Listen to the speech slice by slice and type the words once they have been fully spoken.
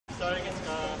starting in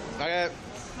Scarra. Okay.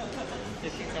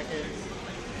 15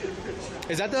 seconds.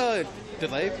 Is that the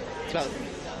delay? It's about,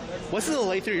 what's the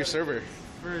delay through your server?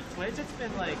 For Twitch, it's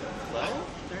been like 12,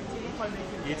 13.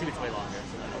 YouTube, it's way longer.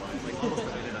 So like almost a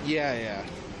minute. Yeah.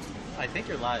 I think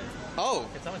you're live. Oh.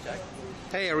 Can someone check?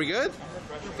 Hey, are we good?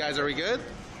 Guys, are we good?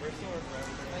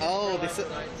 Oh,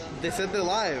 they said they're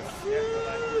live.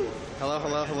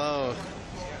 Hello.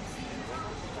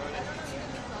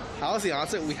 How's the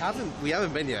onset? We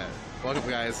haven't been yet. Welcome,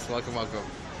 guys. Welcome.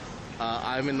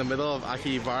 I'm in the middle of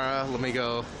AKIHABARA. Let me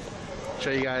go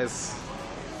show you guys.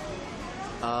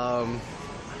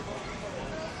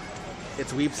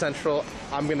 It's Weeb Central.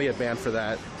 I'm gonna get banned for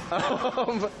that.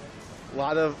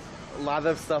 Lot of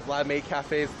stuff. A lot of maid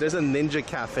cafes. There's a ninja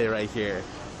cafe right here.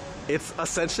 It's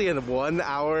essentially a 1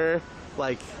 hour,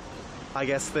 like, I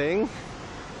guess thing.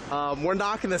 We're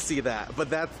not gonna see that,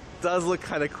 but that does look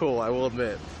kind of cool, I will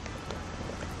admit.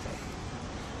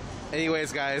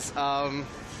 Anyways, guys,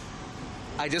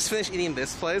 I just finished eating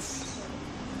this place,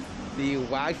 the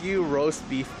Wagyu roast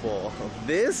beef bowl.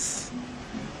 This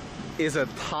is a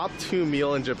top 2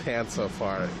 meal in Japan so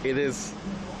far. It is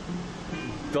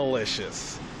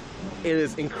delicious. It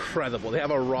is incredible. They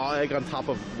have a raw egg on top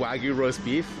of Wagyu roast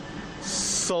beef.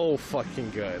 So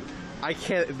fucking good. I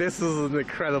can't. This is an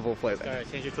incredible place. Alright,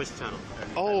 change your Twitch channel.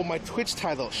 Oh, my Twitch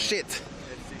title. Shit.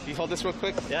 Can you hold this real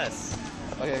quick? Yes.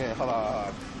 Okay, hold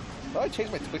on. How do I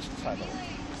change my Twitch title?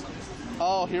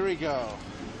 Oh, here we go.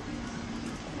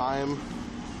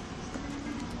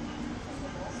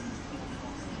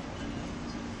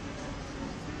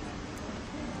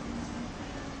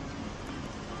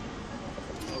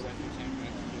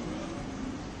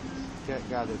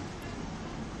 Got it.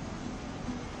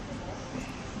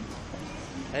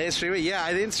 I didn't stream it? Yeah,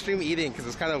 I didn't stream eating because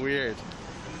it's kind of weird.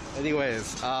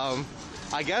 Anyways, I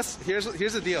guess here's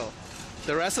the deal.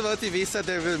 The rest of OTV said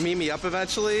they're going to meet me up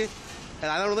eventually,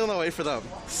 and I don't really want to wait for them.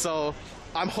 So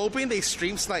I'm hoping they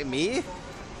stream snipe me,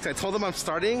 because I told them I'm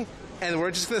starting, and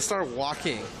we're just going to start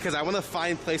walking, because I want to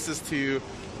find places to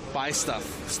buy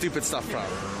stuff, stupid stuff from.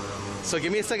 So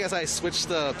give me a second as I switch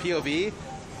the POV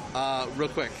real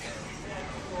quick.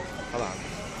 Hold on.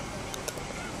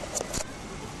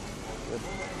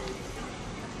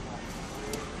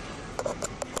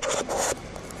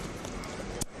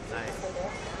 Nice.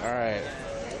 All right.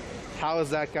 How is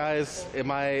that, guys?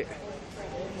 Are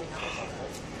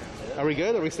we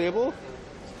good? Are we stable?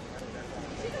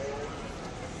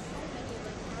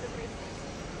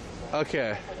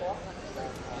 Okay.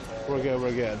 We're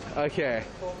good. Okay.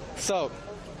 So,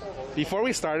 before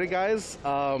we started, guys,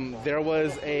 there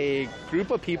was a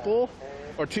group of people,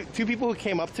 or two people who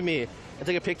came up to me and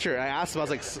took a picture. I asked them, I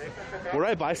was like, where do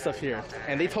I buy stuff here?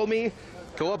 And they told me,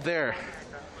 go up there.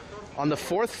 On the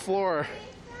 4th floor,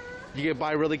 you can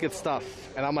buy really good stuff.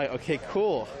 And I'm like, okay,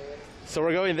 cool. So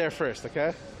we're going there first,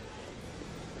 okay?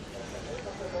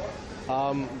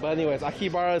 But anyways,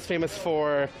 AKIHABARA is famous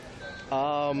for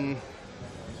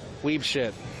weeb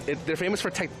shit. They're famous for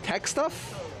tech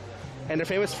stuff. And they're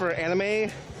famous for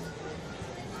anime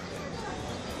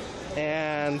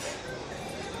and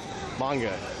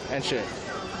manga and shit.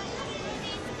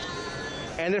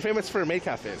 And they're famous for maid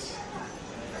cafes.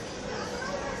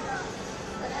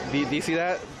 Do you see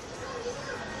that?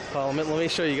 Let me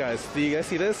show you guys. Do you guys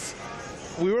see this?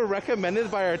 We were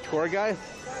recommended by our tour guide.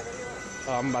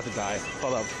 Oh, I'm about to die.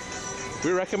 Hold up.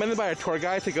 We were recommended by our tour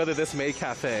guide to go to this maid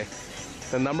cafe.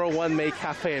 The #1 maid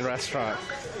cafe and restaurant.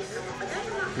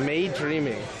 Maid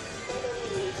Dreaming.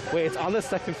 Wait, it's on the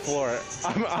 2nd floor.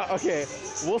 Okay,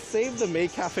 we'll save the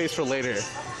maid cafes for later.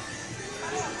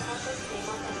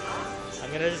 I'm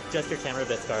gonna just adjust your camera a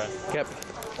bit, Scarra. Yep.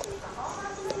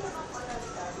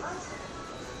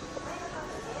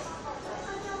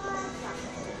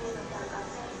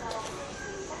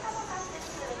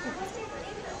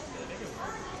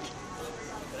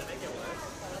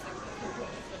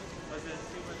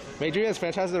 Maid Dreaming has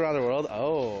franchises around the world?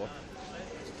 Oh.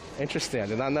 Interesting, I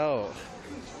did not know.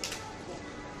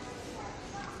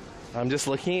 I'm just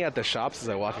looking at the shops as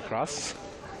I walk across.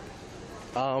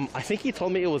 I think he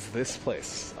told me it was this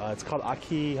place. It's called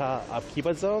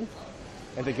Akiba Zone.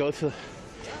 And they go to...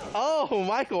 Oh,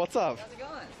 Michael, what's up? How's it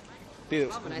going? Dude,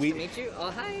 nice to meet you.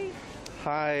 Oh, hi.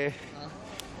 Hi.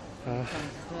 Come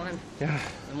on. Yeah.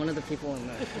 I'm one of the people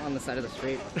on the side of the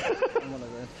street. I'm one of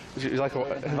the... You like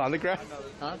on the ground?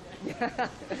 Huh?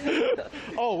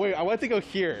 Oh, wait, I want to go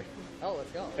here. Oh,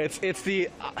 let's go. It's the...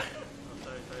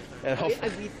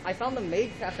 I found the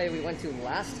maid cafe we went to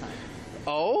last time.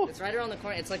 Oh? It's right around the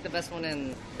corner. It's like the best one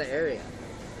in the area.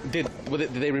 Did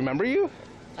they remember you?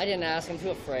 I didn't ask. I'm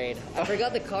too afraid. I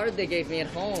forgot the card they gave me at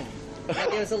home.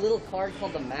 Like, there's a little card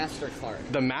called the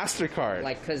MasterCard. The MasterCard.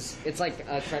 Like, cause it's like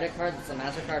a credit card that's a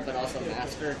MasterCard, but also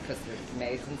Master, cause they're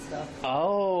maids and stuff.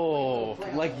 Oh,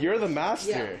 like you're the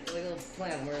master. Yeah, like a little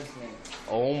plan. Where's me?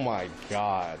 Oh my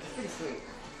god. Pretty sweet.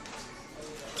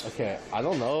 Okay, I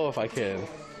don't know if I can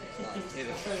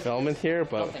film in here,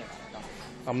 but Don't think about it,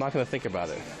 don't. I'm not gonna think about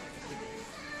it.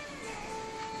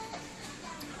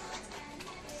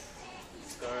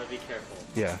 Scarra, be careful.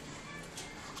 Yeah.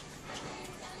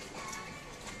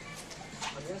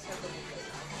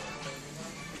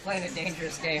 Playing a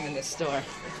dangerous game in this store.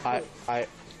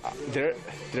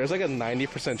 There's like a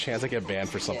 90% chance I get banned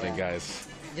for something, Yeah. guys.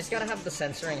 You just gotta have the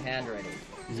censoring hand ready.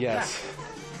 Yes.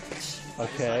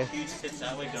 Okay. Huge tits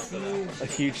that way, don't go that way. A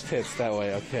huge tits that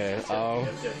way. Okay.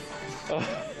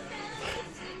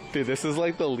 Dude, this is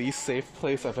like the least safe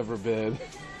place I've ever been.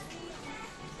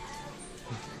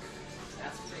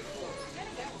 That's pretty cool.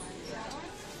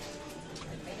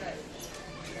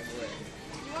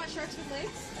 You want sharks with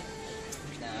legs?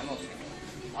 Nah, I'm okay.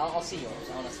 I'll see yours.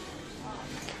 I wanna see yours.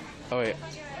 Oh wait,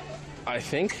 I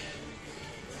think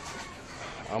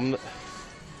I'm.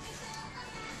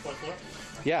 What floor?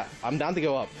 Yeah, I'm down to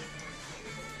go up.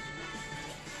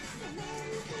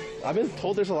 I've been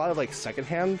told there's a lot of like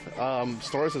secondhand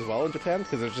stores as well in Japan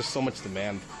because there's just so much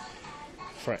demand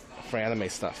for anime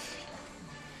stuff.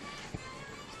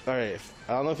 All right,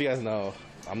 I don't know if you guys know,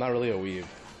 I'm not really a weeb,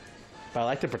 but I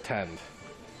like to pretend.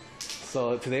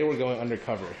 So today we're going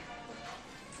undercover.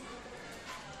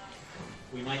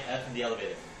 We might F in the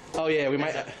elevator. Oh yeah, we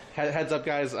might. Heads up,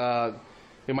 guys.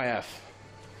 We might F.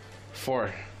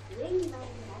 4.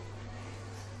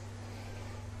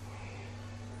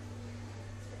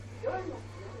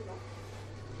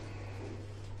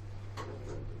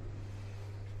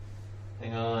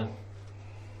 Hang on.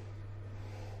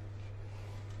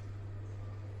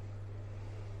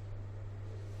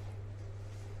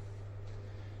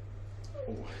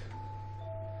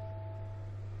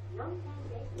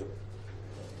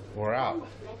 We're out.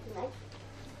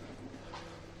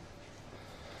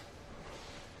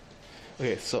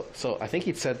 Okay, so I think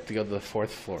he said to go to the 4th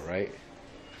floor, right?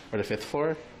 Or the 5th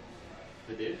floor?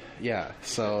 The dude? Yeah,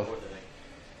 so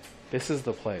this is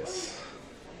the place.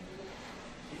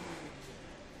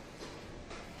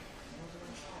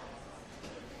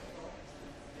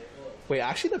 Wait,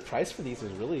 actually the price for these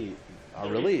is really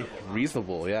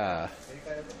reasonable, yeah.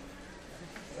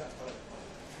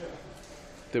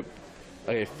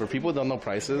 Okay, for people who don't know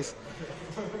prices,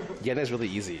 yen is really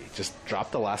easy. Just drop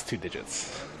the last 2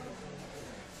 digits.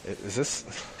 Is this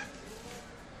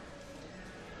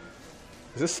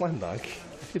Slam Dunk?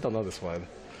 I actually don't know this one.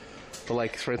 But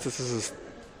like, for instance, this is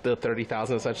the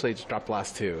 30,000 essentially. Just drop the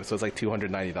last 2, so it's like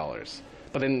 $290.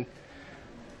 But then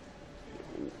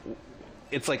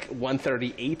it's like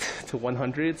 138 to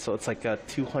 100, so it's like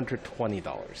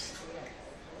 $220.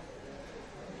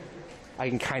 I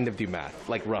can kind of do math,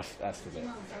 like rough estimate.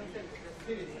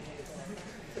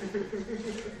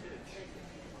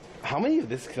 How many of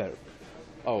this can I...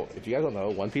 Oh, if you guys don't know,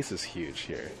 One Piece is huge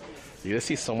here. You're gonna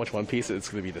see so much One Piece, it's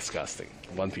gonna be disgusting.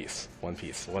 One Piece, One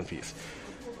Piece, One Piece.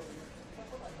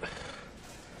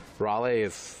 Rae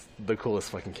is the coolest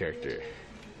fucking character.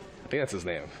 I think that's his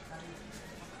name.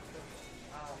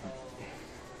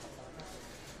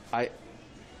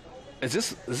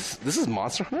 This is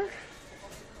Monster Hunter?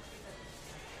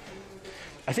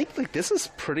 I think like this is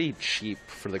pretty cheap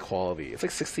for the quality. It's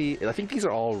like 60. I think these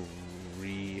are all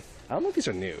I don't know if these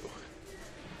are new.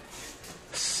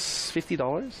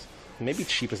 $50? Maybe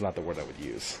cheap is not the word I would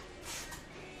use.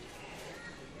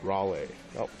 Rae.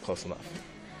 Oh, close enough.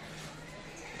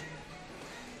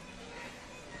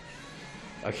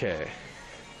 Okay.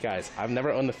 Guys, I've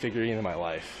never owned a figurine in my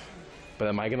life. But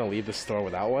am I gonna leave the store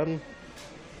without one?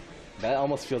 That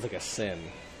almost feels like a sin.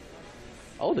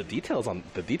 Oh, the detail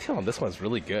on this one is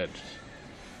really good.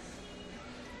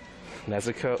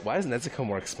 Nezuko. Why is Nezuko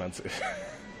more expensive?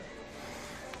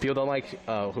 People don't like.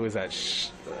 Who is that?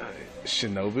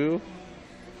 Shinobu.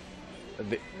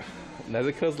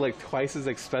 Nezuko's like twice as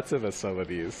expensive as some of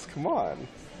these. Come on.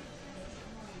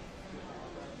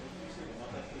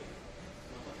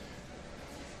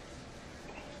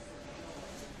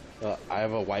 I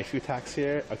have a waifu tax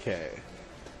here. Okay.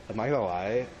 I'm not gonna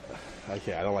lie.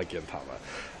 Okay, I don't like Gintama.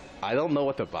 I don't know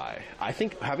what to buy. I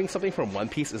think having something from One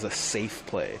Piece is a safe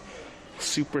play.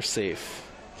 Super safe.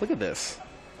 Look at this.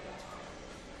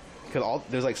 Because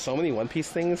there's like so many One Piece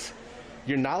things.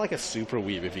 You're not like a super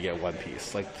weeb if you get One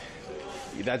Piece. Like,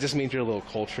 that just means you're a little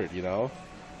cultured, you know?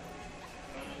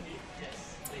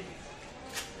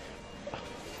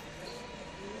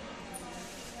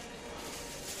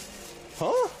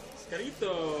 Huh?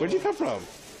 Scarrito. Where'd you come from?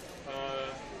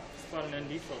 bought an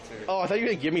ND filter. Oh, I thought you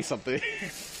were gonna give me something.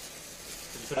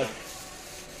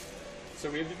 So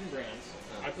we have different brands.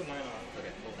 I put mine on.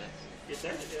 Okay, well, nice. It's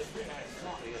actually pretty nice.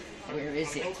 Where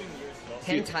is it? Hoping yours is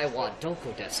also. Hentai wa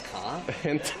doko desu ka?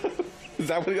 Is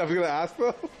that what I was gonna ask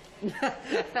though?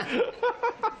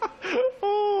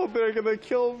 Oh, they're gonna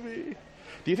kill me.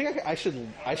 Do you think I should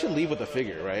leave with the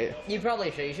figure, right? You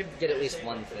probably should. You should get at least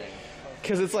one thing.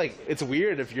 Because it's like, it's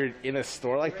weird if you're in a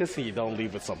store like this and you don't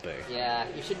leave with something. Yeah,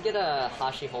 you should get a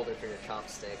hashi holder for your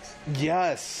chopsticks.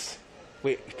 Yes.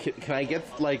 Wait, can I get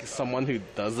like someone who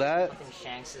does that? In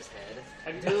Shanks'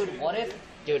 head. Dude, what if...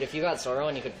 Dude, if you got Zoro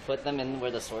and you could put them in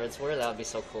where the swords were, that would be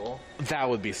so cool. That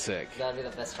would be sick. That would be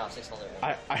the best chopsticks holder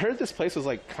ever. I heard this place was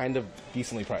like kind of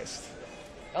decently priced.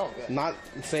 Oh, good. Not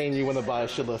saying you want to buy a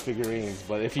shitload of figurines,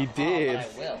 but if you did... Oh,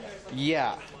 but I will.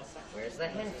 Yeah. Where's the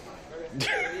hint?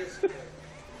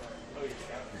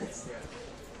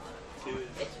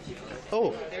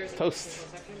 Oh, toast.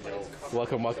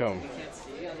 Welcome, welcome.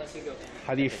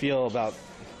 How do you feel about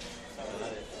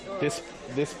this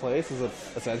place? Is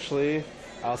essentially,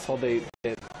 I was told you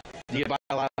can buy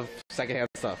a lot of secondhand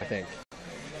stuff, I think,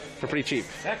 for pretty cheap.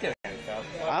 Secondhand stuff?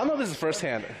 I don't know if this is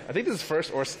firsthand. I think this is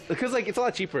first, or because like it's a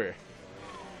lot cheaper.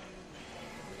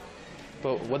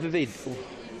 But what did they do?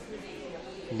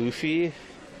 Luffy?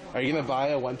 Are you gonna buy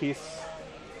a One Piece?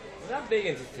 I'm not big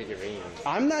into figurines.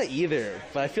 I'm not either,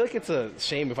 but I feel like it's a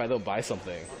shame if I don't buy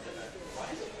something.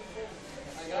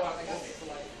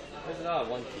 There's a lot of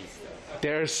One Piece though.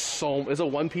 There's a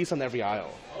One Piece on every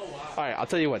aisle. Alright, I'll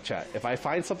tell you what, chat. If I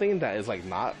find something that is like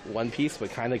not One Piece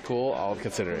but kind of cool, I'll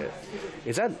consider it.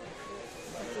 Is that...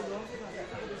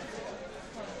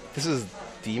 This is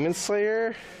Demon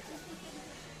Slayer?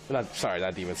 Sorry,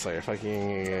 not Demon Slayer.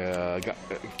 Fucking...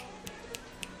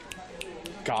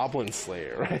 Goblin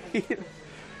Slayer, right?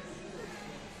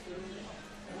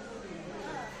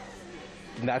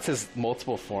 And that's his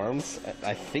multiple forms.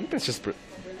 I think that's just...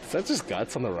 Is that just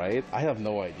guts on the right? I have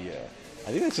no idea.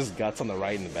 I think that's just guts on the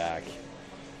right and the back.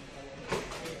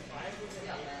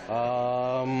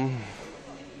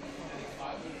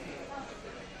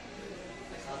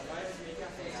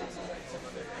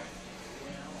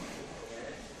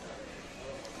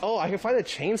 Oh, I can find a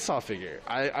chainsaw figure.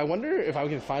 I wonder if I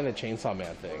can find the Chainsaw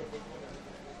Man thing.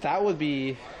 That would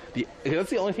be that's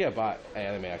the only thing I bought at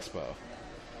Anime Expo.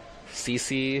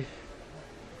 CC,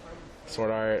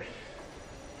 Sword Art,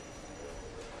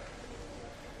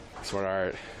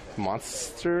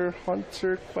 Monster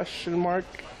Hunter ?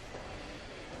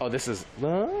 Oh, this is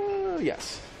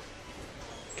yes.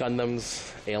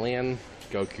 Gundams, Alien,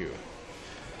 Goku.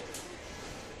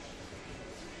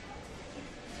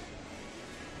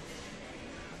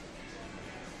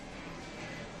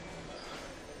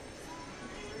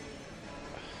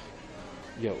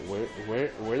 Yo,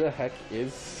 where the heck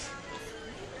is...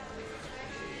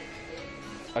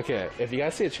 Okay, if you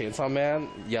guys see a Chainsaw Man,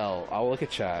 yell. I'll look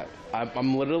at chat.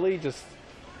 I'm literally just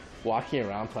walking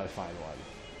around till I find one.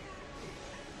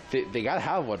 They gotta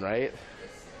have one, right?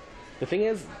 The thing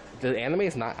is, the anime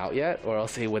is not out yet, or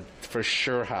else they would for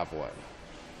sure have one.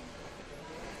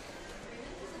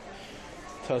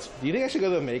 Toast, do you think I should go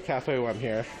to the maid cafe when I'm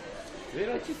here? Do they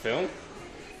let you film?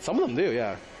 Some of them do,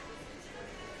 yeah.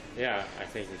 Yeah, I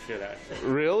think you should actually.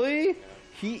 Really?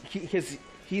 He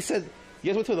said you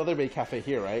guys went to another maid cafe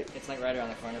here, right? It's like right around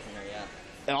the corner from here, yeah.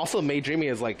 And also Maid Dreamy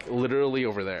is like literally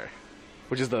over there,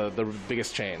 which is the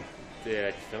biggest chain. Yeah,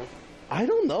 you film? I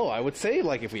don't know. I would say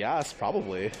like if we asked,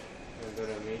 probably. Wanna go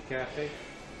to a maid cafe?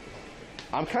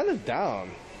 I'm kind of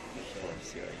down.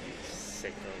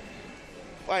 Sicko.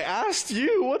 I asked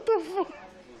you. What the fuck?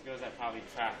 Those girls that probably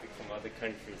traffic from other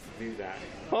countries to do that.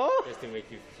 Huh? Just to make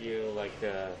you feel like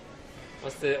the...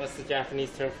 What's the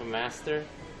Japanese term for master?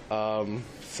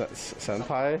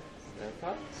 Senpai?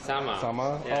 Sama.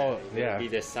 Sama? Yeah. Oh, yeah. Be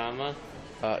the Sama.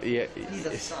 Yeah. He's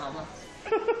a Sama.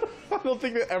 I don't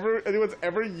think that anyone's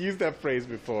ever used that phrase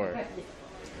before.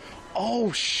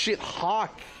 Oh shit,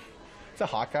 Hawk. Is that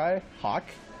Hawkeye? Hawk?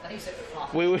 I think you said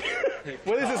Hawk. Wait.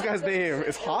 What is this guy's name?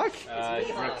 Is Hawk?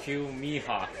 Raku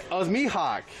Mihawk. Oh, it's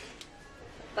Mihawk. I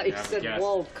thought you said guess.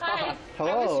 World Hi. Cup.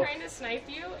 Hello. I was trying to snipe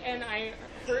you, and I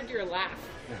heard your laugh.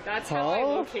 That's how I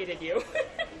located you.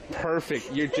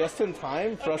 Perfect. You're just in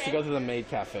time for us to Okay. go to the maid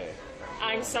cafe.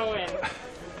 I'm so in.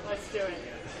 Let's do it.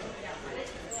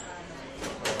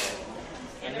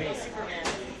 Animal Superman.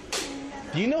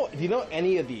 Do you know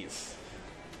any of these?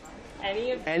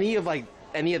 Any of Any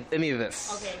of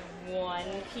this? Okay, One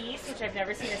Piece, which I've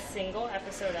never seen a single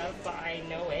episode of, but I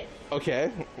know it.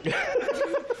 Okay.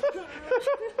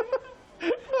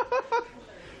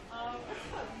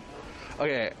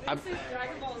 Okay. This is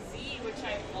Dragon Ball Z, which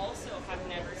I also have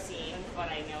never seen.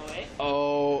 but I know it.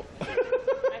 Oh. I'm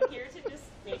here to just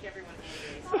make everyone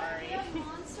angry. Sorry.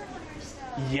 Monster Hunter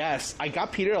stuff. Yes, I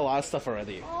got Peter a lot of stuff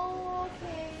already. Oh,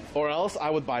 okay. Or else I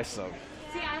would buy some.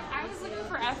 See, I was looking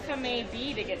for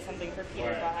FMAB to get something for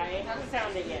Peter, but I haven't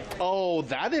found it yet. Oh,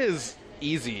 that is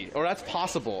easy. Or that's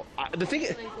possible. The thing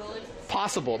is,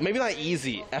 possible. Maybe not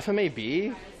easy.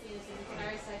 FMAB?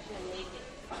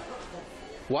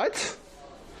 What?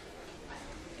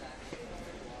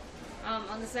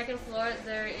 On the second floor,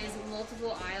 there is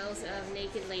multiple aisles of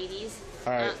naked ladies.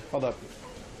 Alright, hold up.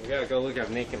 We gotta go look at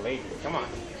naked ladies. Come on.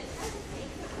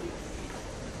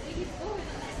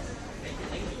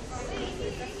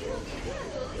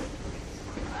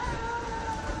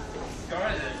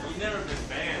 Scarra, you've never been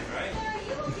banned, right?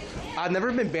 I've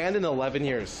never been banned in 11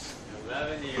 years.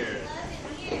 11 years.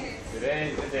 11 years.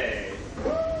 Today's the day. I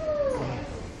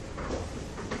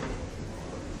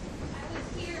was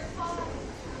here, Paul.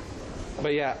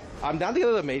 But yeah, I'm down to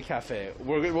go to the maid cafe.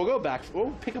 We'll go back.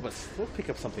 We'll pick up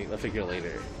something, a figure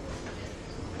later.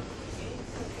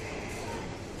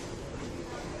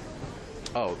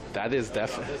 Oh, that is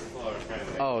definitely.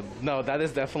 Oh no, that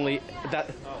is definitely that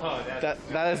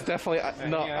is definitely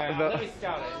no. Let me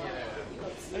scout it.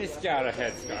 Let me scout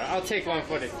ahead, Scarra. I'll take one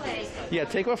for the team. Yeah,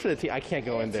 take one for the team. I can't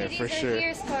go in there for sure.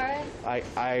 Here, Scarra.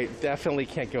 I definitely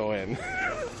can't go in.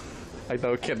 I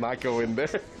cannot go in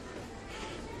there.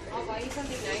 I'll buy you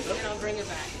something nice and I'll bring it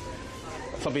back.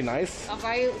 Something nice. I'll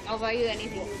buy you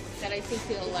anything that I think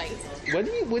you'll like.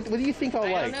 What do you think I'll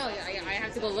I like? don't know. I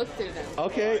have to go look through them.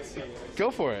 Okay, go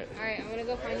for it. All right, I'm gonna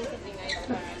go find you something nice.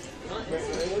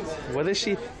 What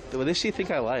does she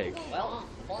think I like? Well,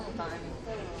 one time.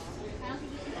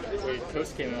 Wait,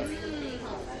 Toast came out. I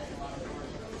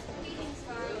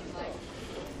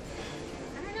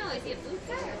don't know, is he a boot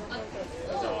guy or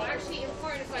oh, actually,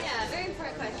 important question. Yeah, very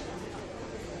important question.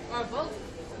 Or both.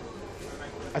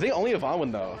 I think only Yvonne would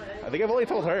know. I think I've only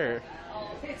told her.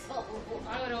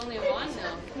 I would only want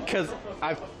them. Cause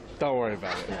don't worry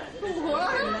about it.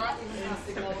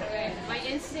 My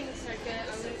instincts are good.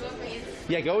 I'm gonna go with my instincts.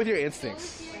 Yeah, go with your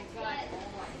instincts.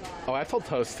 Oh, I've told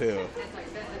Toast too.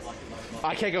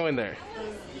 I can't go in there.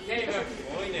 You can't even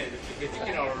go in it because you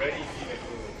can already see the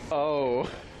food. Oh.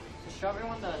 Show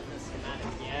everyone the schematic.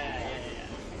 Yeah.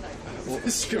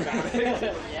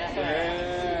 Schematic?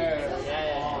 Yeah.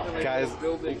 Guys,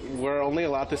 we're only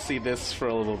allowed to see this for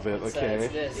a little bit, So okay?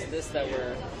 it's this that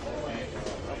we're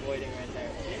avoiding right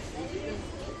there.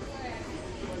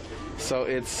 So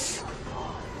it's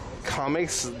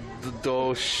comics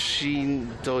dojinshi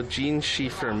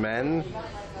for men.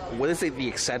 What does the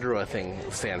etc. thing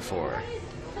stand for?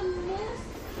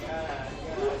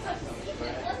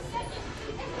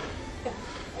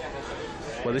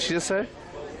 What did she just say?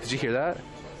 Did you hear that?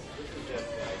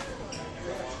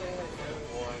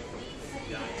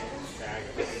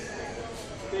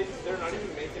 They're not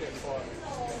even making it far.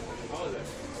 How is it?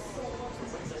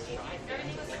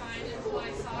 Everything was fine until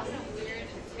I saw some weird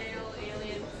tail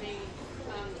alien thing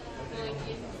going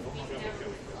in between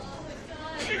everyone.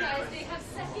 Guys, they have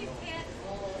second-hand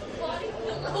body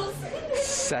pillows.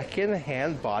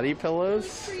 Second-hand body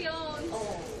pillows? Pre-owned.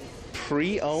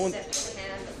 Pre-owned?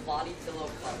 Second-hand body pillow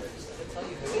covers. I'll tell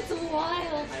you who. It's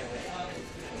wild.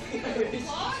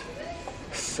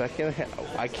 Second-hand.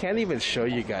 I can't even show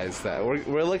you guys that.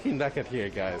 We're looking back at here,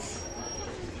 guys.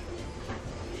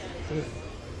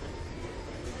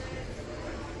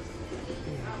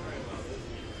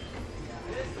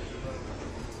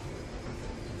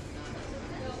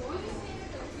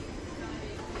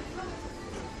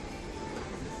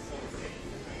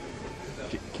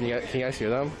 Can you guys hear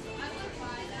them?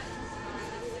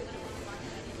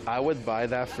 I would buy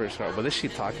that for sure. What is she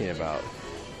talking about?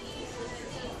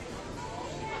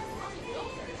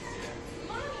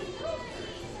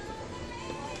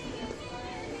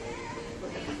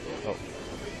 Oh.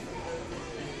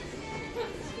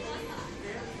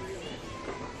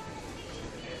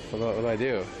 What do I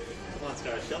do? Come on,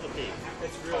 Scarra, show the peak.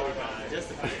 It's really bad. Just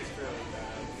the peak.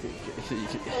 It's really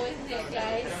bad. Go in there,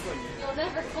 guys. You'll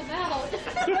never come out.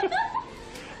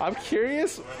 I'm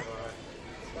curious.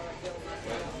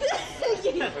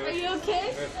 Are you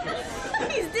okay?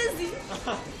 He's dizzy.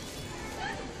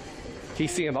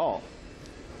 He's seeing it all.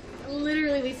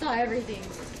 Literally, we saw everything.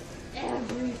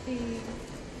 Everything.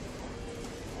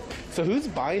 So who's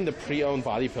buying the pre-owned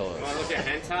body pillows? You want to look at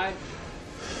hentai?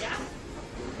 Yeah.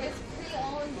 It's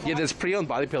pre-owned. Yeah, there's pre-owned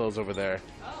body pillows over there.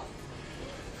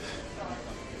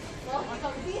 Well,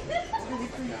 comfy.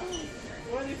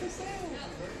 What are they for sale?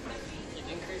 It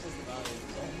increases the value.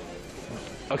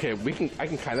 Okay, I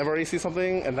can kind of already see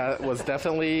something, and that was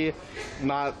definitely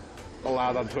not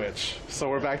allowed on Twitch. So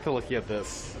we're back to looking at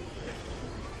this.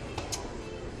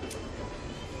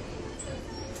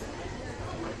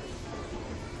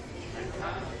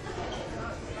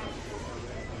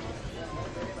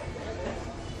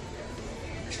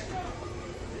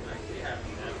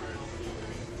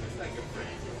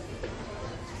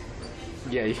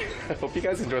 Yeah, I hope you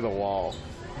guys enjoy the wall.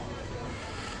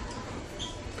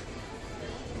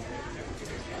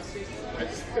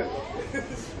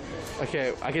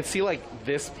 Okay, I can see like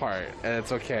this part, and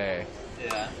it's okay.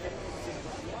 Yeah.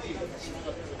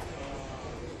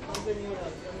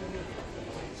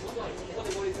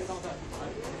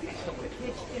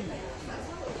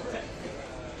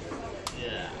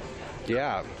 Yeah.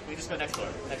 Yeah. We just go next floor.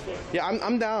 Next floor. Yeah,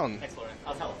 I'm down. Next floor.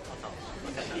 I'll tell him.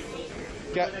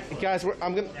 Guys,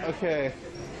 I'm gonna. Okay.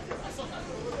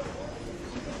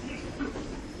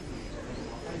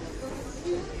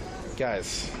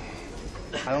 Guys,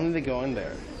 I don't need to go in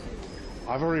there.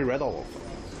 I've already read all of them.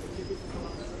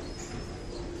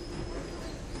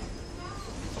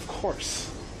 Of course.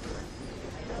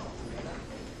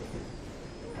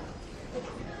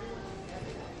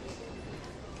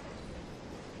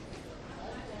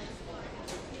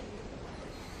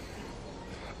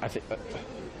 I think.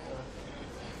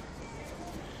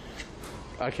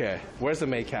 Okay, where's the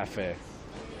maid cafe?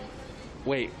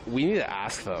 Wait, we need to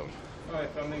ask them. Oh,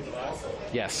 filming glass?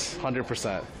 Yes,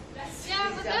 100%.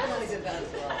 Yeah, but that's...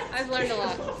 I've learned a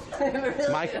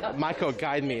lot. Michael,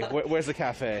 guide me. Where's the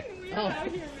cafe? Oh.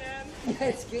 Yeah,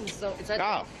 it's getting so. It's at.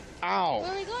 Ow! Where Ow!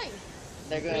 are they going?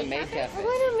 They're going to maid cafe. We're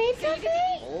going to maid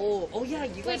cafe? Oh yeah.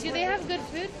 You Wait, guys. do they have good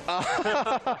food?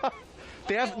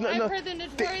 They have I've heard they're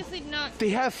notoriously not. They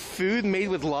have food made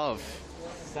with love.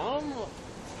 Some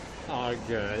are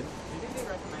good.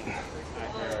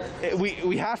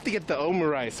 We have to get the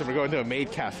omurice if we're going to a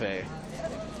maid cafe.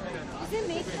 Is it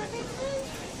maid cafe?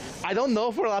 I don't know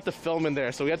if we're allowed to film in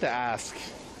there, so we have to ask. I'm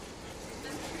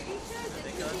pretty sure this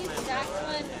is the exact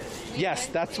one. Yes,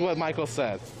 that's what Michael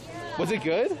said. Was it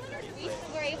good? We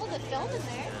were able to film in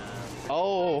there.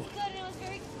 Oh, It was good and it was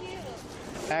very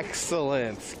cute.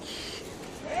 excellent.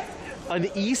 An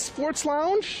esports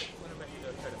lounge?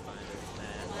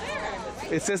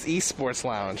 It says esports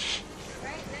lounge.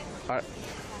 Alright.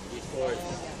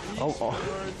 Oh.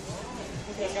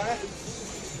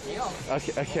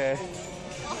 Okay.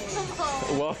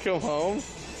 Welcome home.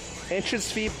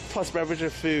 Entrance fee plus beverage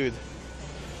and food.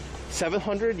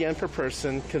 700 yen per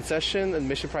person. Concession and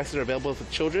admission prices are available for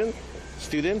children,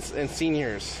 students, and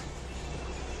seniors.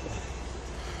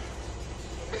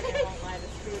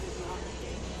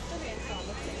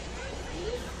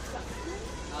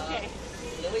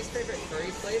 Lily's favorite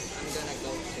curry place, I'm gonna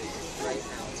go to right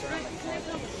now. It's around the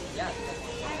corner. Yeah.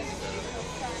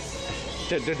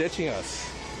 They're ditching us.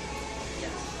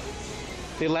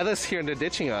 They let us here and they're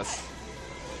ditching us.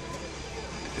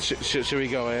 Should we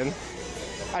go in?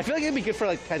 I feel like it'd be good for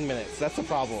like 10 minutes. That's the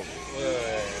problem.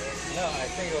 No, I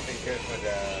think it'll be good for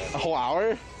the... A whole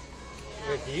hour?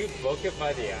 Wait, do you book it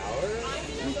by the hour?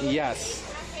 Yes.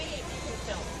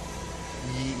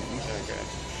 Okay.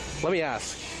 Let me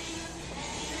ask.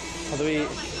 How do we...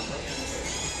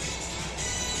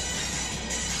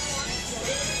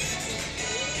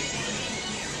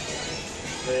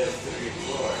 They have 3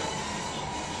 floors.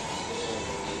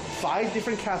 5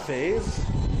 different cafes?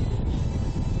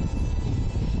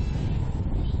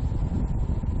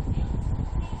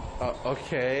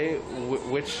 Okay.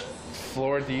 Which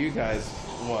floor do you guys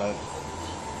want?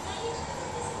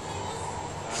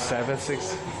 7,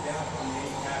 6...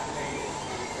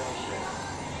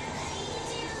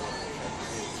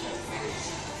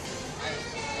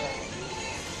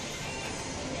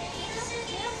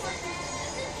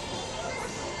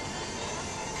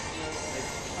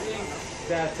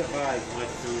 That's about as much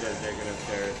food as they're gonna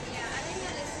serve.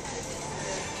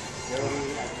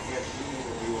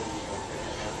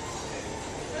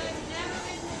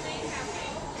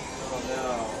 Oh no.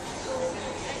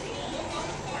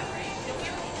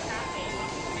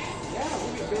 Yeah, we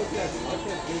can build that as much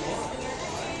as we want.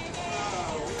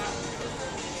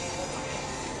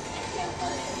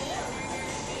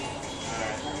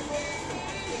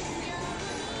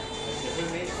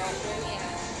 Different main cafe?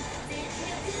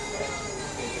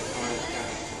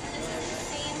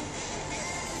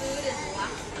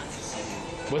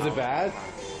 Was it bad?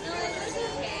 No, it was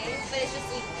okay, but it's just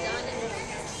we've done it.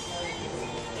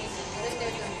 What if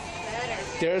there's a better?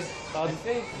 There's... I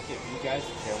think if you guys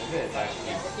filmed it, it's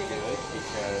actually good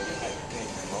because I think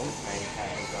most main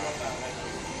cafes are.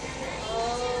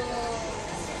 Oh.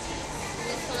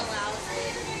 This one allows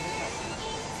it.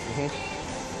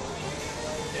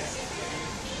 Yeah.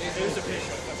 There's a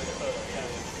picture of it.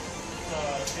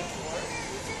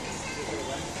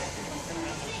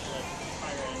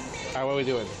 Alright, what are we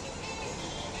doing?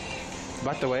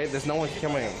 Back the way? There's no one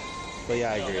coming. But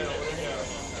yeah, I agree. I don't know.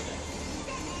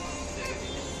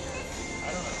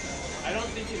 I don't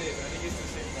think it is. I think it's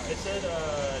the same price. It said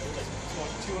like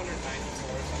 294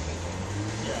 or something.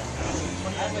 Yeah.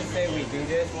 I would say we do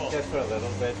this just for a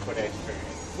little bit for the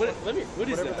experience. What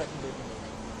is that?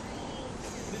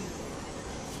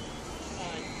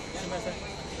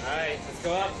 Alright, let's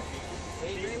go up.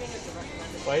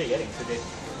 What are you getting today?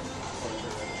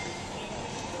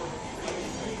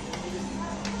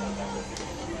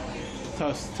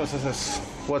 Toast.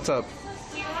 What's up?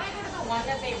 Do you want to go to the one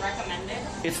that they recommended?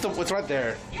 It's right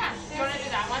there. Yeah. Do you want to do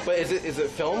that one? But is it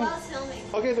film? Filming.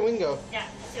 Okay, then we can go. Yeah,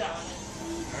 let's do that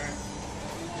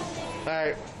one.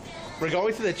 Alright. We're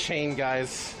going to the chain,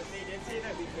 guys. They did say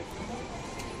that we could.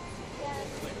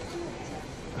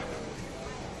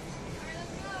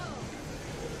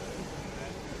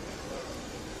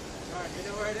 Alright, you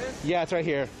know where it is? Yeah, it's right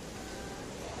here.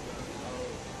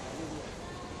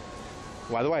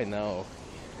 Why do I know?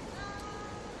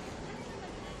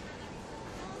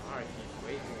 Alright, he's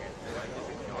waving it like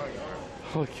it's a yard.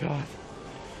 Oh god.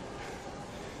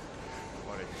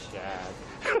 What a Chad.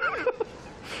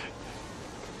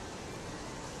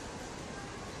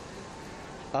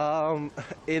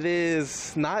 It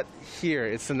is not here.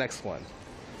 It's the next one.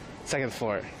 Second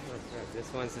floor.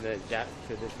 This one's the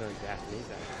traditional Japanese.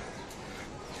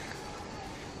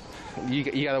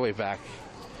 You gotta wait back.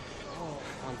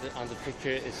 On the picture,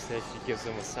 it says she gives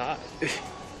a massage. No,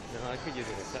 I could use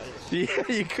a massage. Yeah,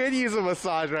 you could use a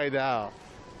massage right now.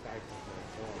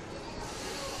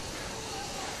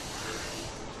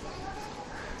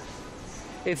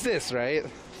 It's this, right?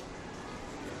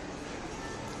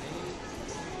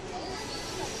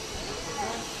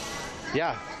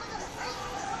 Yeah.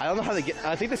 I don't know how to get.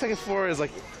 I think the second floor is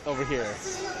like over here.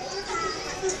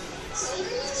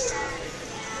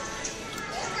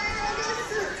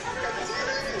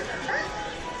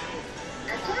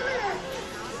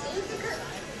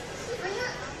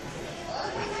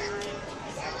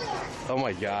 Oh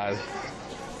my god.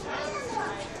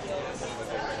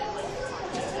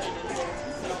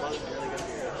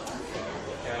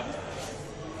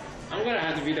 I'm gonna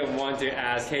have to be the one to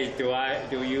ask, hey, do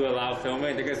you allow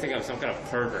filming? They're gonna think I'm some kind of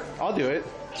pervert. I'll do it.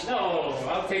 No,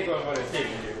 I'll take one for the team.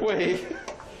 Wait.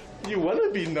 You want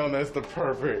to be known as the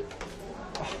pervert.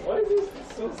 Why is this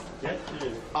so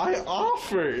sketchy? I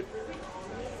offered.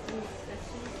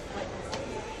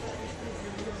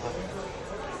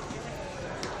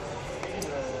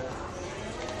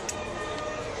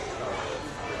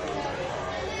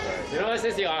 You know what,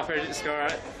 since you offered,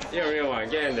 Scarra, you're a real one.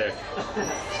 Get in there.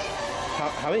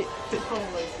 How many? Oh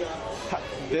my god.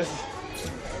 This.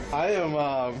 I am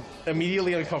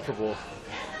immediately uncomfortable.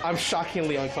 I'm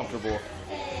shockingly uncomfortable.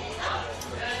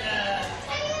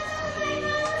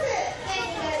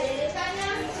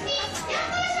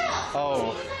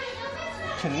 Oh.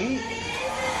 Can we?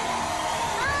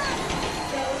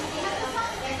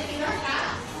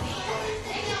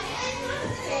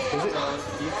 Is it?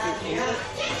 Do you speak English?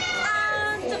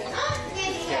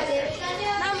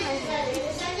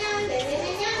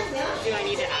 Do I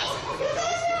need to ask?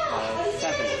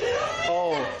 7.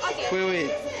 Oh.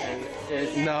 Wait.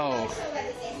 And No.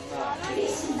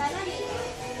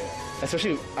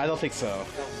 Especially, I don't think so.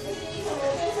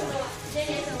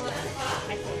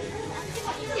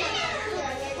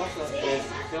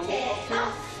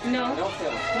 No. no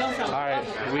film. No film. Alright,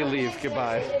 we leave.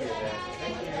 Goodbye.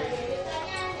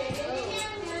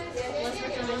 What's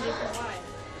recommended for why?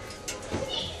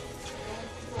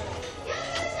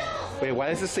 Wait, why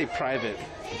does this say private?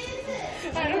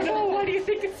 I don't know. Why do you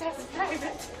think it says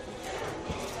private?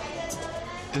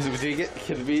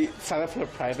 Can we sign up for a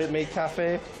private maid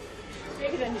cafe?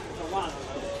 Maybe then it's a lot.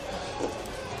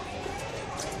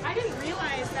 I didn't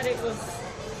realize that it was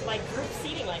like group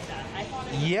seating like that. I thought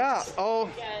it was Yeah. Oh,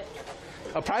 get.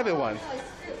 a private one.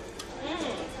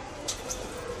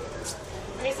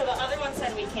 Okay, so the other one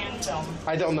said we can film.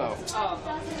 I don't know, Oh.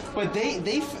 but they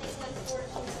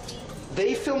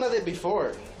filmed at it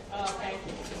before. Oh, okay.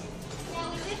 Yeah,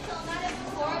 we did film at it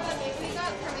before, but maybe we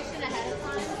got permission ahead of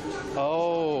time.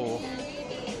 Oh.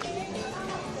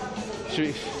 Should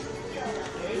we?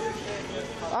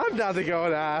 I'm down to go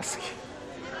and ask.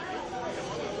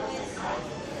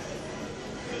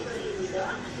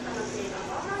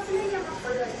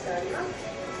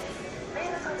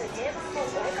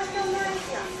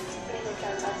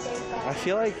 I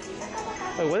feel like.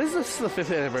 Wait, what is this the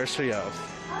 5th anniversary of?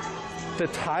 The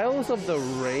tiles of the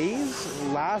Rae's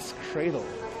last cradle.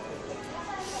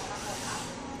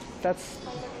 That's.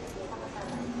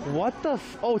 What the?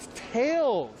 Oh, it's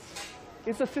tails.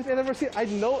 It's the 5th anniversary. I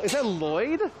know. Is that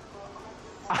Lloyd?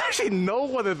 I actually know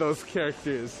one of those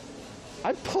characters.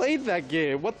 I played that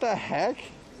game. What the heck?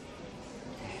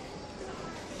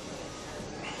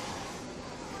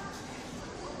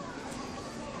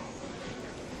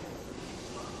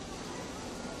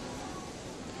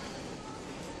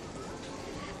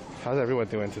 How's everyone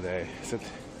doing today? Is it...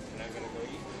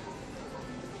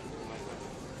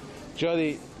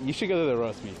 Jody, you should go to the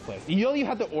roast beef place. You don't even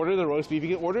have to order the roast beef.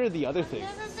 You can order the other things.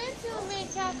 I've never been to a maid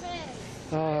cafe.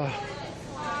 Uh,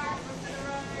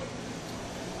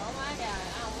 Oh my god, I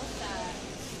almost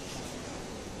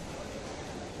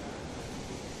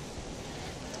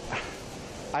died.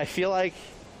 I feel like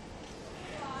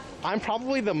I'm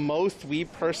probably the most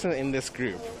weeb person in this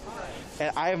group.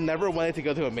 And I have never wanted to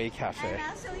go to a maid cafe. I'm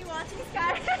actually watching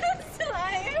Scarra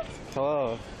live.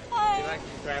 Hello. Hi. Would you like to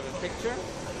grab a picture?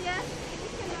 Yes.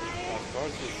 Can I? Of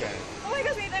course you can. Oh my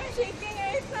god, wait, I'm shaking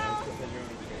right now. Because you're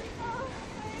really good. Oh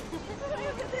my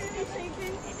god, I'm really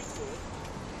shaking.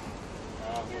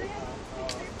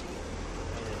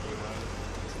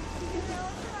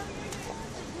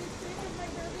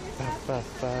 Ba, ba,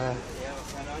 ba. You have a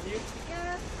pen on you?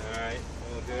 Yeah. Alright,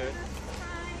 all good.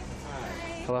 Hi.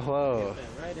 Hello, hello.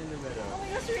 Right in the middle. Oh my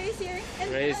gosh, Ray's here.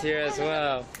 And Ray's here as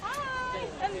well. Hi.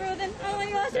 And Brodin. Oh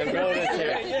my gosh. And Brodin's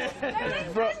here.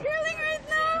 I'm girling right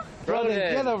now. Brodin,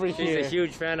 get over She's here. a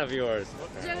huge fan of yours.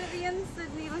 Jody and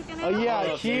Sydney, what can I Oh yeah, All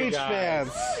of you huge guys. fans.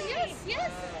 Oh, yes,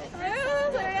 yes. Oh,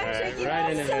 sorry, I'm shaking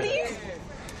right in the now. middle.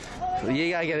 Celine. You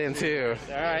gotta get in too.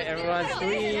 Alright, everyone, please.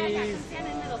 Stand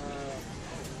in the middle.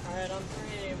 Alright, on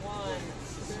 3. 1,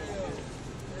 2,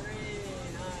 3.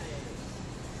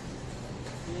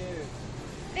 Nice.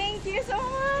 Thank you so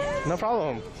much. No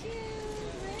problem. Thank you.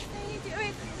 Nice to meet you.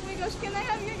 Wait, oh my gosh, can I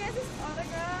have your guys'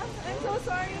 autograph? I'm so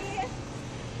sorry.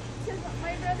 Because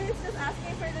my brother is just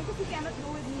asking for them because he cannot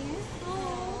go with me.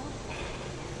 Oh.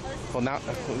 Well, now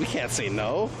we can't say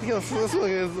no. Let's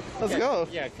go.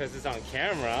 Yeah, because it's on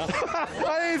camera. I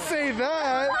didn't say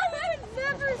that. I would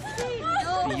never say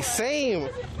no. The same.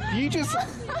 You just,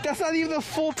 that's not even a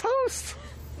full toast.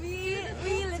 We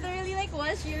literally like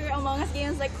watch your Among Us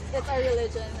games like it's our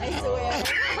religion. I swear.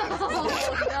 Oh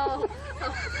no.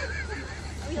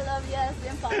 We love yes, the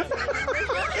impossible.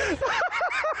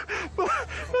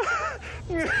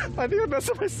 I think I messed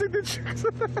up my signature.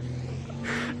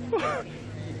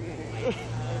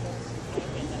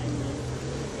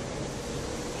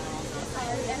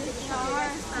 And the char.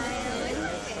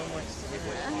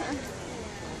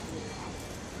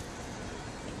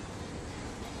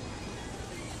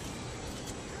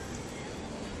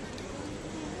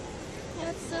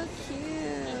 That's so cute.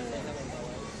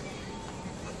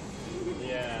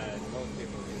 Yeah, most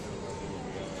people do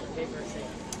know. Paper thing.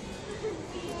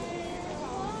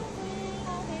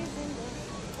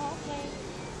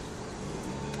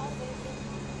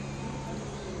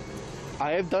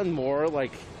 I have done more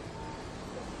like,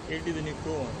 Here, do the new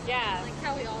cool one. Yeah, like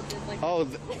how we all did. Like, oh,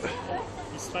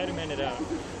 You Spider-Man it out.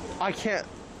 I can't.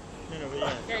 No, but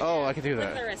yeah. there you Oh, go. I can do Look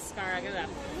at the that. wrist, Scarra. Look at that.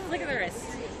 Look at the wrist.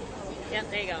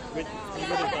 Yep, there you go. With, you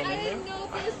put it down in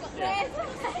there?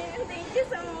 Thank you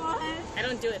so much. I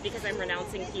don't do it because I'm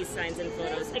renouncing peace signs in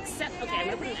photos. Except, okay, I'm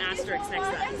gonna put an asterisk next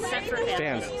to that. Except for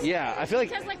Fans. fans. Yeah, I feel like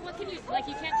Because, like, what can you, like,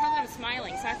 you can't tell that I'm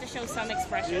smiling, so I have to show some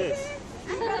expression. Yes.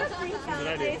 I'm gonna freak out, what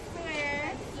I do. I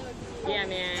swear. Yeah,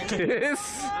 man.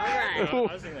 this. All right. I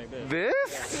was thinking like this.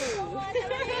 This. So much.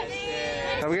 Have a good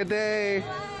day. Have a good day. Bye.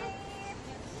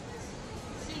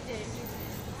 She did.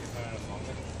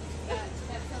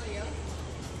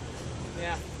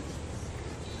 Yeah.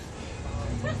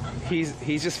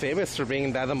 He's just famous for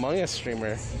being that Among Us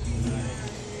streamer.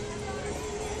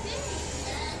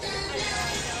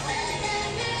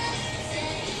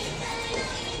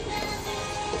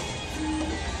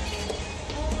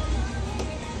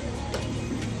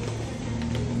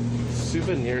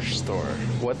 Souvenir store.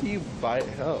 What do you buy?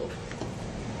 Oh.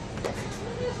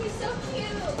 She's so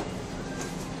cute.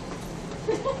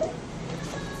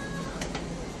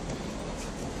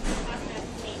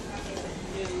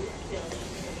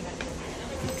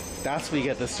 That's where you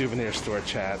get the souvenir store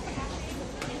chat.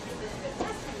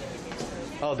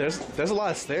 Oh, there's a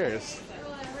lot of stairs. This is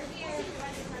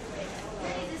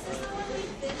the one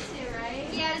we've been to, right?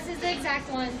 Yeah, this is the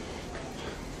exact one.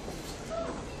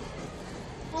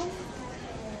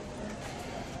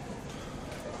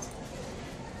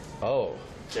 Oh.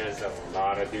 There's a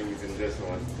lot of dudes in this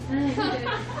one.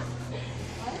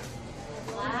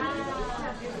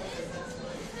 Wow.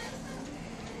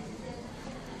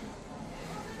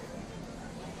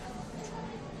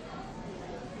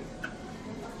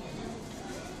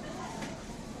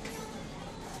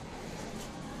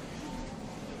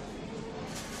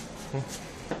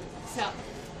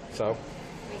 So? Are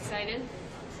you excited?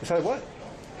 Excited what?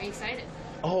 Are you excited?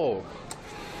 Oh.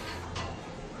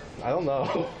 I don't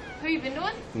know. Have you been to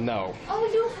one? No. Oh,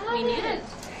 you haven't? We need it.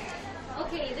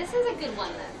 Okay, this is a good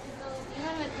one then. You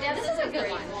haven't? Yeah, this is a good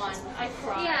one. I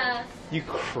cried. Yeah. You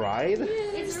cried?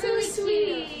 It's really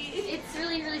sweet. It's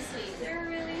really, really sweet. They're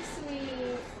really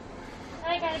sweet.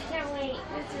 I can't wait.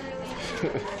 It's really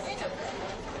sweet.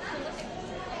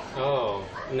 Oh,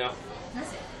 no.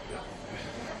 That's it.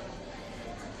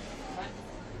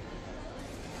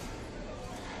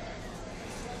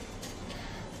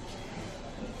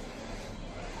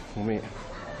 Let me.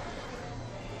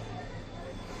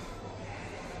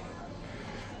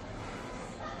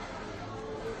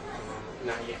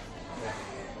 Not yet.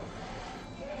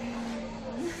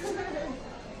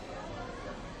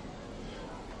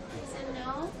 So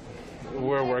no?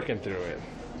 We're working through it.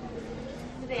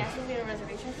 Did they ask if we had a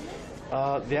reservation for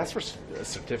this? They asked for a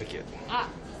certificate. Ah.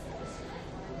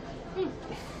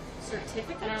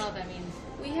 Certificate? I don't know what that means.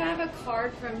 We have a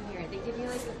card from here. They give you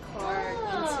like a card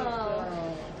once you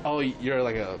go. Oh, you're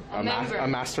like a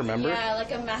master member? Yeah,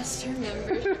 like a master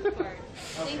member card.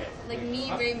 I think like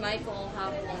me, Ray, Michael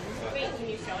have one. Wait, can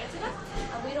you show it to them?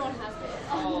 We don't have it.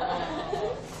 Oh.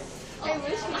 I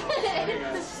wish we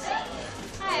did.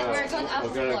 Hi, we're going up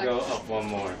We're gonna go up one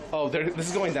more. Oh, this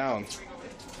is going down.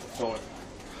 Four.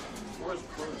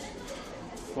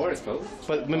 Four is closed?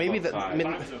 But maybe the. Five.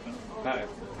 Five's open.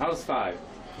 How's 5?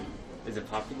 Is it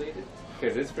populated?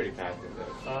 Because it's pretty packed in there.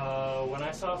 When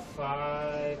I saw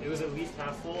 5, it was at least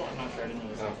half full. I'm not sure. I didn't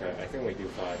really see. Okay, I think we do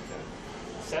 5 then.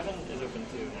 7 is open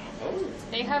too now. Oh.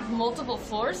 They have multiple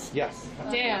floors? Yes.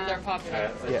 Damn, they're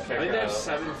popular. Let's Yeah. check I think there's out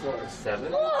 7 floors.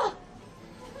 7?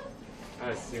 I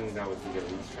assume that would be the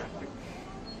least traffic.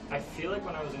 I feel like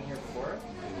when I was in here before,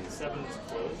 7 was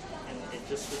closed and it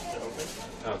just switched to open.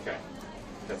 Okay.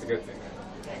 That's a good thing.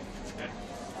 Okay.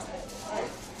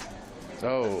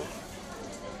 Oh.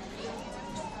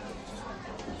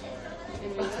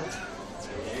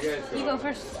 You go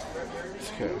first.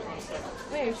 Okay.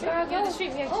 Wait, Scarra, go. The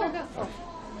street. We have Scarra go. Oh.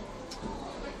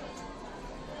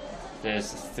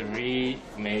 There's 3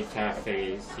 main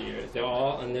cafes here. They're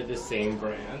all under the same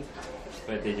brand,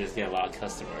 but they just get a lot of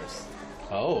customers.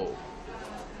 Oh.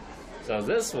 So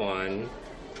this one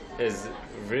is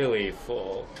really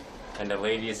full, and the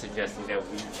lady is suggesting that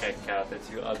we check out the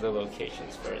 2 other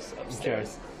locations first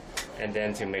upstairs, and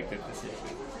then to make the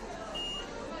decision.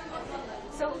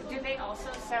 So do they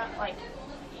also sell, like,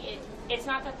 it's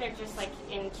not that they're just like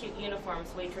in cute uniforms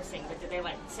waitressing, but do they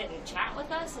like sit and chat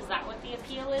with us? Is that what the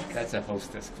appeal is? That's a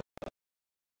hostess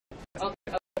club.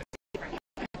 Okay.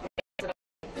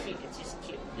 Cute, it's just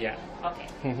cute. Yeah. Okay.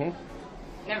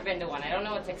 Never been to one. I don't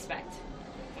know what to expect.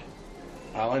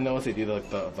 All I know is they do like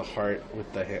the heart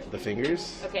with the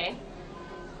fingers, Okay.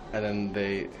 and then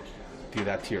they do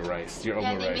that to your rice, your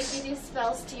Yeah, omu they rice. make you do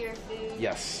spells to your food.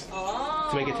 Yes. Oh.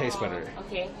 To make it taste better.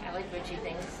 Okay, I like witchy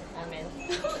things. I'm in.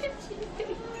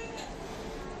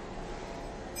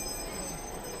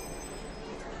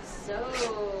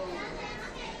 So,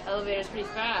 elevator's pretty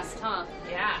fast, huh?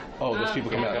 Yeah. Oh, there's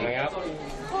people coming out.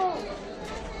 Oh.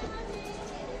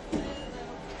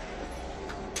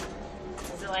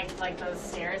 Is it like those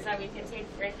stairs that we could take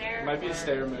right there? Might be a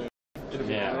stair move. To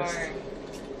be honest.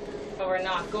 But we're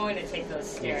not going to take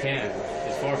those You stairs. can.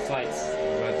 There's 4 flights.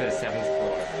 We're going to the 7th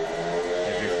floor.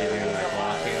 If you're feeling like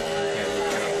walking, you can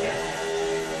look out there.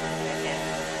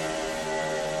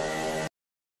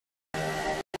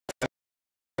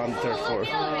 On the 3rd floor.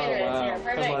 The elevator is here. Come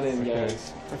Perfect. on in, Okay. guys.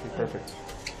 Perfect.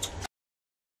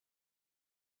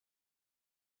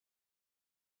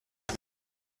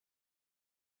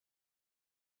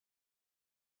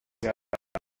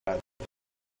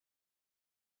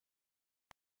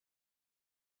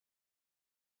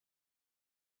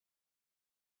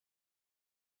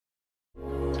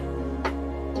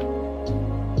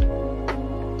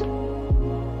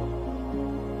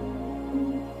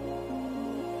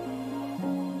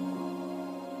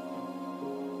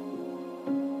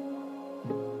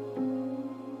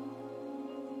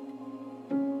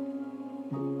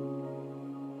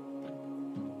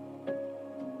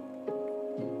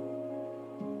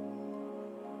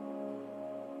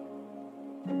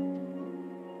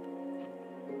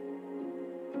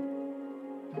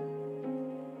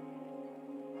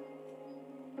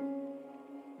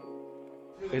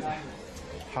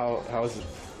 How is it?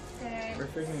 We're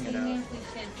figuring it Seeing out. if we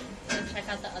should go check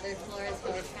out the other floors,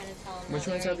 but we're trying to tell them. Which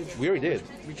ones have you? We already did.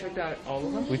 We checked out all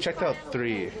of them? We checked out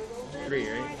 3. 3,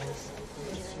 right?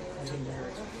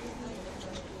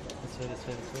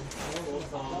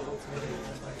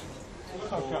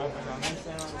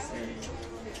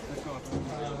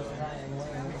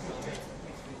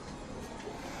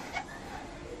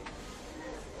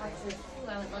 Actually, ooh,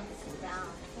 I would love to sit down.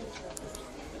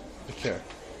 Okay.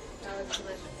 That looks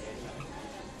delicious.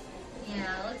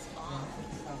 Yeah, it looks bomb.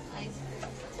 Nice.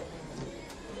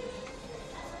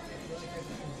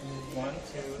 1, 2, 3,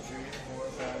 4,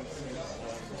 5, 6,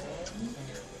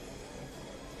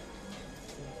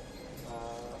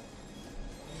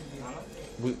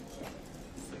 7.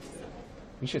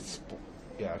 We should split.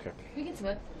 Yeah, okay. We can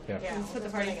split. Yeah. Yeah, split the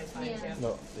party is fine too.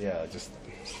 No, yeah, just.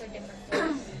 For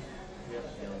different.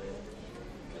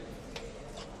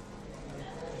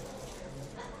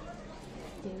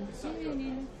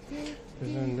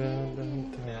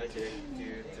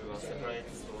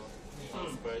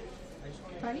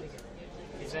 Party?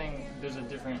 He's saying there's a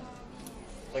different,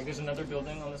 like there's another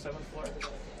building on the 7th floor.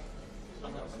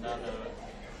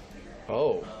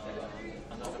 Oh.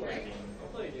 Another building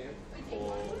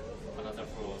or another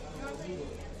floor.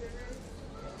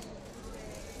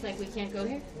 Like we can't go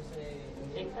here? I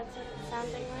think that's what it's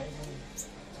sounding like.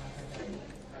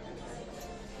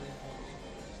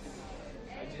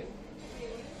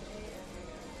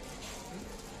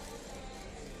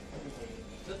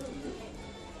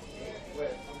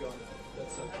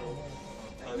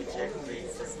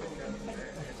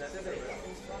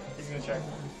 He's gonna check.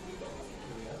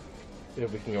 Yeah,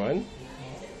 we can go in?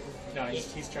 No,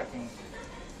 he's checking.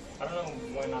 I don't know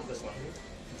why not this one.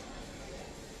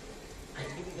 How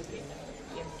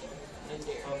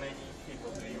many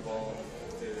people do you want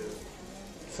to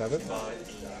 7? divide in the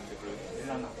group?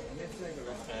 No.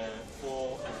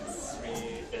 4 and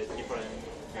 3 different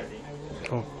buildings.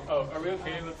 Oh, are we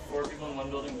okay with 4 people in one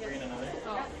building, 3 in another?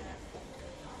 Oh.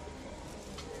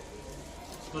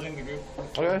 Splitting the group.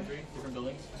 Okay. 3 different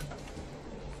buildings.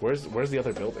 Where's the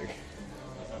other building?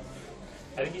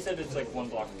 I think he said it's like 1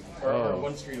 block or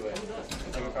 1 street away,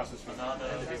 like across the street. Another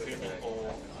building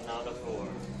or another floor.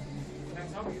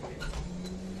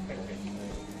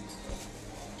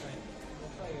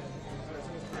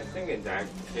 I think in that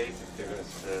case, if they're going to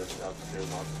serve up to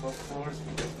multiple floors,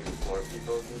 we just do 4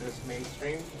 people do this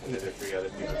mainstream, and then the 3 other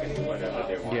people can do whatever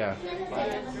they want. Yeah.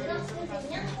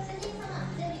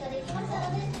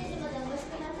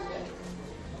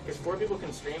 Because 4 people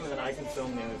can stream and then I can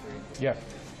film the other 3. Yeah.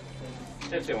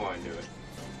 If they want to do it.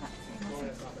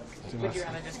 Would you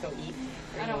rather just go eat?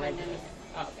 I don't mind any.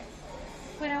 Oh, okay.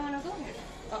 But I want to go here.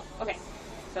 Oh, okay.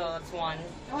 So that's 1.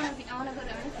 I want to go to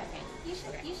Earth Cafe. You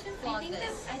should vlog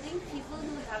this. I think people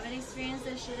who haven't experienced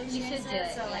this should experience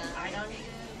it. So like, I don't need to be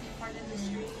part of the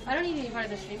stream. I don't need to be part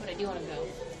of the stream, but I do want to go.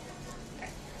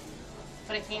 Okay.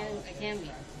 But I can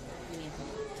be.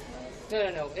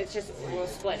 No. It's just we'll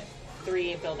split it.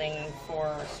 3 building,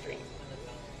 4 stream.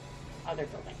 Other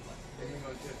building.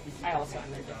 I also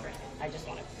am indifferent. I just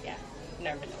want to. Yeah.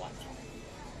 Never been to one.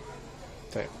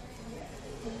 Same.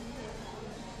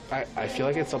 I feel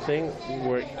like it's something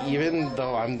where even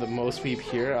though I'm the most weeb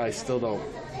here, I still don't.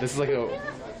 This is like a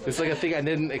thing I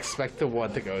didn't expect to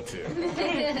want to go to.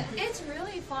 It's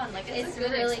really fun. Like it's a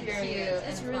really good cute experience.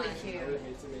 It's and really fun. cute.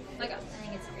 Like I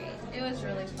think it's great. It was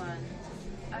really fun.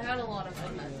 I had a lot of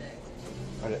fun that day.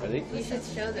 Are they? You should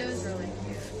show this. It was really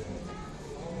cute.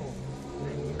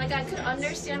 Like I could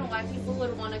understand why people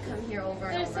would want to come here over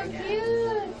and over again. They're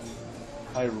so cute.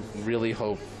 I really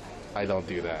hope I don't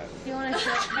do that. You want to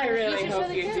show? I really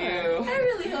hope you do. I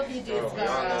really hope you do,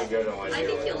 Scarra. I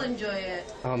think you'll enjoy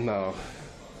it. Oh no.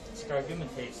 Scarra, give him a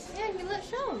taste. Yeah, you let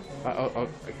show him.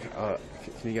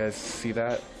 Can you guys see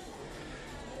that?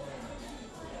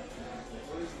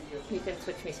 You can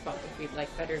switch me spots if you'd like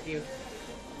better view.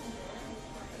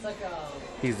 It's like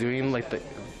He's doing like the.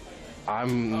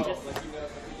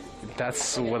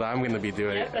 That's what I'm gonna be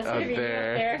doing that's out gonna be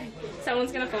there.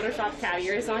 Someone's gonna Photoshop cat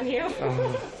ears on you.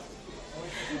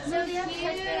 So they have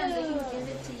headbands, they can give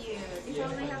it to you. You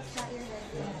probably have cat ear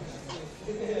headbands.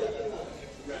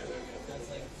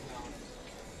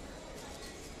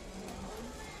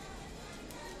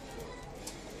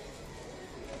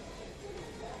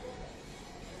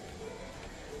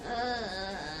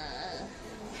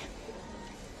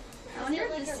 I wonder if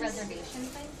this is a reservation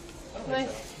place. My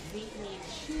feet need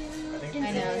shoes. I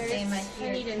know, same. My I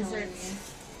need inserts.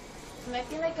 It might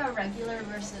be like a regular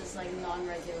versus like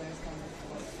non-regular kind of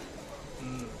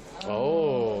thing.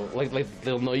 Oh, like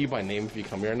they'll know you by name if you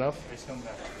come here enough. Please come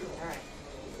back. Alright.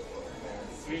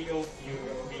 3 of you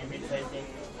will be retaking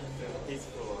this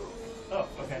floor. Oh,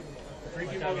 okay. 3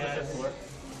 people on the 5th floor.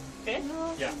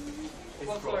 5th? Yeah.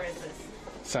 What floor is this?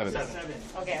 7. 7.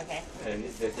 Okay. And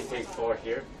does he take 4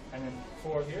 here? And then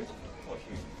 4 here.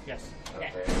 Yes.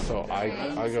 Okay. So I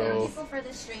go. People for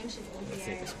the stream should be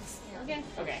here. Okay.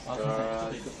 Okay.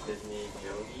 Scarra, Disney,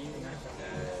 Yogi, and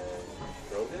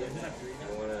Brodin.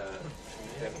 You wanna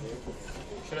step in?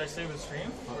 Should I stay with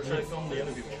stream or should I film the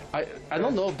other people? I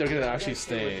don't know if they're gonna actually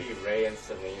stay. Rae and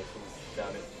Celine, who's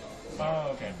done it.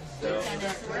 Oh, okay. So,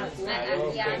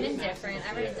 Yeah, I'm indifferent.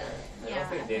 I've already done it. I don't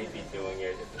think they'd be doing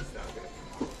it if it's not gonna.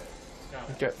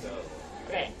 Okay.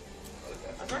 Okay.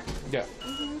 Yeah.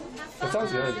 That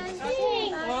sounds good.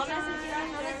 Okay. Well, have a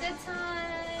good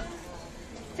time.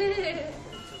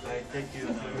 Thank you.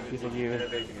 Thank you.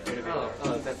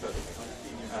 Oh, that's okay.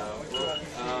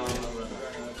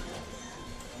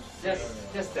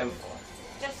 Just them four.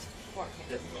 Just four.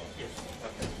 Just four. Yes.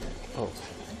 Okay. Oh.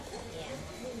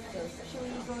 Should we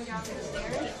go down the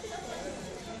stairs?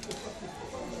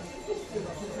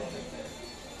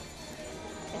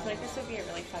 I feel like this would be a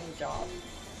really fun job.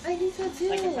 I think so too.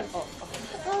 Like a fun,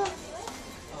 Oh.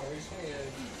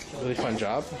 Really fun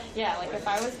job. Yeah, like if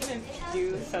I was gonna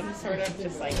do some sort of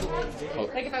just like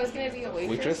if I was gonna be a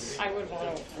waitress, I would want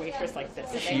a waitress like this.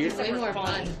 Like, Here? it's way more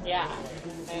fun. Yeah.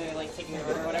 And like taking your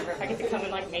order or whatever. If I get to come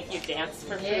and like make you dance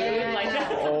for food, like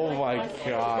that. Oh my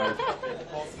god.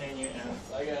 Pulse menu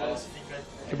and secret.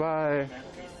 Goodbye. And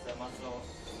with the muscle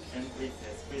and please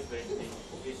wait.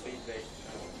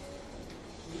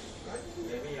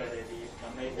 Maybe you are ready.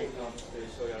 Maybe come to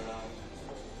show you around.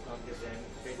 Okay, then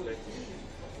please wait.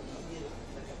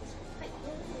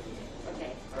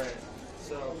 Okay. Alright,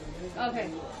 so Okay.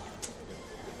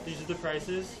 These are the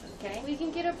prices. Okay. We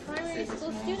can get a primary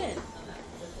school student.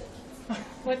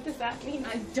 What does that mean?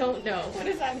 I don't know. What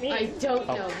does that mean? I don't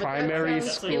know. A but primary that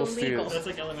sounds school illegal. student. That's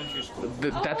like elementary school.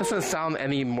 That doesn't sound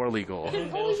any more legal.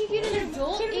 Oh, we can get an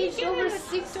adult aged over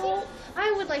 60.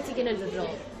 I would like to get an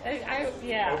adult.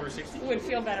 Yeah. Over 60? Would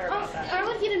feel better about that. I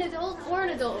would get an adult or an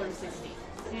adult over 60.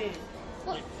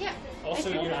 Well, yeah. Also,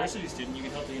 a university student. You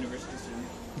can help the university student.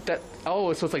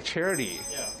 So it's like charity.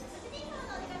 Yeah.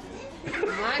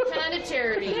 My kind of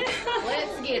charity.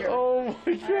 Let's get her. Oh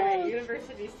my god. Alright,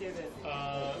 university student.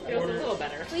 Feels a little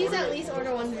better. Please at least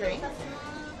order one drink.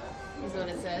 Is what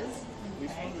it says. At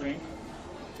least one drink.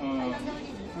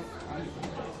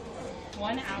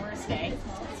 1 hour stay.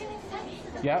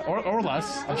 Yeah, or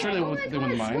less. I'm sure they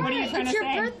wouldn't mind. What are you trying It's to your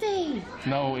say? birthday.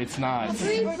 No, it's not.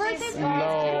 Free birthday.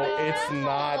 No, it's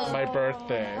not my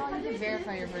birthday. Oh, you can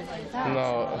verify your birthday.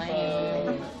 No.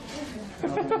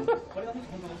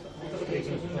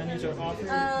 Menus are offered.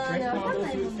 Drink combo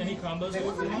food. Any combos you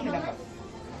would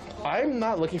I'm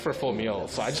not looking for a full meal,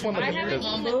 so I just want to I haven't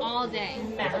eaten all day.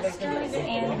 Masters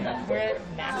and we're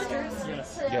masters?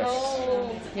 Yes. Yes.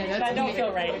 Oh, Yeah, that don't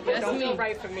feel right. That That's don't me. feel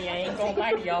right for me. I ain't gonna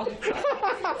lie to y'all.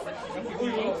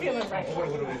 Ain't feeling right.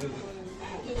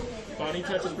 Body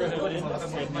touch is prohibited.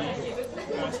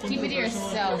 Keep it to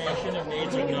yourself.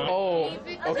 Oh,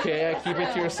 okay. Keep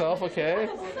it to yourself. Okay.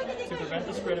 To prevent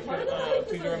the spread of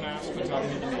please wear a mask when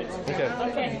talking to the maids. Okay.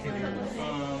 Okay.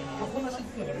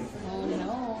 Oh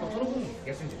no.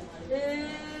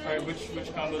 Alright, which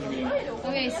combos are we doing?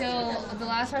 Okay, so the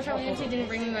last restaurant we went to didn't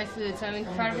bring me my food, so I'm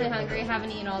incredibly hungry.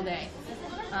 Haven't eaten all day.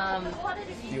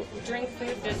 Drink,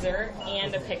 food, dessert,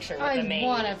 and a picture with the I maid.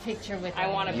 want a picture with. I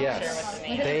want a picture Yes.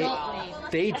 with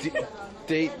the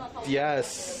maid.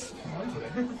 Yes.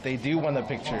 They do want a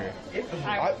picture.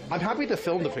 I'm happy to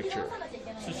film the picture.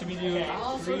 So should we do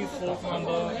 3 full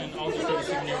combo and all just a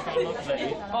souvenir combo? Is that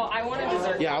 8? Oh, I want a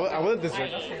dessert. Yeah, I want a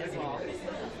dessert.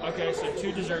 Okay, so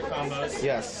 2 dessert combos.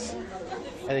 Yes.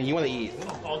 And then you want to eat.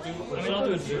 I'll do a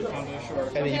dessert combo, sure.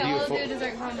 And then you Okay, do I'll a full. do a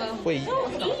dessert combo. Wait.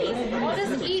 I'll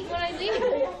just eat when I leave.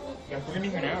 We're gonna be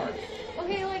here an hour.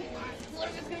 Okay, like, what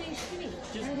if it's gonna be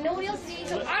shitty? Nobody else is eating,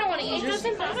 so I don't want to eat. It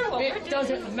doesn't matter what we're It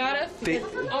doesn't matter.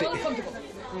 I'm uncomfortable.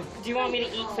 Do you want me to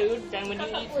eat food? Then when you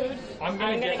eat food, I'm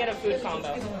gonna get a food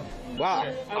combo. Wow.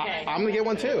 Okay. I'm gonna get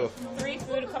one too.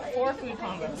 4 food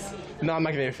combos. No, I'm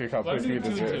not gonna get a free cup. Please give me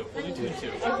dessert. We'll do 2 and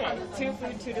 2. Okay. 2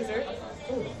 food, 2 dessert.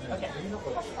 Okay.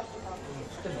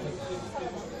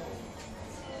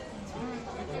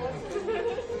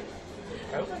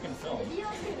 I hope I can film.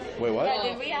 Wait, what? Yeah,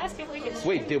 did we ask if we could?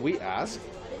 Wait, did we ask?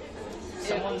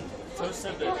 Someone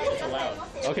said that it's allowed.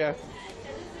 Okay.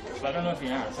 But I don't know if he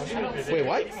asked. Wait,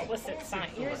 what? Explicit sign.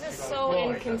 Yours is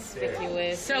so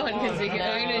inconspicuous. So inconspicuous.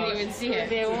 I didn't even see it.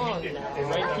 They won't.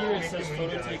 Right here it says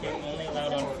photo taking only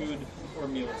allowed on food or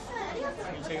meals.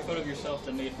 When you take a photo of yourself,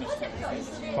 the maid must take your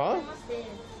face. Huh?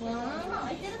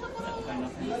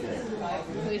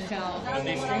 We shall. And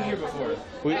they streamed here before.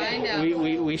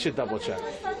 We should double check.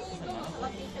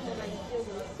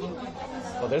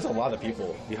 Oh, there's a lot of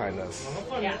people behind us.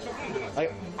 Yeah.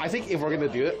 Like, I think if we're gonna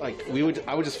do it, like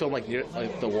I would just film like near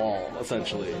like the wall,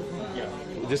 essentially. Yeah.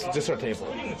 Just our table.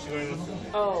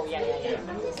 Oh, yeah.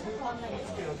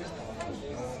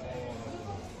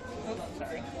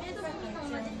 Sorry.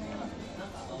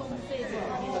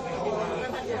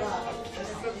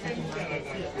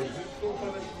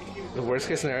 The worst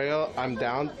case scenario, I'm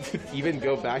down to even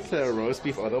go back to the roast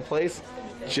beef Odo place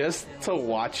just to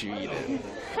watch you eat it.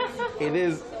 It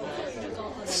is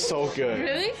so good.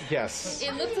 Really? Yes.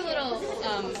 It looked a little,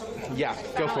 Yeah,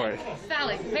 go for it.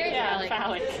 phallic. Very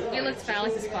phallic. It looked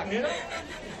phallic as fuck.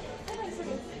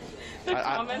 The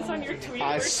comments on your tweet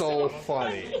were so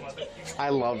funny. I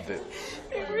loved it.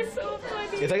 They were so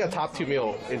funny. It's like a top 2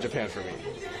 meal in Japan for me.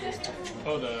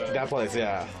 Oh, That place,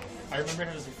 yeah. I remember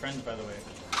him as a friend, by the way.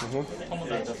 Mm-hmm.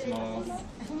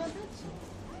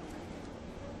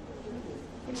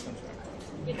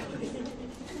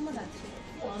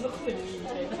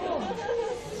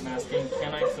 I'm asking,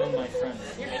 can I film my friend?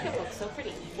 Your makeup looks so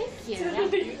pretty. Thank you.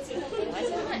 Why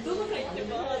so much?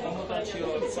 友達を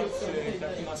サックいた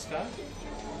だきますか？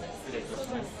失礼いたし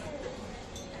ます。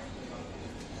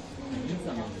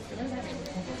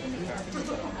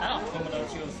友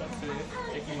達をサック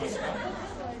できますか？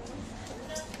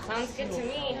 Sounds good to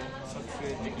me. サッ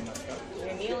クできますか？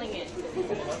 You're kneeling it.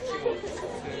 友達をサッ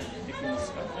クできま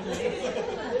すか？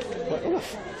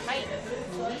 Hi.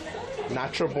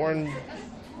 Natural born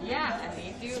Yeah,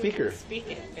 you do speaker. speak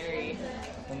it very...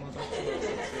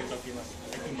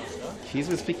 He's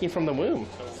been speaking from the womb.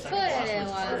 これ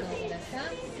はどうですか？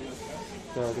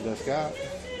どうですか？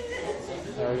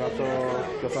ありがとう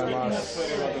ございます。 I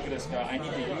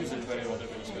need to use it very well.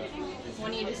 Why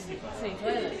don't you just say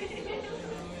toilet?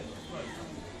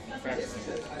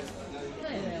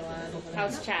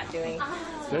 How's chat doing?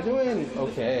 They're doing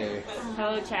okay.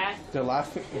 Hello, chat. They're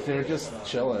laughing. They're just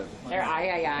chilling. They're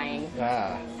aye-aye-eyeing.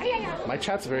 Yeah. My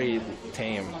chat's very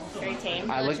tame. Very tame.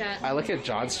 I look at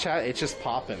John's chat. It's just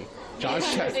popping. John's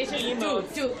chat. They should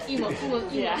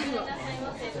emote. Yeah.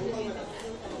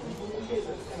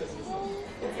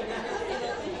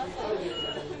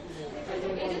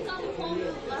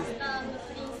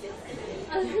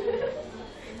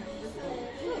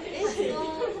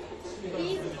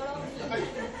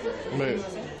 Move.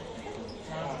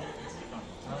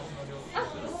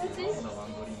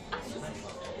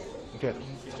 Good.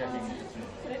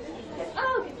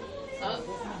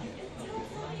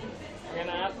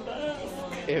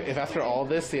 If after all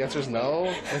this the answer is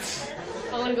no, it's...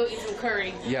 I want to go eat some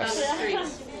curry. Yes. Down the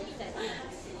street.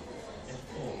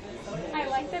 I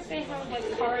like that they have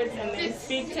like cards and they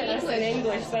speak to us in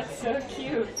English. That's so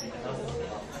cute.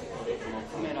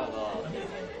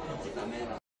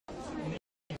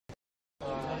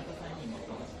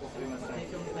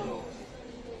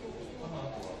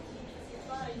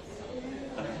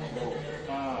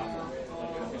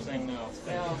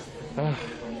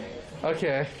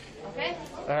 Okay. Okay.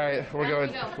 All right,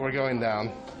 we're going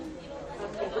down.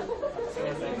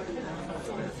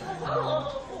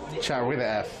 Chat, we're the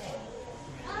F.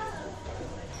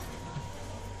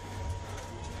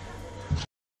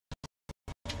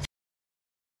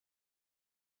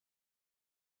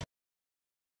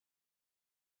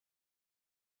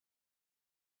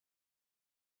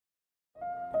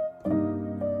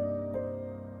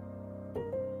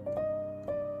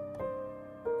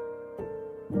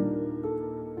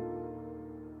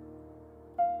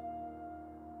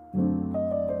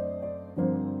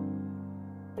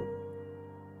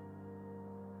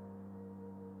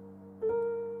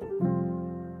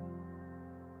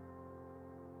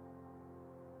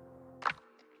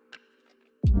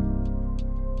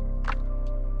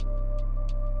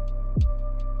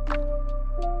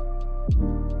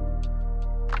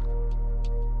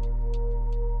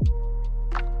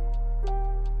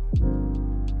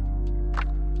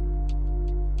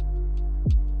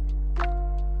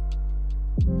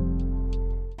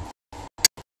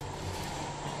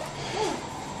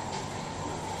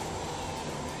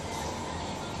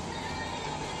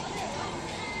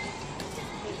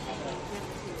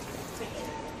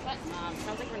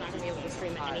 Sounds like we're not going to be able to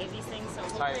stream any of these things, so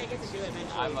hopefully I get to do it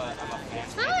eventually. I'm a fan.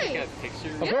 Hi. Can I take a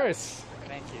picture? Of course.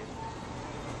 Thank you.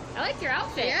 I like your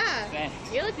outfit. Yeah. Thanks.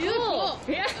 You look cool.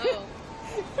 Yeah. Oh.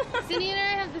 Cindy and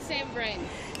I have the same brain.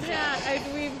 Yeah,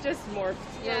 we've just morphed.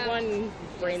 Yeah. We're one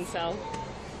brain cell.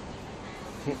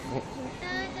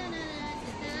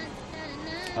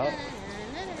 Oh.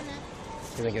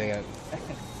 Getting it.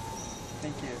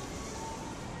 Thank you.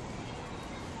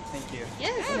 Thank you.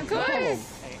 Yes, of No problem.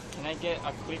 course. Hey, can I get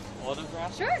a quick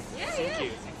autograph? Sure. Yeah, Thank yeah.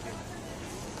 you. Thank you.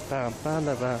 Hey,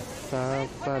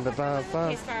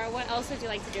 Scarra, what else would you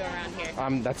like to do around here?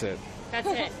 That's it. That's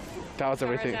it. That was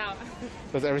everything. Out.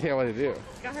 That's everything I wanted to do.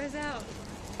 Scarra's out.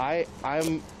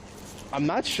 I'm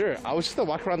not sure. I was just gonna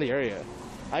walk around the area.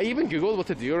 I even Googled what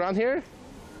to do around here.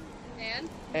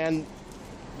 And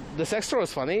the sex store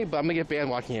was funny, but I'm gonna get banned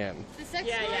walking in. The sex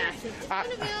store? I'm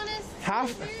gonna be honest.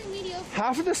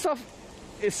 Half of this stuff,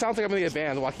 it sounds like I'm gonna get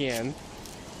banned walking in. You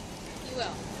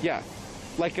will. Yeah.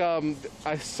 Like,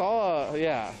 I saw,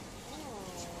 yeah.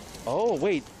 Oh,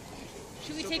 wait.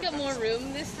 Should we take up more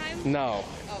room this time? No.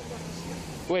 Oh.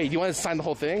 Wait, you want to sign the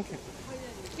whole thing?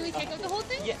 Can we take up the whole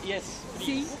thing? Yes.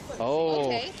 See? Oh,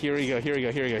 okay. Here we go.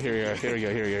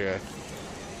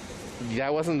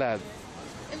 That wasn't that.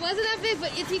 It wasn't that big,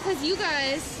 but it's because you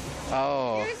guys.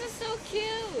 Oh. Yours is so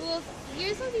cute. Well,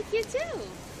 yours will be cute too.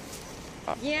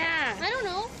 Yeah. I don't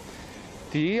know.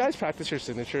 Do you guys practice your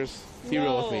signatures? Be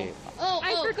real with me. Oh,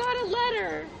 I forgot a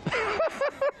letter.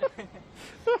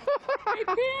 I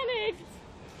panicked.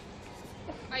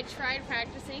 I tried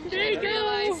practicing There and you I go.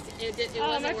 realized it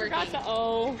wasn't I working. forgot the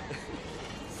O.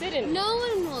 Sit in. No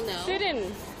one will know. Sit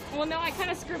in. Well, no, I kind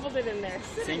of scribbled it in there.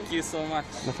 Thank you so much.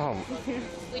 No problem.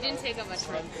 We didn't take up much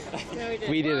room. No, we didn't.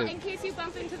 We Well, didn't. in case you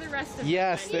bump into the rest of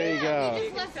Yes, them. there you go. We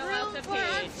just left Fill room out the for our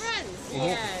page. friends.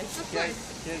 Yes. Of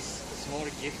course. Here's a small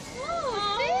gift.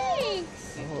 Oh,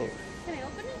 thanks. Oh. Can I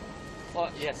open it? Oh,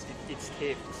 yes, it's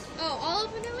taped. Oh, I'll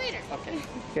open it later. Okay.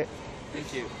 Okay.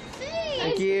 Thank you. Thanks.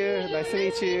 Thank you. Nice to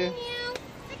meet you.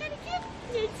 I got a gift.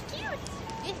 It's cute.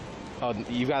 Oh,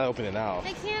 you gotta open it now.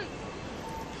 I can't.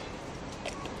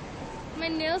 My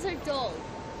nails are dull.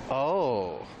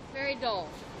 Oh. Very dull.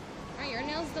 Aren't your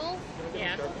nails dull?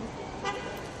 Yeah.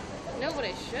 No, but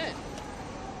I should.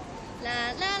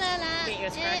 La la la la. Get you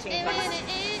a scratching box.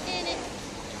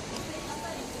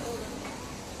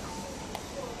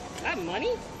 That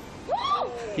money?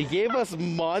 Woo! He gave us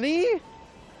money?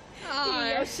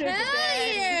 Oh, Yo, sugar hell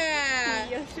daddy. yeah!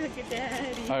 Yo, sugar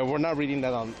daddy. Alright, we're not reading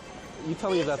that on. You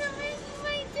tell me if that's. That was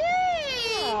my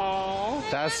day. Aww.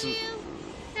 That's. I love you.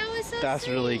 That was so That's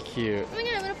sweet. really cute. Oh my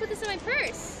god, I'm gonna put this in my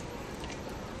purse.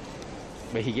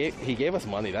 But he gave us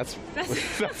money. That's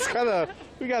kind of,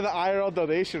 we got the IRL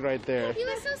donation right there. He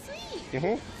was so sweet.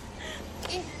 Mhm.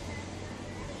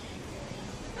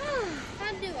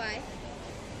 How do I?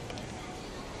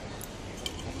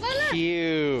 Voila.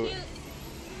 Cute.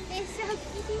 It's so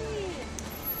cute.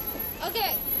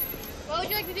 Okay. What would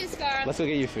you like to do, Scarra? Let's go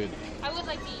get you food. I would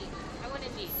like to eat. I want to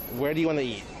eat. Where do you want to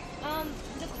eat?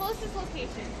 The closest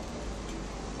location.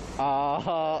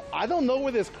 I don't know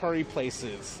where this curry place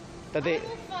is. That they. I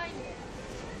will find it.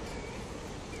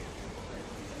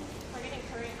 We're getting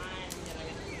curry and then I'm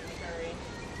getting curry.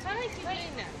 How do I keep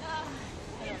doing that?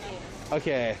 I don't know.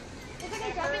 Okay. Looks like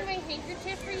I'm dropping my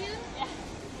handkerchief for you. Yeah.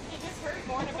 It just hurt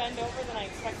more to bend over than I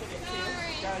expected it to.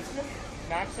 Sorry. Guys,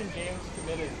 Max and James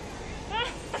committed.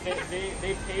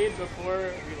 they paid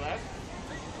before we left,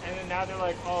 and then now they're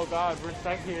like, oh god, we're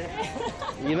stuck here.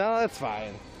 You know, that's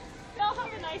fine. Y'all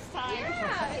have a nice time.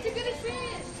 Yeah, it's a good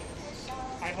experience.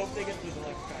 I hope they get through the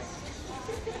next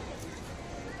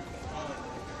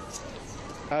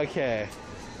time. Okay.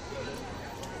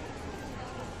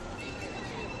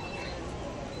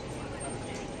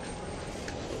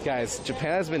 Guys,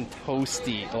 Japan has been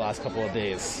toasty the last couple of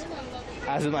days.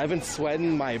 As in, I've been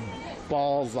sweating my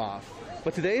balls off.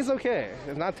 But today's okay.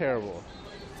 It's not terrible.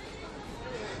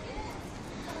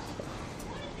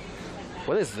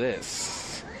 What is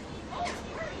this?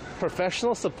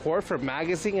 Professional support for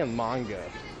magazine and manga.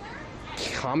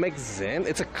 Comic Zen?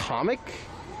 It's a comic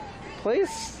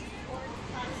place?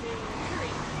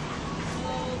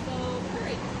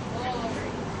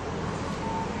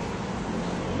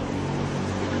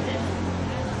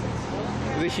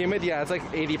 Is it humid? Yeah, it's like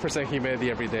 80%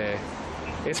 humidity every day.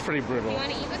 It's pretty brutal. You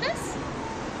want to eat with us?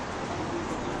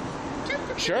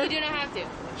 Sure. You do not have to.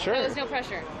 Sure. There's no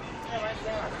pressure.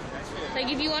 Like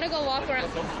if you want to go walk around,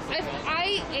 if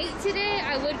I ate today,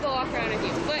 I would go walk around with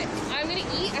you. But I'm gonna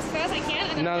eat as fast as I can.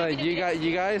 And then No, I'm you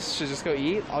guys should just go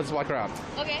eat. I'll just walk around.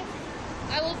 Okay.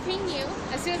 I will ping you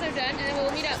as soon as I'm done, and then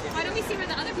we'll meet up. Why don't we see where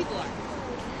the other people are?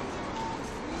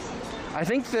 I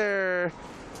think there are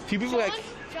few people like.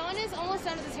 John is almost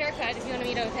done with his haircut. If you want to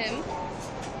meet up with him.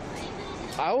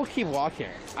 I will keep walking.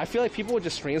 I feel like people would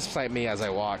just stream sight me as I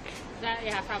walk.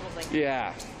 Yeah, probably.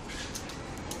 Yeah.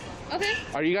 Okay.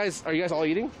 Are you guys all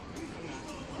eating?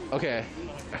 Okay.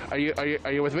 Are you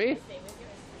with me? I'm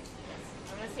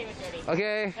gonna stay with Jody.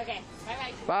 Okay. Okay. Bye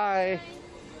bye. Bye.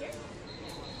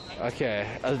 Okay.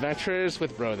 Adventures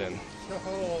with Brodin.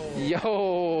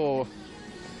 Yo.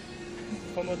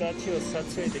 友達を撮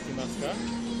影できます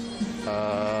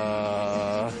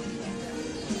か?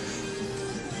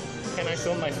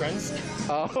 show my friends.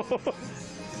 Oh,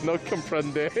 no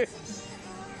comprende.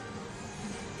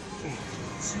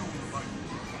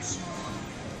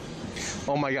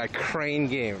 Oh my god, crane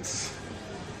games.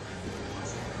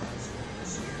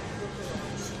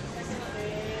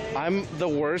 I'm the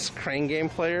worst crane game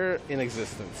player in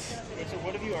existence. Wait, so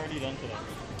what have you already done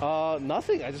today?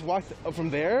 Nothing. I just walked from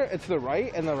there and to the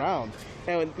right and around.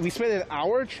 And we spent an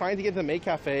hour trying to get to the maid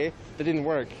cafe that didn't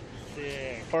work.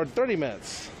 Sick. Or 30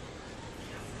 minutes.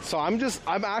 So I'm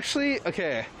actually,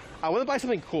 okay, I want to buy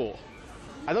something cool.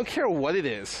 I don't care what it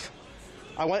is.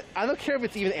 I don't care if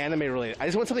it's even anime related. I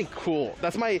just want something cool.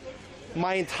 That's my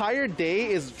entire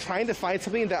day is trying to find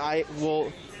something that I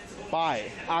will buy,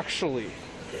 actually.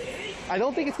 I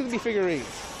don't think it's going to be figurines.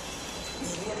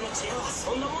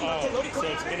 Oh, so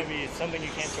it's going to be something you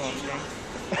can't show on stream?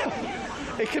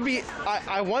 It could be,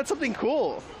 I want something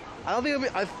cool. I don't think it'll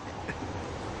be,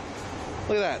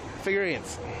 look at that,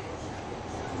 figurines.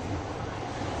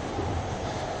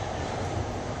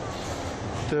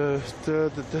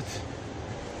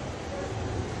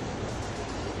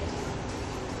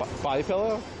 Body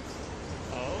pillow?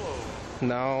 Oh.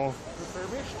 No.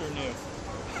 Refurbished or new?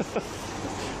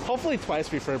 Hopefully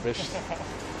twice refurbished.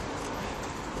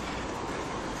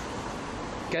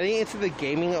 Getting into the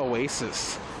gaming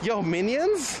oasis. Yo,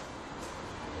 minions?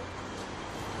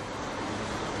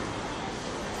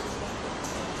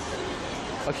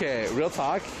 Okay, real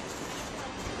talk.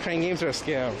 Crane games are a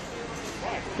scam.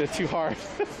 They're too hard.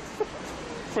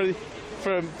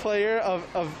 for a player of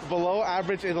below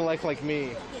average intellect like me.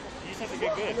 You just have to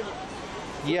get good.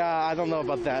 Yeah, I don't know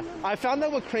about that. I found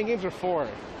out what crane games are for.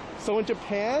 So in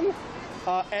Japan,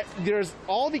 there's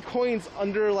all the coins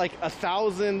under like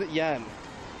 1,000 yen.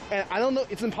 And I don't know,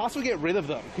 it's impossible to get rid of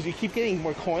them because you keep getting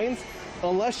more coins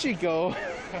unless you go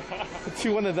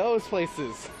to one of those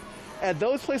places. And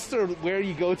those places are where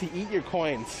you go to eat your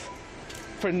coins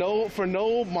for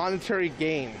no monetary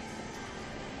gain.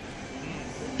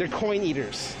 They're coin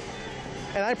eaters.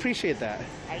 And I appreciate that.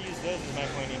 I use those as my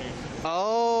coin eaters.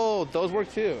 Oh, those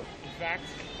work too. In fact,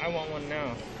 I want one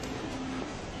now.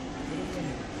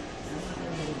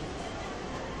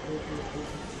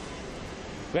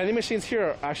 Vending machines here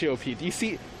are actually OP. Do you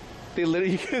see? They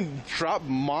literally, you can drop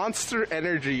monster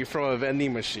energy from a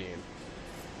vending machine.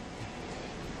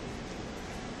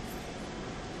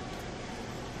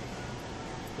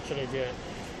 What should I get?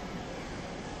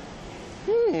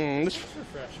 This It's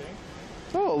refreshing.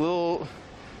 Oh, a little.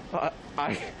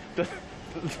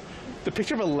 The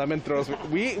picture of a lemon throws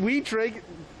me. We drank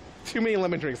too many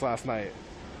lemon drinks last night.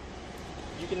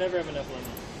 You can never have enough lemon.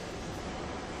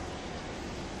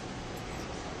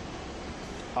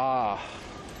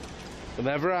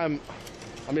 Whenever I'm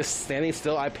just standing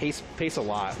still, I pace a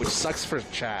lot, which sucks for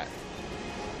chat.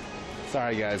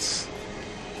 Sorry guys.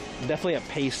 Definitely a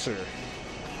pacer.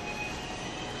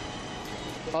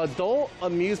 Adult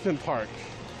amusement park.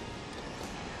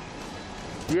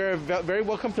 We are very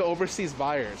welcome to overseas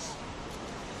buyers.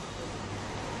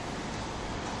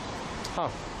 Huh.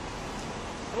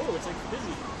 Oh, it's like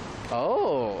busy.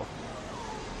 Oh.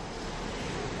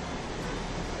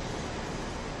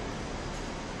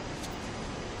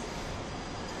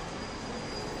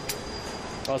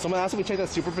 Oh, someone asked if we check that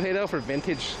Super Potato for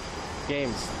vintage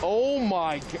games. Oh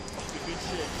my god. Good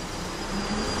shit.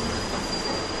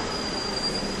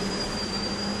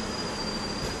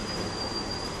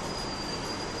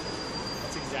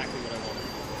 That's exactly what I wanted.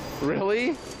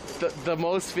 Really? The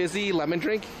most fizzy lemon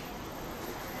drink?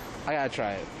 I gotta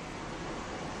try it.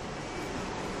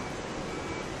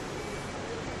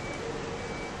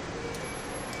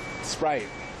 Sprite.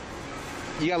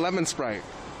 You got lemon Sprite.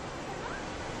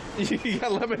 You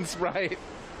got lemon Sprite.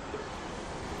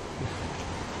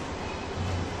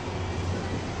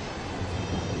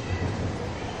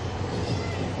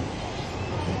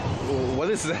 What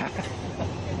is that?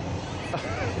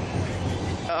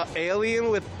 Alien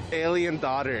with alien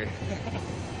daughter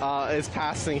is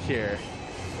passing here.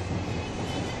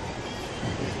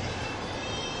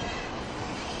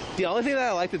 The only thing that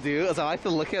I like to do is I like to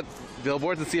look at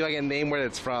billboards and see if I can name where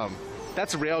it's from.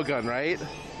 That's Railgun, right?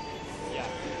 Yeah.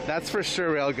 That's for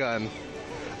sure Railgun.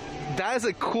 That is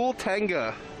a cool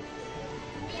Tenga.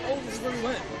 Oh, this is where we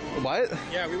went. What?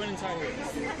 Yeah, we went inside here.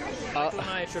 Michael and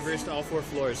I traversed all 4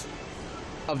 floors.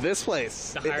 Of this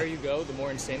place. The higher you go, the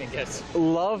more insane it gets.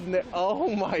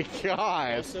 Oh my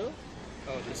god. Also,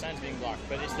 the sign's being blocked,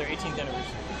 but it's their 18th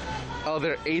anniversary. Oh,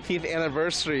 their 18th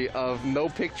anniversary of no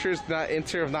pictures, not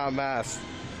enter, not masked.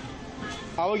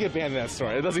 I will get banned in that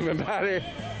store. It doesn't even matter.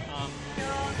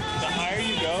 The higher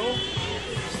you go,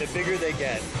 the bigger they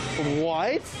get.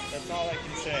 What? That's all I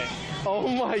can say. Oh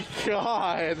my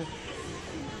god.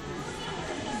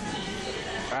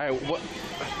 Alright, what?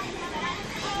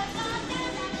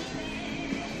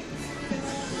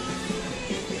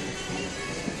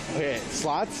 Okay,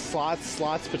 slots,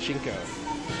 pachinko.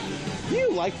 Do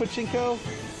you like pachinko?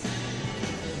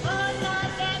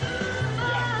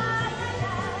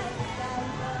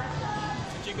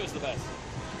 Pachinko's the best.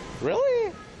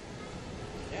 Really?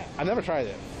 Yeah. I've never tried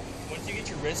it. Once you get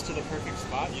your wrist to the perfect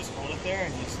spot, you just hold it there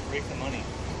and you just rake the money.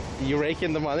 You rake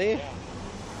in the money? Yeah.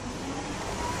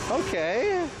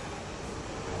 Okay. I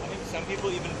think some people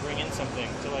even bring in something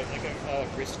to like a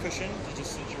wrist cushion to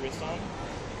just sit your wrist on.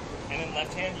 And in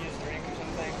left hand you just drink or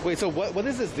something. Wait, so what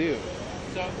does this do?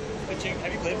 So, pachinko,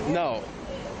 have you played before? No.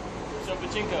 So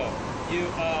pachinko,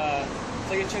 it's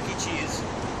like a Chuck E. Cheese.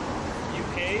 You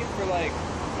pay for like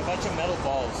a bunch of metal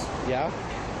balls. Yeah?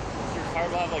 Your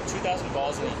card will have like 2,000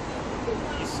 balls in it.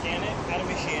 You scan it at a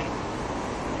machine,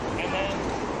 and then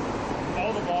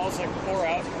all the balls like pour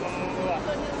out.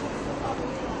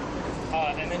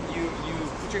 And then you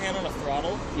put your hand on a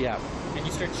throttle. Yeah. And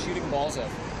you start shooting balls up.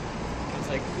 It's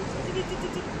like.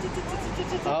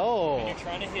 Oh. And you're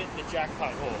trying to hit the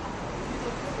jackpot hole.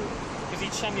 Because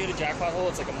each time you hit a jackpot hole,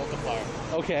 it's like a multiplier.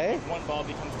 Okay. One ball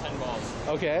becomes 10 balls.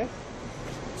 Okay.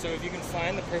 So if you can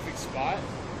find the perfect spot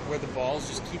where the balls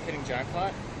just keep hitting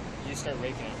jackpot, you start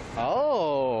raking it.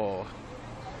 Oh.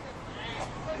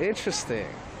 Interesting.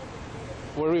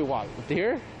 Where do we walk?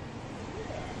 Here?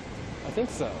 I think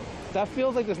so. That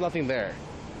feels like there's nothing there.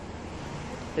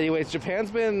 Anyways, Japan's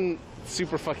been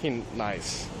super fucking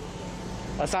nice.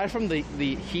 Aside from the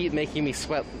heat making me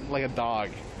sweat like a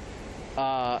dog,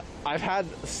 I've had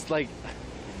like,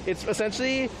 it's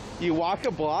essentially you walk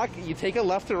a block, you take a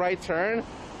left or right turn,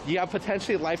 you have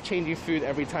potentially life-changing food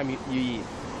every time you eat.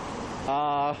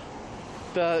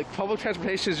 The public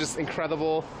transportation is just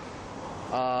incredible.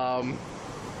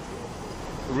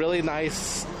 Really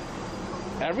nice.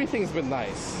 Everything's been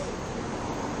nice.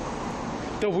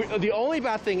 The only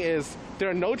bad thing is there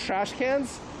are no trash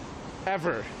cans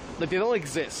ever. Like they don't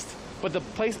exist. But the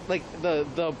place, like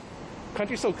the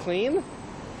country's so clean,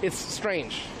 it's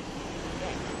strange. Yeah,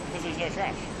 because there's no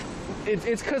trash.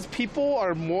 It's because people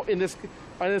are more in this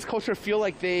culture feel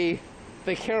like they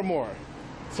care more,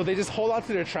 so they just hold on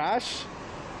to their trash,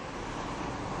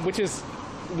 which is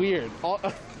weird. Or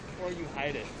you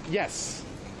hide it. Yes.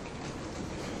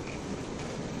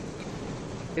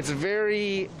 It's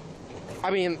very. I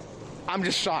mean, I'm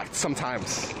just shocked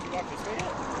sometimes. You walk this way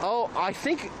yet? Oh, I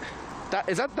think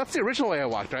that's the original way I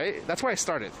walked, right? That's where I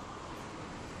started.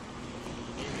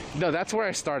 No, that's where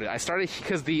I started. I started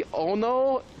because the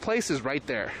Ono place is right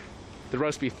there, the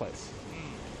roast beef place.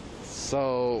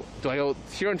 So, do I go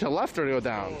here and to the left or do I go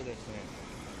down? Oh, this way.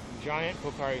 Giant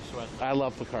Pocari Sweat. I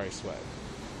love Pocari Sweat.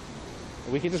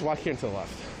 We can just walk here and to the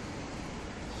left.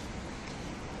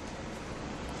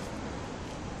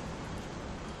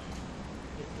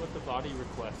 It's what the body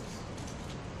requests.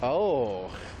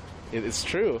 Oh, it's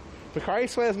true. Pocari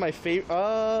Sweat is my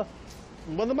favorite.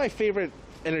 One of my favorite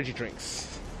energy drinks.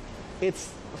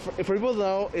 It's for people to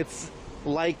know, it's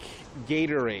like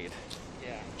Gatorade.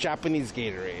 Yeah. Japanese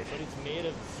Gatorade. But it's made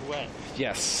of sweat.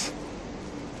 Yes.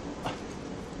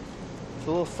 It's a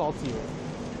little saltier.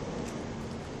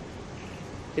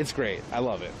 It's great. I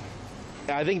love it.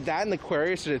 I think that and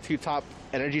Aquarius are the two top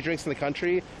energy drinks in the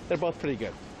country. They're both pretty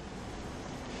good.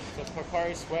 So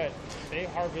Pocari Sweat, they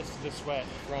harvest the sweat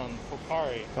from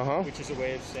Pocari, which is a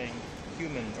way of saying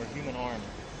human or human arm.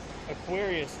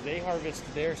 Aquarius, they harvest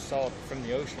their salt from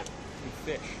the ocean, from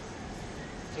fish.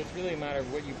 So it's really a matter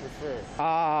of what you prefer.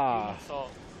 Human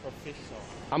salt or fish salt.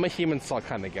 I'm a human salt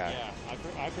kind of guy. Yeah,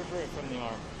 I prefer it from the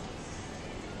arm.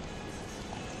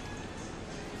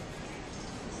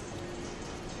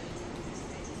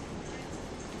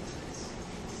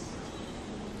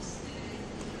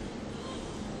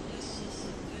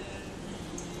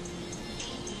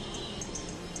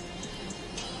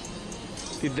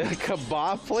 Dude, the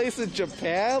kebab place in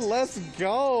Japan? Let's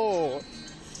go!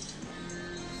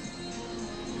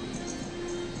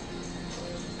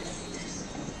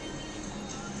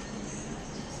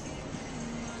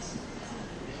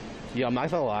 Yeah, I'm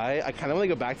not gonna lie, I kind of want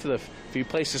to go back to the food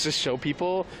place just to show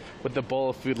people what the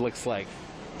bowl of food looks like.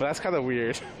 But that's kind of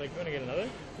weird. Like, you want to get another?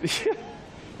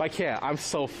 I can't, I'm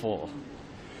so full.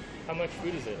 How much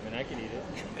food is it? I mean, I could eat it.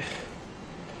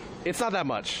 It's not that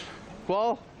much.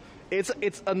 Well,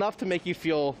 it's enough to make you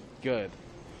feel good.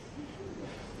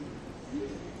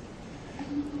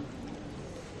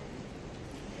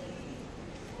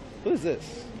 What is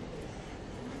this?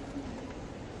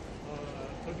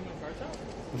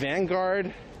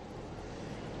 Vanguard,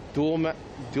 Duel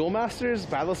Masters,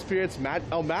 Battle Spirits,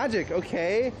 Magic.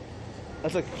 Okay,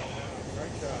 that's like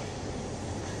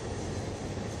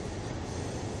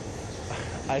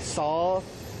I saw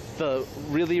the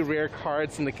really rare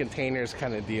cards in the containers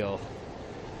kind of deal.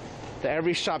 That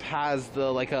every shop has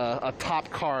the like a top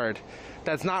card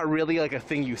that's not really like a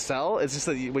thing you sell. It's just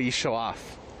what you show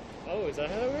off. Oh, is that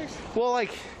how that works? Well,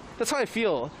 like that's how I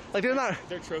feel. Like they're not.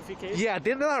 Their trophy case. Yeah,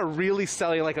 they're not really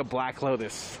selling like a Black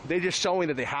Lotus. They're just showing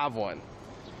that they have one.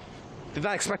 They're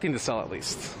not expecting to sell at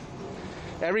least.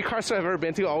 Every car store I've ever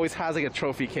been to always has like a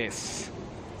trophy case.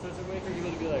 So it's a way for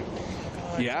people to be like,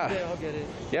 oh, yeah. someday I'll get it.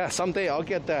 Yeah, someday I'll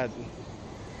get that.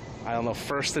 I don't know,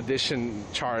 first edition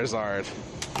Charizard.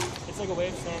 It's like a way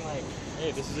of saying like,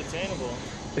 hey, this is attainable.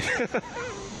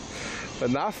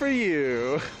 But not for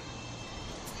you.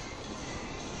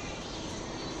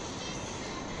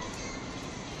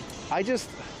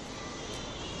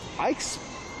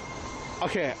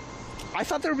 Okay, I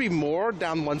thought there would be more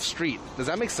down one street. Does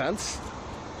that make sense?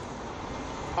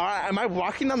 Am I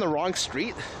walking down the wrong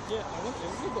street? Yeah, I went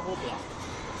through the whole block.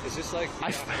 It's just like,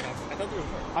 I thought there was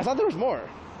more. I thought there was more.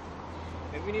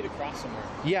 Maybe we need to cross somewhere.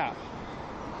 Yeah.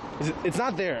 It's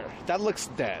not there. That looks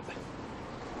dead.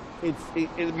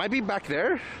 It might be back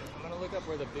there. I'm gonna look up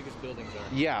where the biggest buildings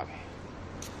are. Yeah.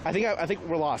 I think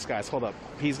we're lost, guys. Hold up.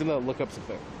 He's gonna look up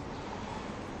something.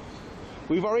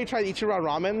 We've already tried Ichiran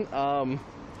ramen. I'll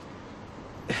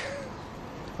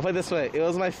put it this way. It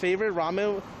was my favorite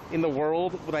ramen in the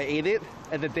world when I ate it,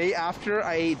 and the day after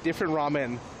I ate different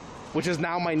ramen, which is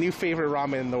now my new favorite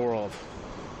ramen in the world.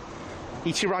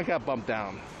 Ichiran got bumped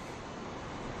down.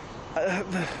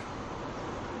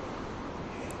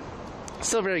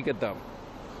 Still very good though.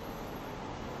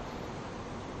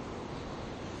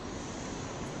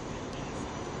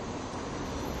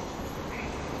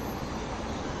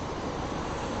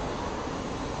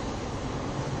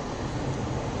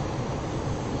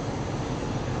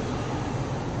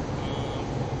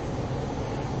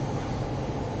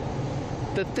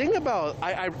 The thing about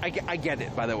I get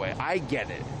it, by the way. I get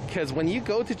it, because when you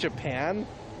go to Japan,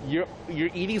 you're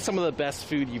eating some of the best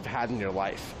food you've had in your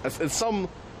life in some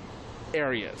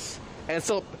areas. And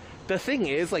so the thing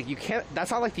is, like, you can't, that's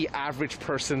not like the average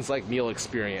person's like meal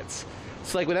experience.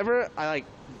 So like whenever I like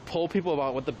poll people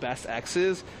about what the best X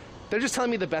is, they're just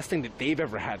telling me the best thing that they've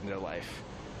ever had in their life.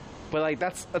 But like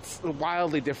that's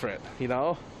wildly different, you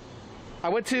know? I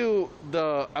went to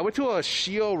a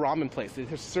Shio ramen place. They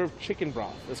serve chicken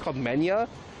broth. It's called Menya.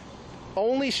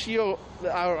 Only Shio,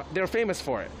 they're famous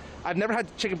for it. I've never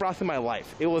had chicken broth in my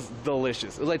life. It was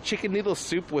delicious. It was like chicken noodle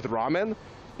soup with ramen.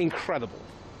 Incredible.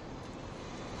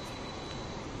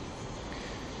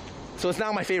 So it's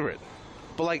now my favorite.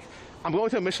 But like, I'm going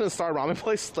to a Michelin star ramen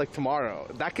place like tomorrow.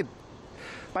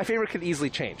 My favorite could easily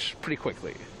change pretty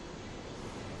quickly.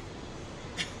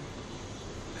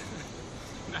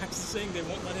 Max is saying they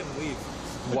won't let him leave.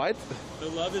 What? The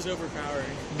love is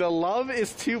overpowering. The love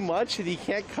is too much and he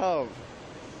can't come.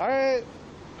 Alright.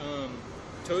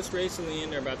 Toast, Ray,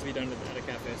 Celine are about to be done at a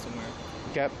cafe somewhere.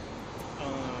 Okay.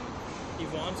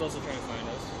 Yvonne's also trying to find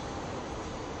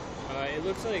us. It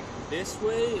looks like this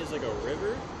way is like a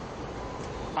river.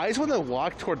 I just want to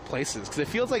walk toward places because it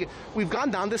feels like we've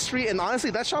gone down this street, and honestly,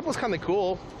 that shop was kind of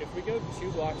cool. If we go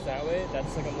 2 blocks that way,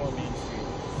 that's like a more main street.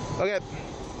 Okay.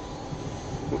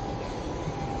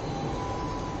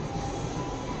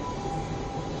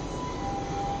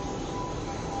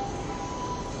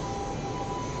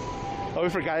 Oh, we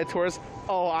forgot tours.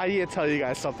 Oh, I need to tell you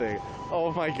guys something.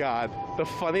 Oh my God, the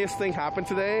funniest thing happened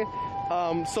today.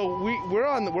 So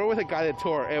we're with a guided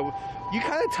tour, and you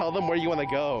kind of tell them where you want to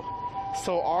go.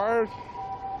 So our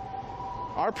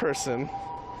person,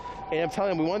 and I'm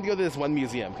telling them we want to go to this one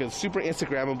museum because it's super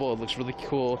Instagrammable. It looks really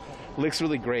cool. It looks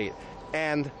really great.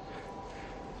 And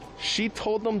she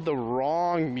told them the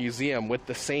wrong museum with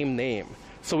the same name.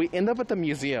 So we end up at the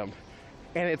museum,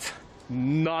 and it's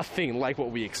nothing like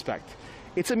what we expect.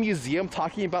 It's a museum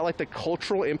talking about like the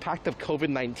cultural impact of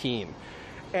COVID-19.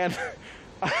 And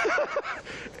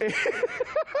it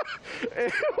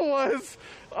was,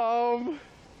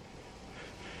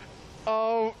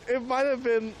 it might have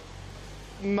been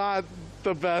not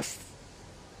the best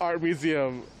art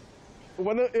museum.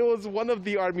 It was one of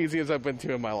the art museums I've been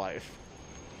to in my life.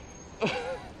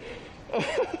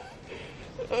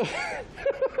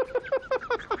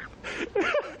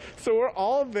 So we're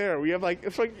all there. We have like,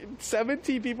 it's like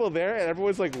 17 people there, and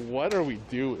everyone's like, what are we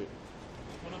doing?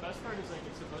 Well, the best part is like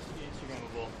it's supposed to be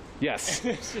Instagrammable. Yes.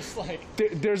 It's just like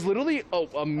there's literally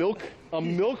a milk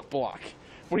block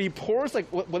where he pours like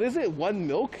what is it? 1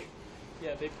 milk?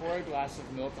 Yeah, they pour a glass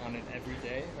of milk on it every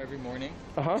day, or every morning.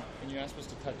 And you're not supposed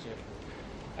to touch it.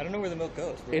 I don't know where the milk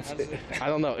goes. I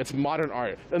don't know. It's modern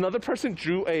art. Another person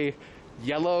drew a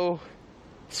yellow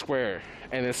square,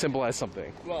 and it symbolized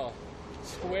something. Well,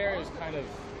 square is kind of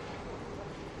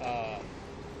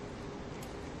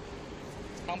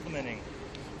complimenting.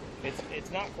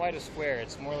 It's not quite a square.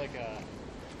 It's more like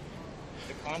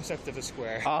the concept of a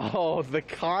square. Oh, the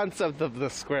concept of the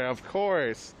square, of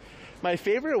course. My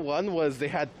favorite one was they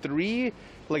had 3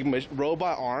 like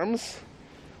robot arms,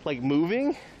 like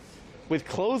moving, with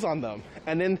clothes on them,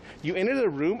 and then you enter the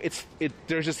room.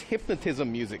 There's just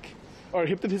hypnotism music, or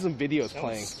hypnotism videos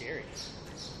playing. Scary.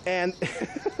 And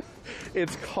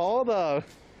it's called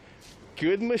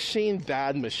Good Machine,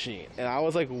 Bad Machine, and I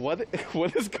was like,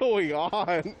 what is going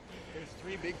on? There's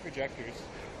 3 big projectors,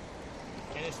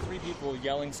 and it's 3 people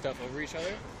yelling stuff over each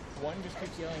other. One just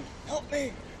keeps yelling, "Help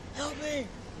me! Help me!"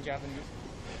 in Japanese.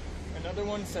 Another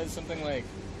one says something like,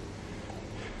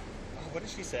 oh, what did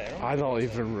she say? I don't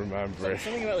even remember.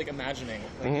 Something about like imagining.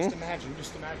 Like, just imagine,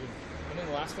 just imagine. And then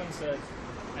the last one said,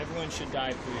 "Everyone should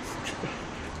die,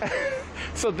 please."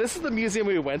 So this is the museum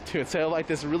we went to. Instead of like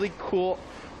this really cool,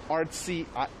 artsy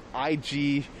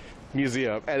IG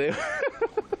museum, and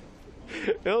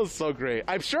it was so great.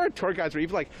 I'm sure our tour guides were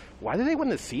even like, why do they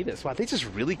want to see this? Why, they just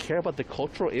really care about the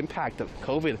cultural impact of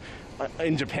COVID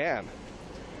in Japan.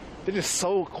 They're just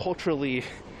so culturally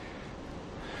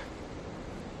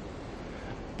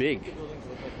big. The buildings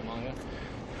look like the manga.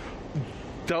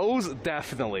 Those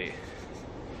definitely.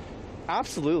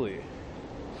 Absolutely.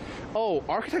 Oh,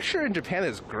 architecture in Japan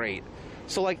is great.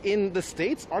 So like in the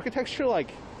States, architecture,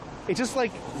 like, it's just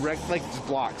like just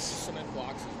blocks. Cement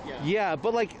blocks, yeah. Yeah,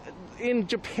 but like in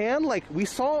Japan, like we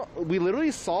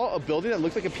literally saw a building that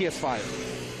looked like a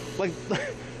PS5.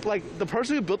 Like the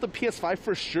person who built the PS5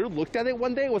 for sure looked at it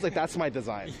one day and was like, that's my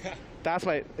design. Yeah. That's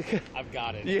my... I've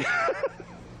got it. Yeah.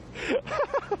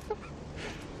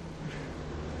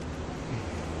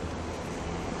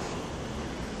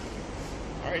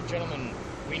 Alright, gentlemen,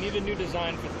 we need a new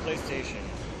design for the PlayStation.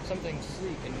 Something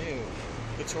sleek and new.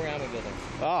 The Toriyama building.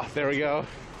 Ah, there we go.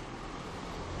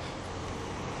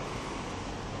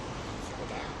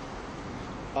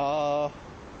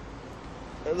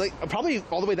 Like probably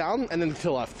all the way down and then to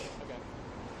the left. Okay.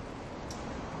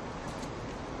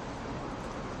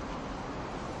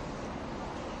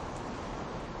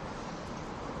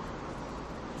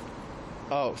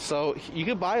 Oh, so you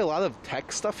could buy a lot of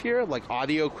tech stuff here, like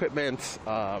audio equipment,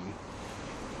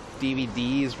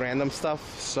 DVDs, random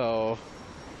stuff. So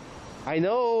I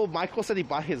know Michael said he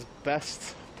bought his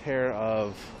best pair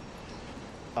of,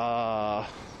 I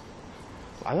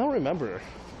don't remember,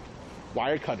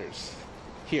 wire cutters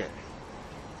here.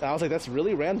 And I was like, that's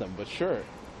really random, but sure.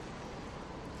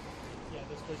 Yeah,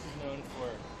 this place is known for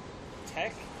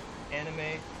tech, anime,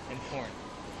 and porn.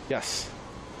 Yes.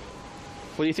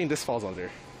 What do you think this falls under?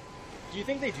 Do you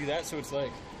think they do that so it's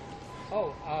like, oh,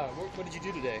 what did you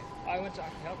do today? I went to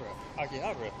Akihabara.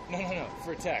 Akihabara? No,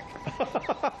 for tech.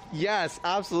 Yes,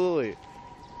 absolutely.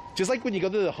 Just like when you go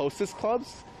to the hostess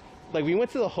clubs, like we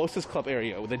went to the hostess club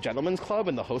area, with the gentleman's club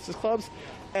and the hostess clubs,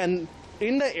 and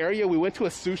in the area we went to a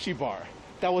sushi bar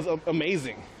that was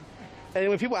amazing. And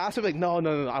when people asked me, like,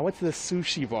 no, I went to the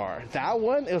sushi bar. That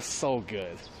one, it was so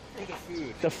good. For the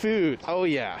food. The food, oh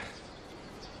yeah.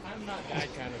 I'm not that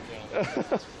kind of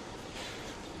gentleman.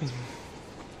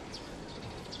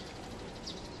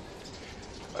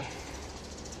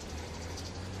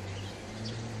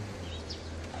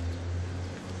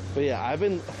 But yeah,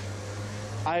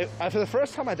 I for the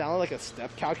first time I downloaded like a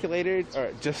step calculator,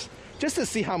 or just to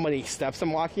see how many steps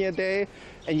I'm walking a day.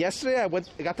 And yesterday I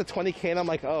got to 20K and I'm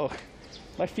like, oh,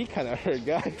 my feet kind of hurt,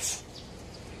 guys.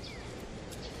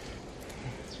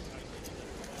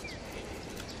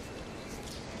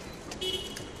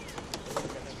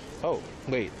 Oh,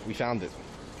 wait, we found it.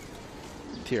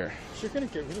 Here. You're gonna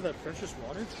get rid of that precious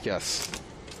water? Yes.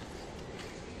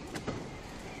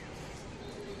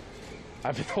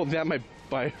 I've been holding down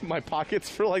my pockets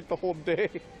for like the whole day.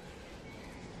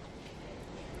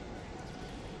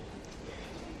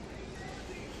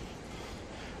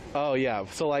 Oh yeah,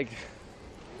 so like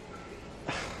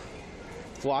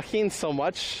walking so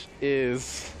much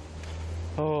is,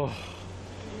 oh,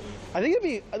 I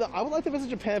think I would like to visit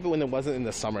Japan when it wasn't in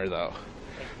the summer though.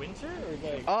 Like winter or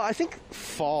like? I think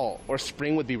fall or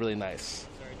spring would be really nice.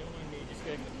 Sorry, don't mind me just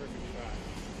getting the perfect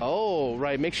shot. Oh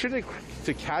right, make sure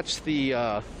to catch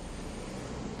the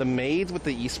maids with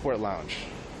the eSport lounge.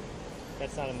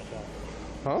 That's not in the shot.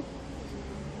 Huh?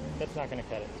 That's not gonna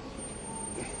cut it.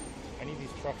 I need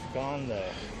these trucks gone though.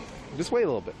 Just wait a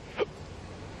little bit.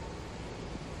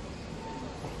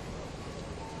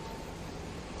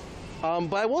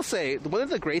 But I will say, one of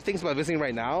the great things about visiting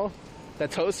right now that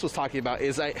Toast was talking about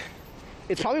is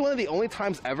it's probably one of the only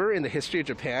times ever in the history of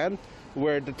Japan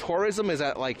where the tourism is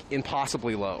at like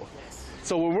impossibly low. Yes.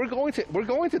 So when we're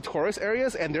going to tourist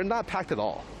areas and they're not packed at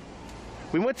all.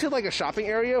 We went to like a shopping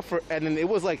area and then it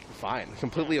was like fine,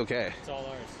 completely okay. It's all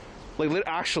ours. Like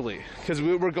actually, because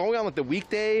we were going on like the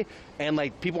weekday and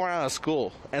like people aren't out of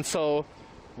school, and so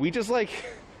we just like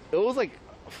it was like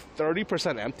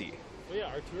 30% empty. Well, yeah,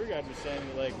 our tour guide was saying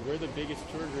that, like, we're the biggest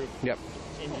tour group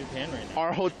in Japan right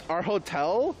now. Our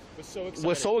hotel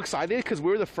was so excited because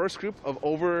we were the first group of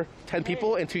over 10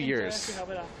 people in 2 years.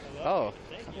 Oh,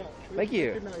 thank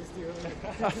you.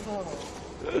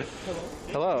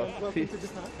 Hello. Welcome to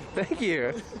Japan. Thank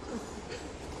you.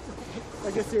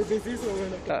 I guess you're busy, so we're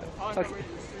not okay.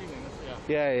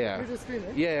 Yeah. You're just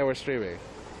streaming? Yeah, we're streaming.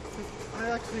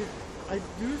 I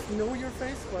do know your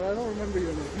face, but I don't remember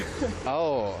your name.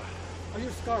 Oh. Oh, you're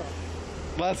Scarra.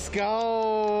 Let's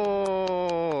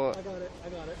go. I got it.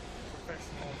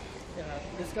 Yeah,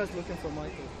 this guy's looking for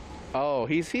Michael. Oh,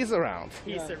 he's around.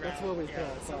 He's around. That's what we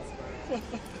thought.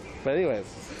 But anyways.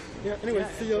 Yeah, anyways,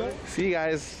 see you later. See you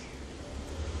guys.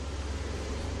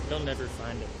 They'll never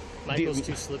find him. Michael's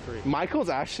too slippery. Michael's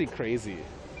actually crazy.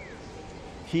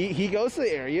 He goes to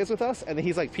the areas with us and then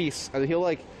he's like, peace. And he'll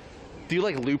like do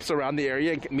like loops around the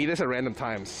area and meet us at random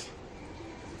times.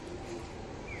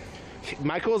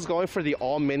 Michael's going for the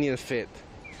all minion fit.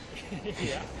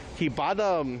 Yeah. He bought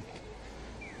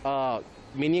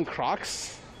minion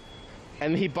Crocs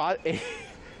and he bought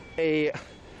a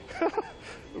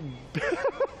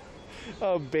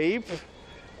Babe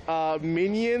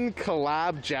minion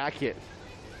collab jacket.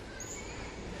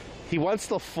 He wants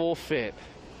the full fit.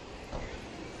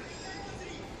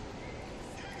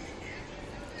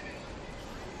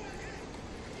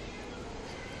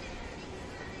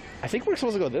 I think we're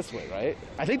supposed to go this way, right?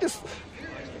 I think this...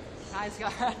 Hi,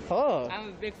 Scarra. Oh. I'm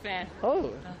a big fan.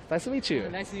 Oh, nice to meet you.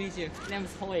 Nice to meet you. My name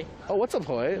is Hoy. Oh, what's up,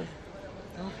 Hoy?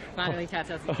 Oh, finally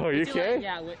tattoos. Oh, are you okay? Like,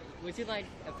 yeah, would you like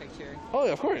a picture? Oh,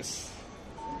 yeah, of course.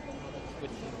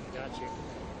 Got you.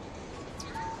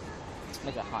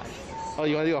 Like a heart. Oh,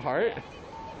 you want to do a heart? Yeah.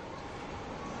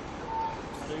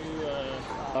 How do you,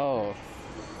 Oh.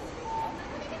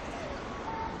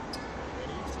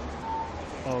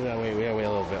 Oh, we gotta wait a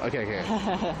little bit. Okay.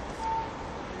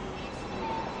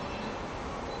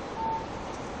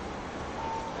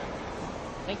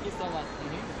 Thank you so much.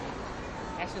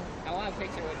 Actually, I want a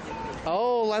picture with you.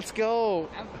 Oh, let's go.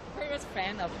 I'm pretty much a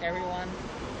fan of everyone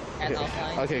at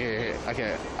Offline. Okay. I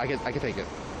can take it.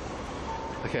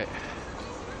 Okay.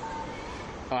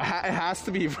 Oh, it has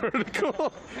to be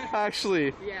vertical,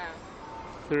 actually. Yeah.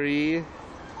 3,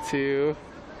 2.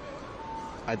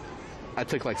 I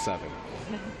took like 7.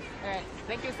 Alright,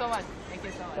 thank you so much. Thank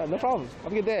you so much. No problem.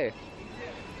 Have a good day.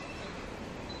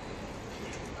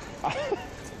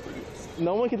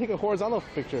 No one can take a horizontal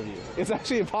picture of you. It's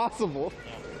actually impossible.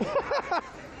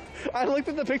 I looked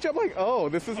at the picture, I'm like, oh,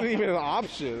 this isn't even an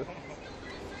option.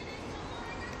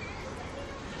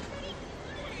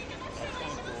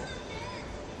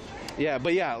 Yeah,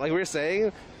 but yeah, like we were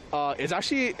saying, it's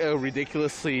actually a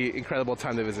ridiculously incredible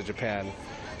time to visit Japan.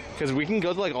 Because we can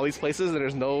go to like all these places and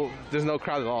there's no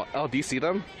crowd at all. Oh, do you see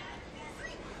them?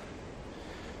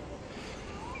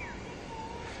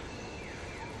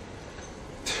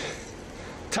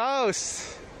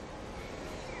 Toast!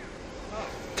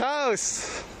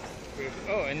 Toast!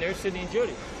 Oh, and there's Sydney and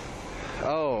Jody.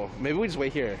 Oh, maybe we just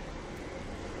wait here.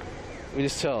 We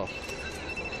just chill.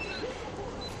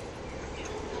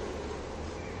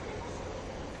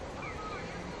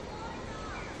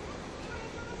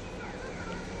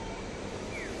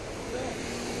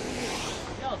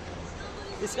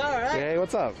 It's Scarra, right? Hey,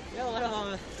 what's up? Yo, what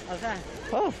up?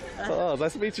 Oh,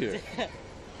 nice to meet you.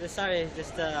 Sorry,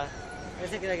 just can I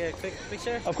take like a quick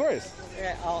picture? Of course.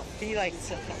 Yeah, can you like,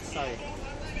 sorry.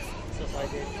 So sorry,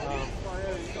 dude.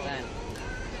 Man.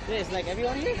 Dude, is like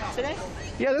everyone here today?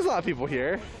 Yeah, there's a lot of people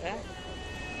here. Yeah?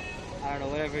 I don't know,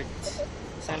 whatever. It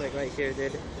sounds like right here,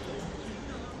 dude.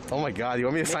 Oh my god, you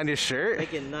want me to sign your shirt?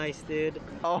 Make it nice, dude.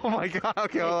 Oh my god,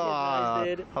 okay, hold on.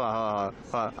 Nice, dude. Hold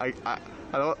on. I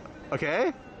don't,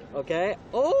 okay? Okay.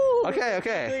 Oh! Okay.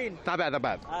 Clean. Not bad.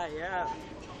 Alright, yeah.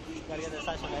 Gotta get the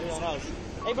size from everyone else.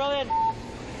 Hey, Brodin!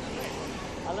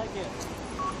 I like it.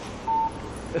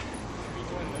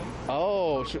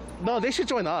 Oh, no, they should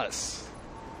join us.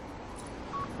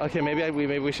 Okay,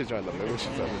 maybe we should join them. Maybe we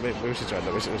should join them.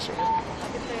 We should. Can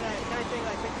I take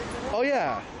like pictures? Oh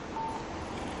yeah.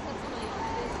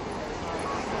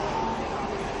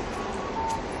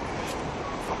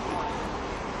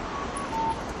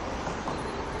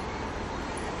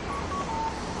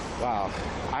 Wow,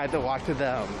 I had to walk to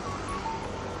them.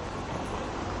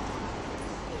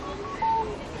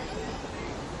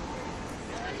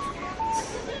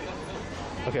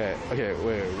 Okay,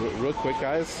 wait, real quick,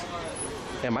 guys.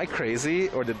 Am I crazy,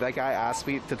 or did that guy ask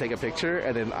me to take a picture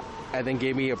and then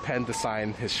gave me a pen to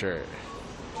sign his shirt?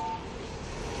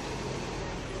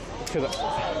 Cause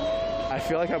I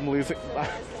feel like I'm losing.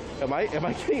 Am I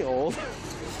getting old?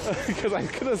 Because I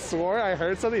could have swore I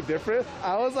heard something different.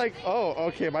 I was like, oh,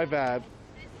 okay, my bad.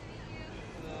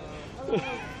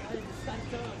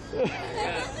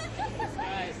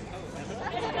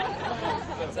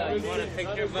 You want a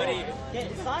picture, buddy?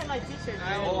 Sign my t-shirt.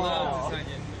 I would love to sign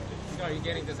it. Are you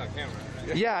getting this on camera?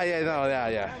 Right? Yeah.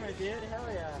 Camera, dude. Hell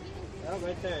yeah. Oh,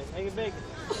 right there. Make it big.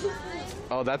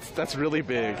 Oh, that's really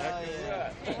big.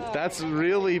 That's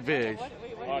really big.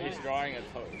 Oh, he's drawing a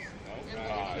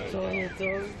toast. Drawing a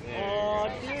toast? Oh,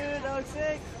 dude, that looks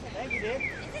sick. Thank you, dude.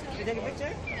 Can you take a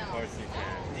picture? Of course you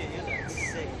can. Dude, you look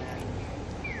sick, man.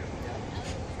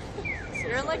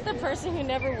 You're like the person who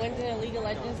never wins in a League of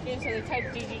Legends game, so they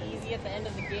type GG easy at the end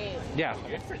of the game. Yeah.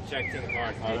 You're projecting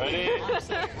hard already. I'm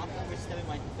overstepping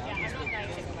my boundaries.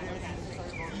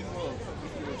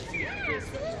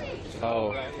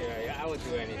 Oh. Yeah, I would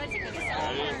do anything.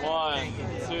 Ready? 1,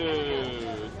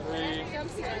 2, 3.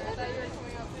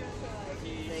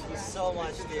 Thank you so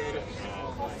much, dude.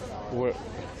 We're,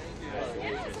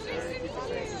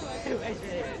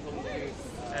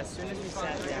 As soon as we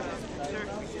sat down.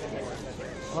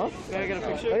 huh? Can I get a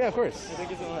picture? Oh yeah, of course. Thank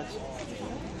you so much.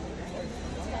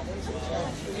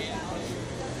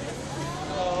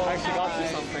 I actually got you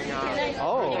something.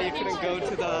 Oh. You couldn't go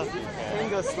to the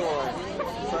Tinga store,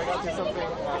 so I got you something.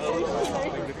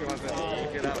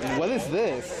 What is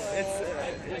this? It's.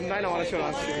 I don't want to show it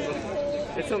on stream, but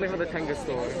it's only for the Tenga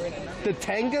store. The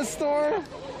Tenga store?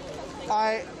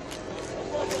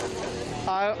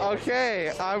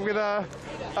 Okay, I'm gonna.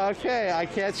 Okay, I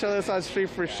can't show this on stream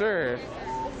for sure.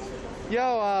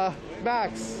 Yo,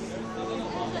 Max.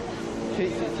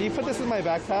 Can you put this in my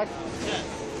backpack? Yes.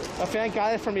 A fan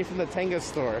got it for me from the Tenga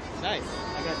store. Nice.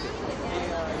 I got you.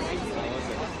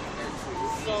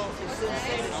 So, it's the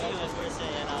same as we're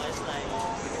saying, you know, it's like.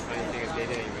 They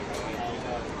didn't even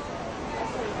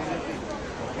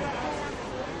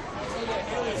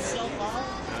It was so far.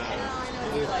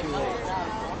 It was like,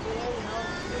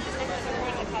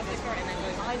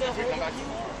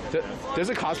 There's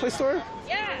a cosplay store?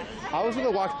 Yeah. I was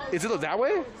gonna walk. Is it that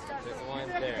way? There's one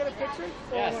there. Get a picture?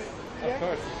 Yes, of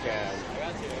course you can.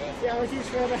 Yeah, like he's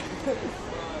trying to.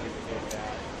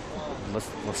 Let's.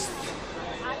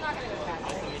 I'm not gonna go back.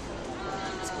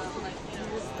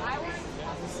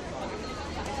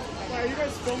 Are you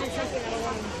guys filming something? I don't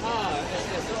want to. Yeah,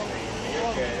 that's the last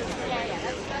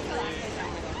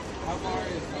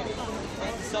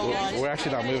thank you so much. We're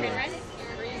actually not moving.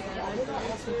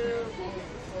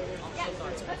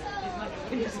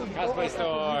 Cosplay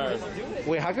store.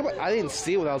 Wait, how come I didn't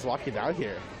see it when I was walking down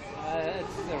here?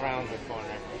 It's around the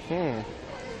corner.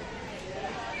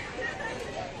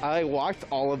 I walked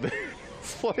all of this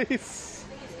place.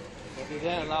 They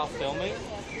didn't allow filming?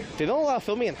 They don't allow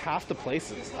filming in half the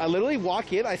places. I literally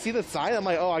walk in, I see the sign, I'm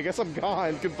like, oh, I guess I'm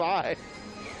gone. Goodbye.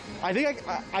 I think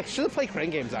I should have played crane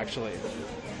games actually.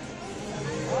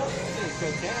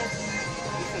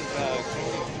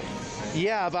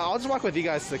 Yeah, but I'll just walk with you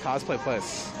guys to the cosplay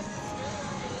place.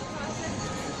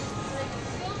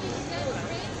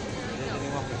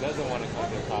 Anyone who doesn't want to come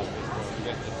to the cosplay store,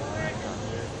 get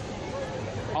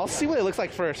I'll see what it looks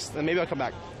like first, and maybe I'll come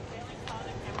back.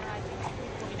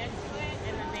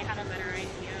 and then they had a better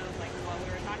idea of like what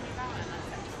we were talking about, and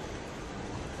that's it.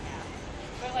 Yeah.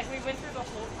 But like we went through the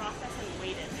whole process and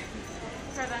waited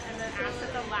for that, and then asked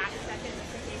at the last second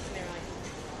just in case, and they were like,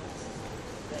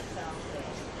 so.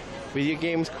 Video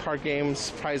games, card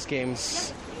games, prize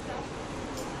games.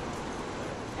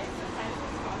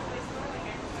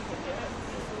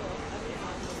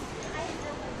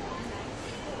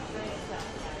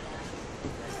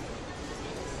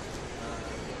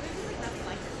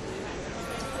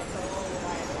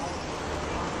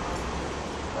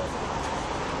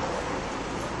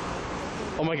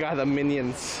 Oh my god, the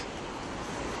minions.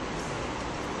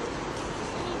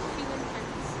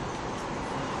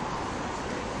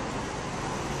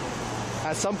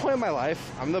 At some point in my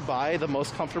life, I'm gonna buy the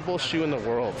most comfortable shoe in the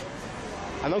world.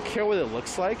 I don't care what it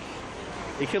looks like.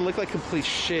 It can look like complete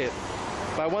shit.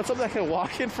 But I want something I can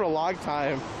walk in for a long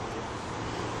time.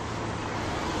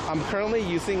 I'm currently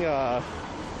using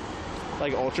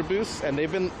like Ultra Boost, and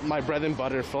they've been my bread and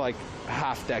butter for like a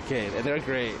half decade, and they're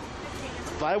great.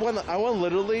 But I want to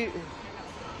literally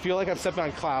feel like I'm stepping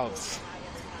on clouds.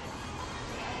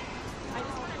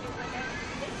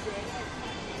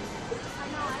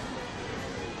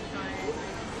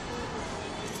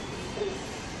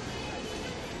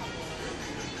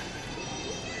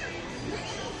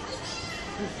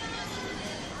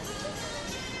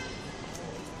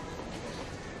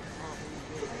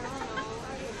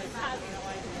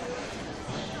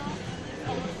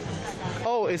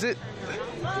 Oh, is it?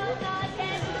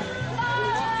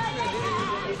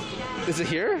 Is it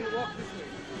here?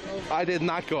 I did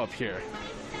not go up here.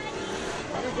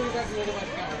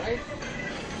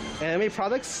 Anime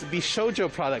products? Be shoujo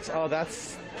products. Oh,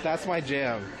 that's my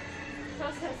jam.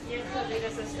 Oh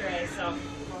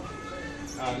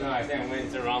no, I think I went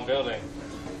into the wrong building.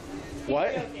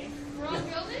 What? Wrong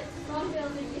building? Wrong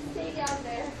building. You stay down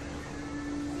there.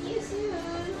 See you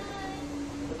soon.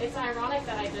 It's ironic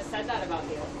that I just said that about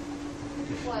you.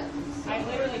 What? I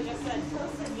literally just said,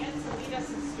 Tosin yet to lead us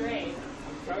astray.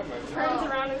 Turns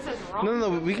around and says wrong. No,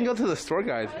 we can go to the store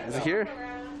guide. Is it here?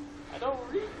 I don't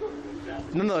read.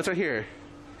 No, it's right here.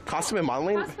 Costume and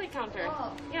modeling? Cosplay counter.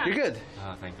 Oh. Yeah. You're good.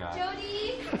 Oh, thank God.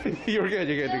 Jody! You're good.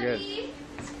 Jody!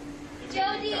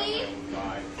 Jody!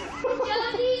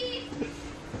 Jody!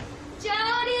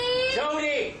 Jody!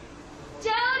 Jody!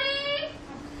 Jody!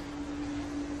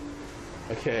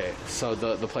 Okay, so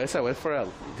the place I went for at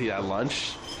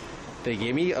lunch, they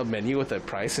gave me a menu with a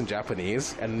price in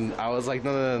Japanese, and I was like,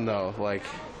 no. Like,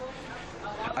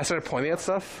 I started pointing at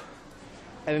stuff,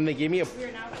 and then they gave me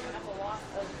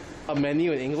a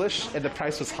menu in English, and the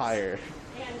price was higher.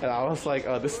 And I was like,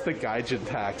 oh, this is the gaijin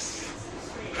tax.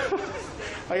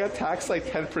 I got taxed like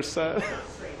 10%.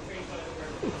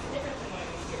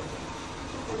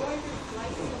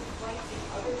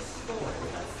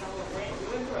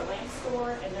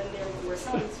 And then they were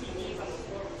selling TVs on the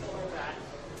floor of that.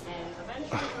 And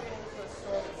eventually we're going to go to a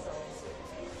store that sells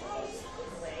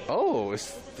Fuslie. Oh, it's...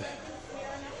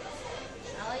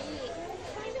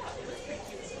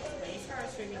 Scarra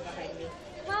streaming behind me.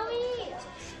 Mommy!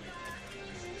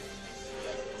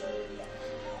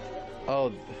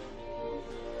 Oh.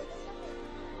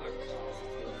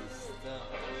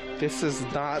 This is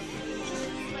not...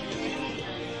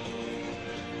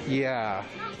 Yeah.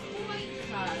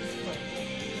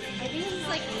 I think this is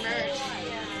like merch.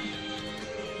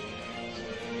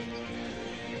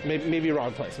 Maybe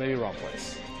wrong place.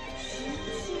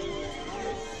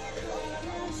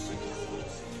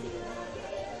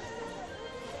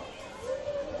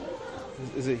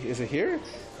 Is it here?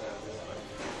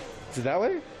 Is it that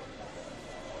way?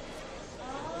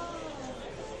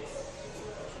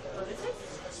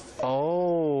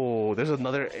 Oh, there's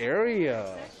another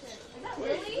area.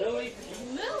 Lily?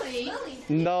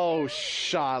 No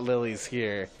shot, Lily's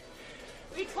here.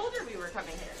 We told her we were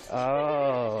coming here.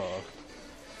 Oh.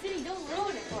 Cindy, don't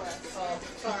ruin it for us. Oh,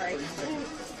 sorry.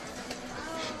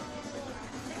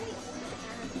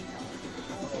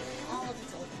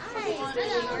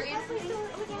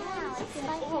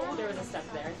 Oh, there was a step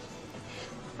there.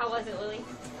 How was it, Lily?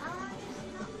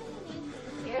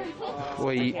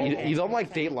 Wait, you don't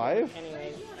like Date Live?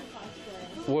 Anyways.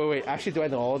 Wait, actually, do I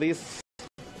know all of these?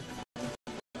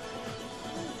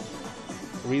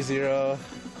 ReZero,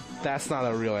 that's not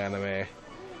a real anime.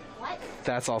 What?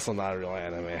 That's also not a real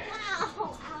anime.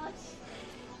 Ow,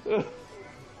 ouch.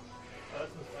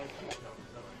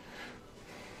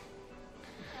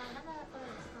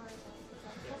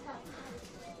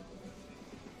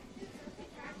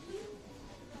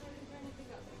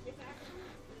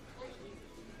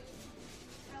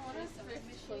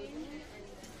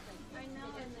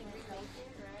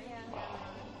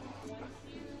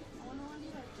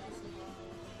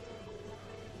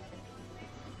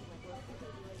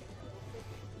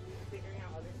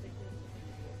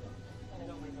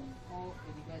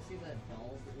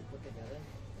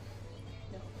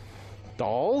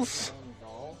 Dolls?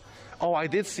 Oh, I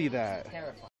did see that.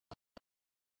 Terrifying.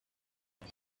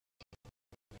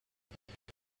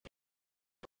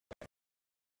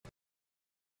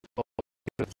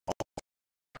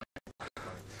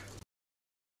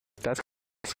 That's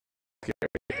scary.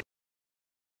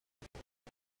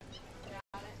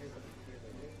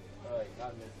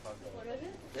 What is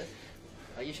it? This?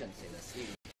 Oh, you shouldn't say this. You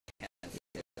can't say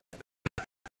that.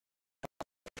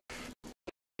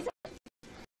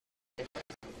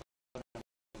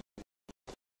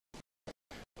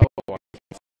 Oh.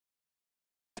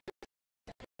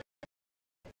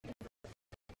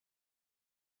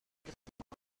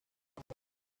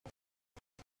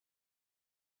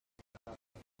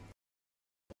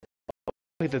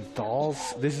 Wait, the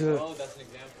dolls. This is. Oh, that's an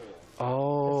example.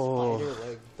 Oh. Spider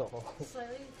leg doll.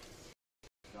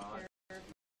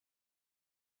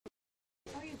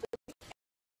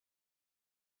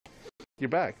 You're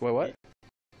back. Wait, what?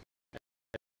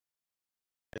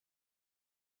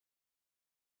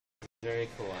 Very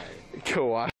kawaii.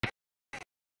 Kawaii.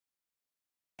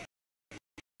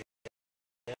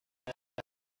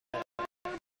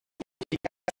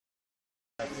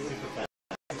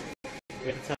 We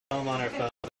have to tell them on our phone.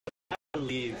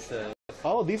 Leave, so.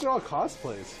 Oh, these are all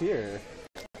cosplays here.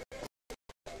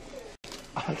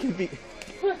 I can be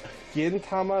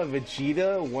Gintama,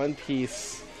 Vegeta, One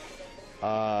Piece,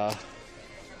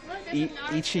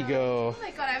 Ichigo. Oh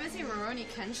my god, I haven't seen Rurouni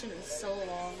Kenshin in so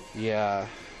long. Yeah.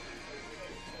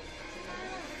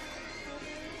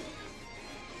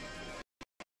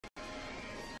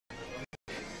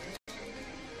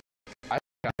 I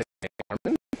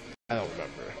don't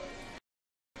remember.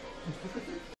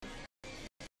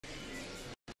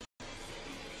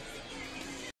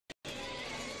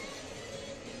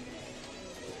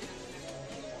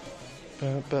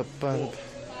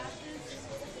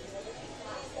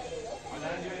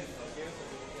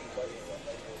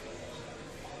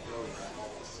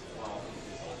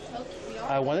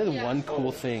 I wanted one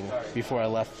cool thing before I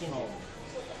left.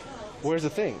 Where's the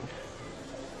thing?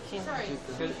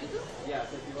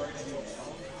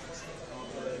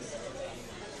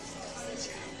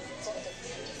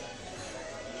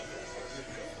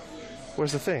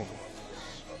 Where's the thing?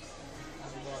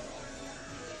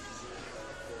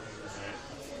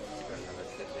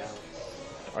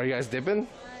 Are you guys dipping?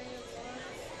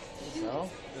 So?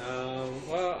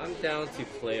 Well, I'm down to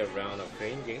play a round of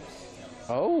crane games.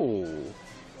 Oh.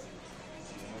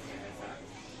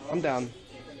 I'm down.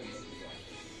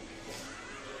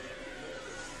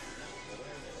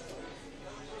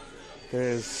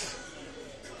 There's...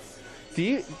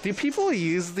 Do people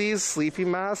use these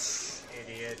sleeping masks?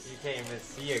 Idiot, you can't even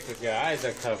see it because your eyes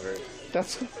are covered.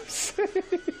 That's what I'm saying.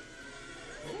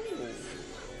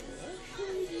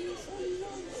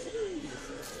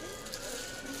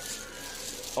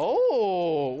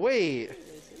 Oh, wait.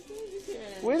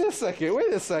 Wait a second.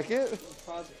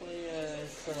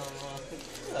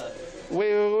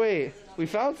 Wait. We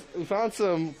found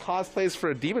some cosplays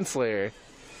for Demon Slayer.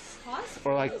 Cosplay?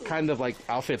 Or like kind of like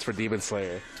outfits for Demon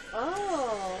Slayer.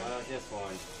 Oh. Just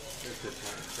one.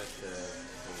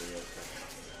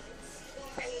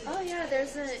 Oh yeah,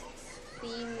 there's a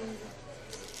theme.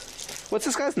 What's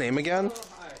this guy's name again?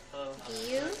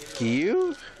 Giyu?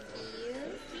 Giyu?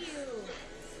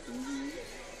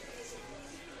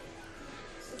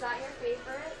 Is that your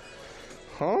favorite?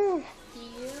 Huh?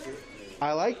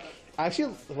 Giyu?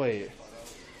 Actually, wait.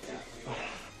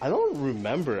 I don't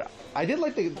remember. I did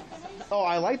like the... Oh,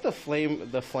 I like the flame...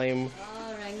 Oh,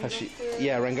 Rengoku.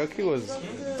 Yeah, Rengoku was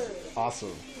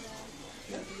awesome.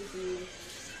 Should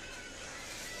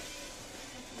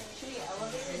we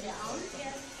elevate it down?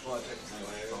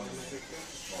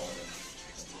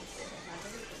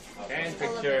 And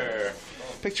picture.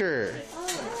 Picture.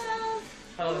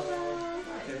 Hello.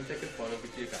 Can I take a photo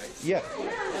with you guys? Yeah.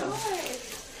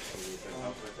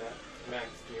 Max,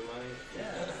 do you mind?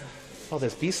 Oh,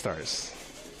 there's Beastars.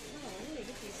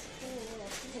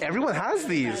 Everyone has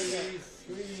these.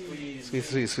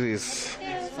 Squeeze.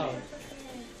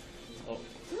 Oh.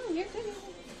 You're good.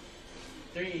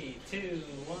 3, 2,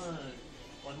 1.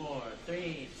 One more.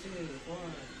 3, 2,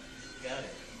 1. Got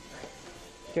it.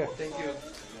 Yeah. Thank you.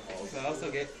 So I also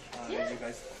get you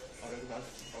guys autograph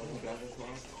as well.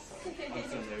 I'm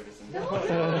so nervous. Don't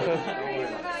worry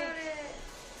about it.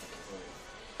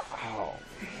 Wow.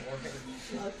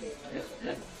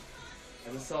 I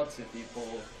just saw 2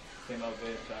 people came up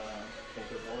with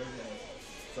paperboard and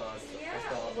so I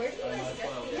thought Where do you guys get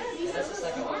these? Yeah, these are the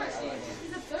second one. It's a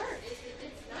third.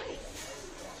 It's nice.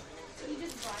 You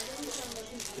just buy them from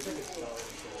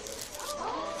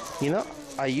the You know,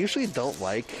 I usually don't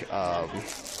like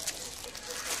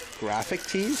graphic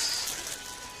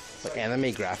tees, like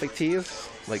anime graphic tees,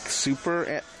 like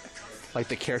like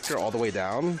the character all the way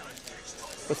down.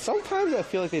 But sometimes I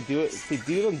feel like they do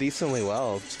them decently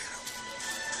well.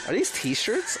 Are these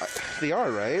T-shirts? They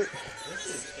are, right? This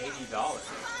is $80.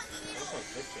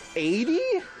 80?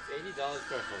 It's $80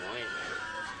 for a Hawaiian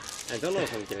night. I don't know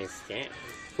if I'm getting scammed.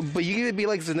 But you could be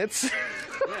like Zenitsu.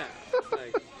 Yeah,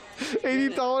 like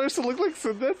 $80 to look like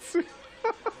Zenitsu.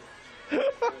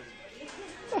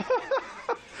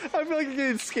 I feel like you're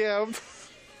getting scammed.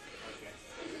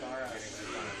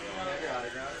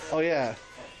 Oh yeah.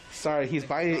 Sorry, he's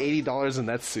buying an $80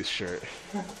 Zenitsu shirt.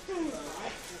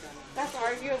 That's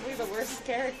arguably the worst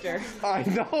character. I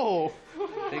know.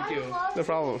 Thank you. No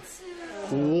problem.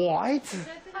 What?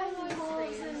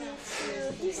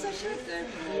 He's such a good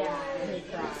boy. Yeah, he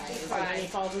cries. He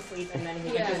falls asleep and then he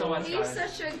He's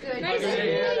such a good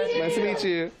Nice to meet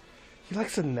you. He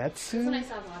likes a Netsu? When I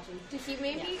stopped watching. Dude, he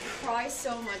made me cry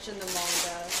so much in the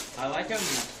manga. I like him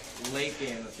late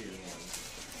game of season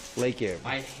 1. Late game.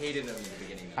 I hated him in the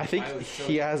beginning. I think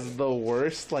he has the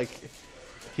worst, like,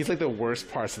 he's like the worst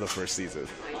parts of the first season.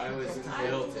 I was I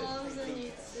love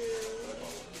Zenitsu.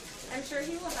 I'm sure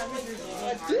he will have his redeeming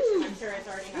arc. Dude. I'm sure it's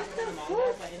already happened in the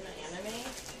manga, but in the anime,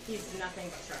 he's nothing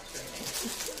but frustrating.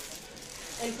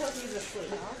 Until he's asleep,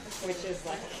 which is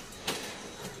like...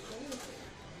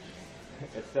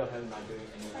 It's still him not doing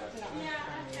any of that.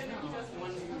 Yeah, and then he does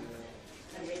one move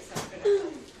and wakes up and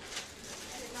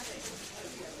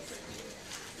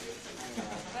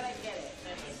but I get it.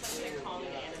 That he's such a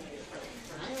calming animated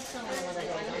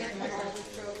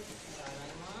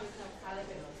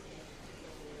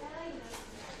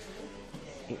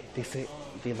They say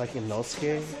they like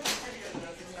Inosuke.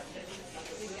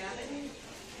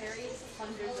 Carries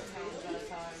hundreds of pounds at a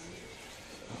time.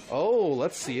 Oh,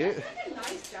 let's see it. That's like a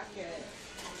nice jacket.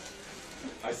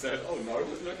 I said, oh,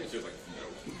 Naruto's looking. She was like, no.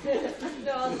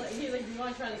 No, I was like, he's like, you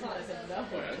want to try this on? I said, no.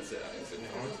 Oh, I didn't say that. I said, no.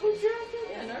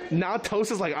 Yeah, Naruto. Now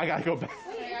Toast is like, I gotta go back.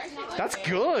 That's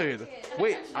good.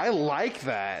 Wait, I like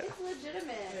that. It's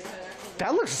legitimate.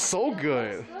 That looks so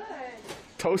good.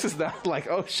 Toast is not like,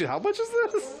 oh shit, how much is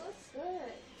this? It looks good.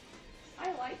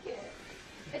 I like it.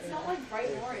 It's not like bright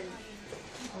orange.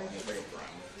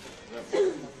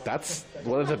 That's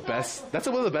one of the best. That's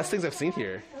one of the best things I've seen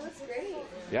here. It looks great.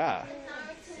 Yeah.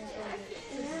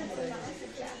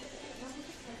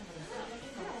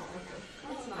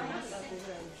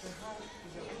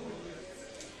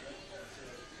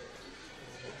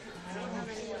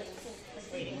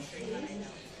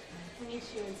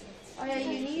 Oh yeah,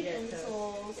 you need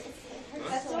insoles.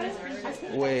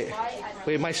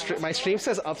 Wait, my stream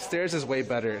says upstairs is way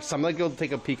better, so I'm gonna go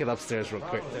take a peek at upstairs real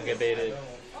quick. Don't get baited.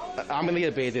 I'm gonna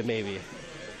get baited maybe.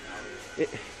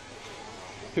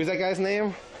 Who's that guy's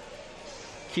name?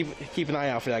 Keep an eye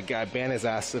out for that guy. Ban his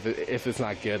ass if it's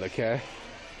not good, okay?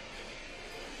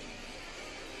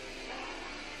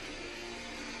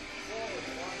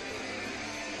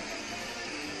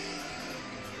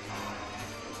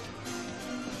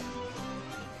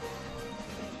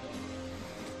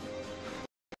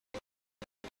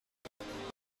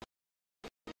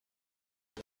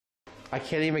 I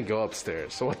can't even go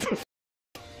upstairs, so what the f.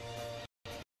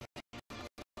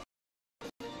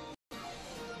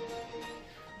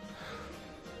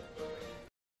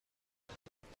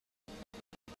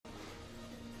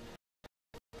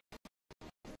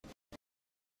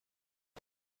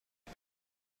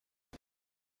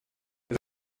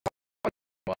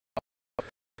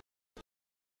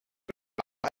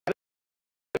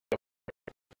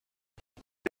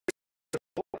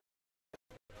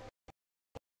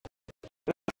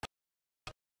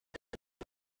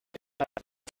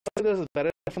 This is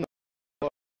better from the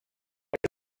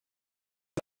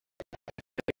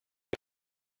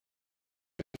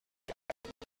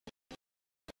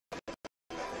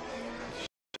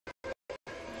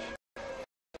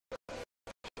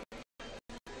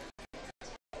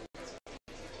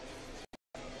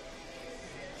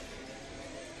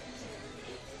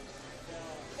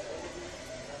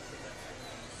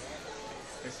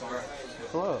Hey, Scarra.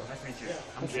 Hello. Nice to meet you.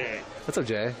 I'm Jay. What's up,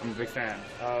 Jay? I'm a big fan.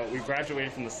 We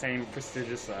graduated from the same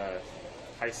prestigious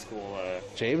high school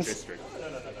James? district.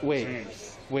 Wait.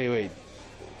 James. Wait.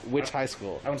 Which high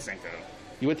school? I went to Cinco.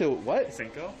 You went to what?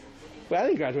 Cinco? Wait, I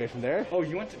didn't graduate from there. Oh,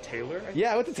 you went to Taylor?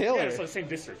 Yeah, I went to Taylor. Yeah, so the same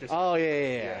district. Oh,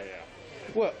 yeah.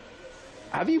 What?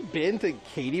 Have you been to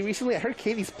Katy recently? I heard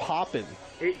Katy's popping.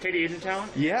 Katy Asiantown?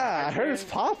 Yeah, I heard it's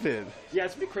popping. Yeah,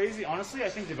 it's pretty crazy. Honestly, I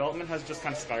think development has just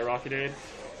kind of skyrocketed.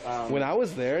 When I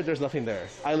was there's nothing there.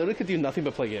 I literally could do nothing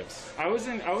but play games. I was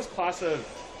class of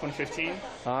 2015, so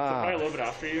probably a little bit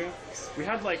after you. We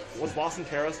had was Boston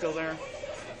Terra still there?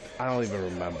 I don't even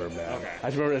remember, man. Okay. I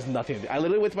just remember there's nothing. I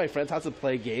literally went to my friend's house to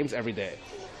play games every day.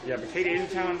 Yeah, but Katy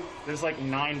Asiantown, there's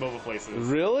 9 boba places.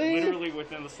 Really? Literally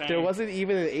within the same. There wasn't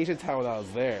even an Asian town when I was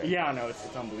there. Yeah, no,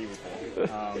 it's unbelievable.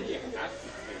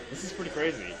 This is pretty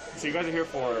crazy. So you guys are here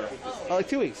for... like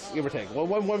 2 weeks, give or take.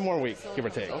 One more week, give or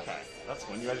take. Okay, that's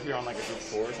when you guys are here on a group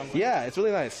tour or something? Yeah, it's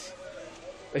really nice.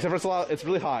 Except for it's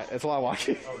really hot. It's a lot of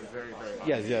walking. Oh, it's very, very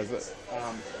hot. Yes.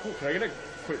 Cool. Can I get a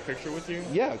quick picture with you?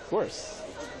 Yeah, of course.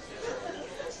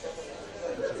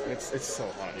 It's so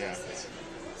hot, yeah.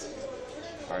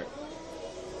 Alright.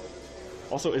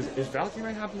 Also, is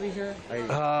Valkyrie happen to be here?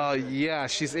 Yeah,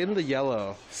 she's in the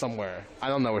yellow somewhere. I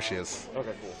don't know where she is.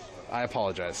 Okay, cool. I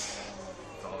apologize.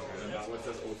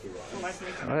 Nice to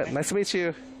meet you. Alright, nice to meet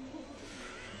you.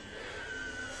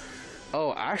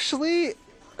 Oh, actually...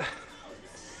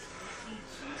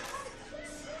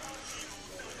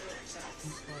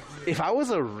 If I was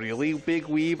a really big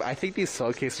weeb, I think these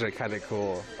cell cases are kind of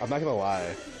cool. I'm not gonna lie.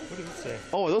 What does it say?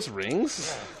 Oh, are those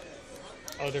rings?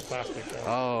 Yeah. Oh, they're plastic.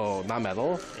 Yeah. Oh, not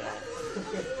metal? Yeah.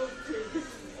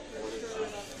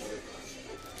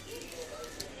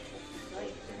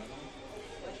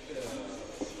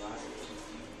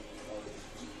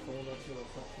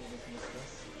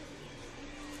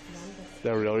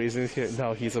 The real reason he's here?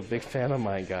 No, he's a big fan of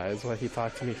mine, guys. Why he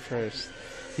talked to me first?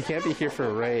 He can't be here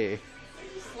for Rae.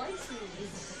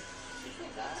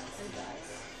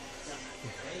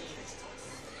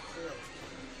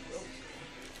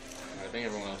 I think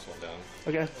everyone else went down.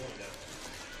 Okay.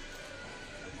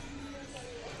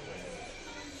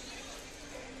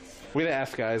 We didn't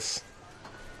ask, guys.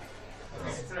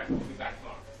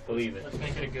 Believe it. Let's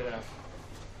make it a good F.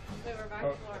 Wait, we're back to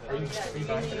more. You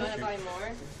want to buy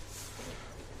more?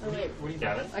 Oh, wait. What are you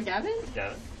Gavin? A Gavin?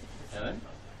 Gavin? Gavin?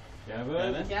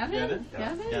 Gavin? Gavin?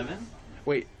 Gavin?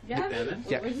 Wait. Gavin?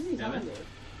 Yeah. Where's he going?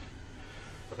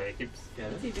 Okay, it keeps.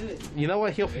 What's he doing? You know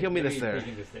what? He'll meet us there.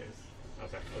 Taking the stairs.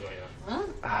 Okay, I'll go, yeah.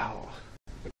 Huh? Ow.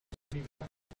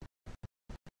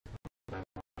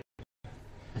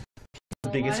 The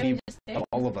biggest meme of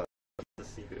all of us.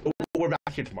 We're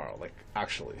back here tomorrow, like,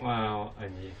 actually. Wow, I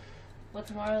need. What's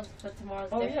tomorrow's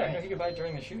Oh different? yeah, you could buy it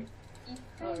during the shoot.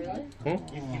 Oh, really?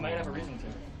 You might have a reason to.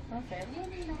 Okay.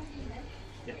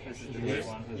 Yeah, this is the good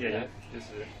one. Yeah, this is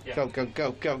it. Yeah. Go, go,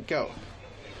 go, go, go.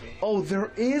 Oh,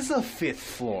 there is a 5th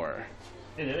floor.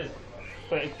 It is,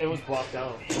 but it was blocked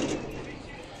out.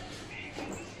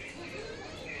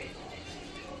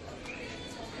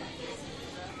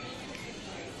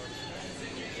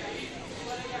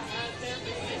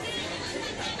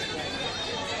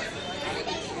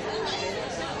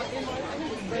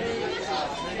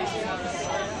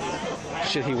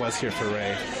 Shit, he was here for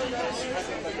Rae.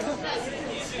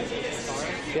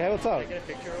 Yeah, what's up? Can I get a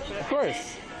picture real quick? Of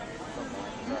course.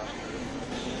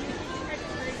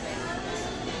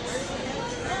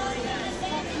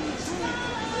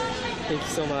 Thank you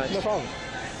so much. No problem.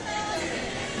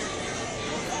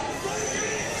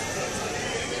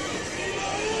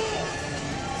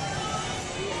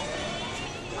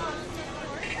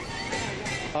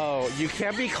 Oh, you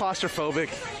can't be claustrophobic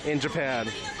in Japan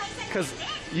because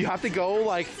you have to go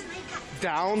like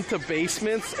down to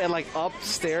basements and like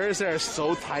upstairs that are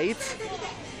so tight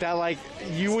that like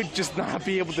you would just not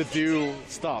be able to do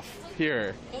stuff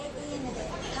here.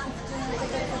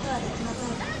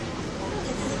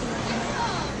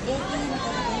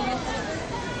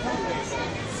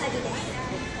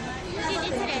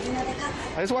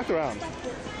 I just walked around.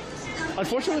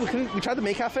 Unfortunately, we tried the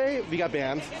main cafe, we got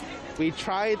banned. We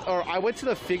tried, or I went to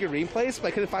the figurine place, but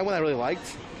I couldn't find one I really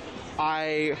liked.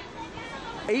 I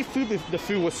ate food, the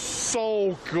food was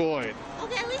so good.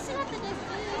 Okay, at least you got the good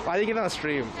food. I didn't get it on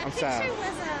stream, I'm sad. Picture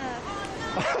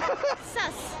was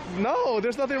sus. No,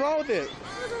 there's nothing wrong with it.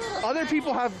 Other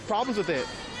people have problems with it.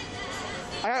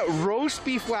 I got roast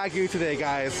beef wagyu today,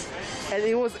 guys. And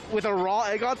it was with a raw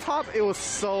egg on top, it was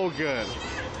so good.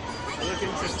 They look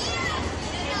interesting.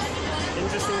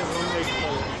 Interesting as one way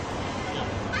color.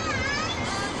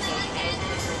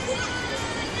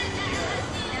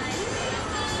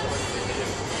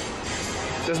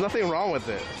 There's nothing wrong with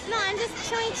it. No, I'm just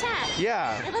showing chat.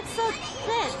 Yeah. It looks so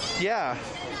good. Yeah.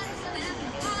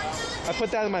 I put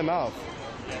that in my mouth.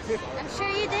 I'm sure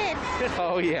you did.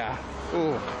 Oh yeah.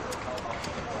 Ooh.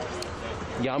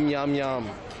 Yum, yum, yum.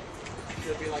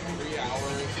 Should be like 3 hours,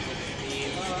 which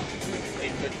means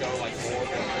it could go like 4 or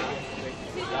 5.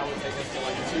 That would take us to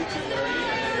like 2, 2:30,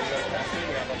 and then we go to testing.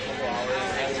 We have like 4 hours,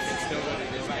 and we can still go to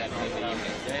Disney at like the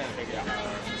evening. Yeah.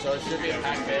 So it should be a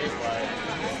packed day, but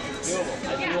doable.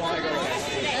 I do want to go next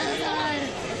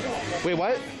week. Wait,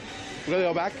 what? We're gonna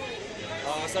go back?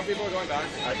 Some people are going back.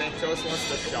 I think Toast wants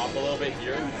to shop a little bit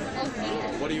here.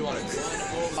 What do you want to do?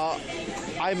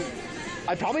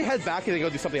 I'd probably head back and then go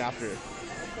do something after.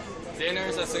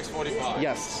 Dinner's at 6:45.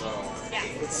 Yes. So. Yeah.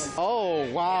 Oh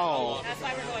wow. That's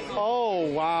why we're going home.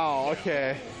 Oh wow.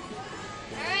 Okay.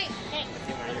 Alright.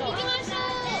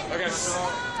 Okay.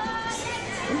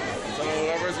 So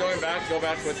whoever's going back, go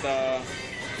back with them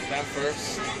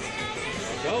first.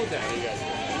 Go then, you guys.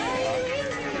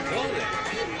 Go then.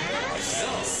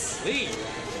 No, leave.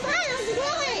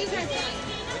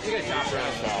 You guys chop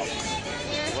around shop.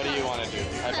 What do you want to do?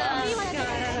 Head back? I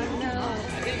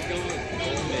think going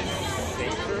home is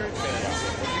safer because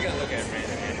you're gonna look at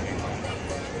random anime.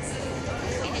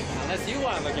 Unless you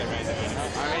want to look at random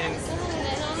anime. I mean,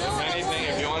 if anything,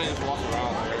 if you want to just walk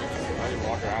around, I can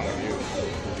walk around with you.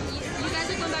 You guys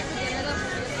are going back for dinner though?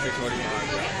 6:45.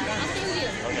 I'll stay with you.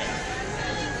 Okay.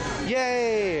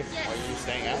 Yay! Are you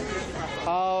staying out?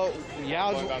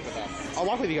 Yeah. Going back with them. I'll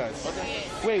walk with you guys. Okay.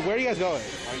 Wait, where are you guys going?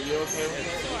 Are you okay with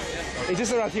it? It's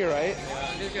just around here, right?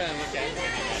 I'm just gonna look at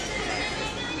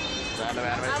Random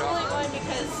anime I'm shop? only going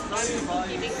because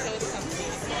keeping Toast company.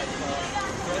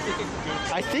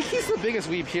 I think he's the biggest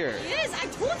weeb here. He is! I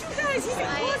told you guys! He's I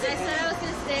said I was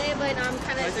gonna stay, but I'm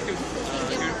kind of thinking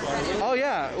Oh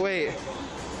yeah, wait.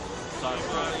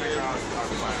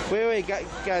 Wait,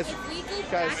 guys. If we go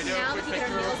back now to get our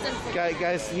nails done for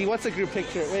Guys, he wants a group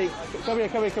picture. Wait, come here.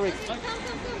 Come. In the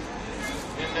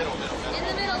middle.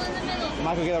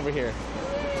 Michael, get over here.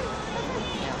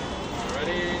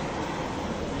 Ready?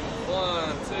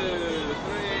 1, 2,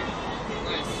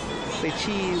 3. Nice. Say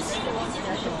cheese.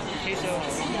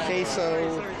 Queso.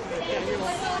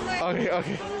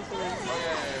 Okay.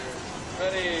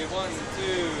 Ready? 1,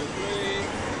 2, 3.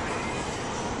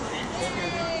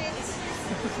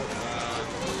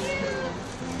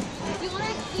 You want to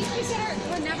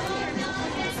we're never going to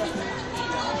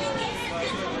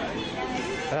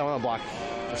I don't want to block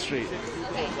the street.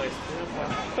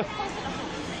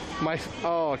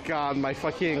 Oh god, my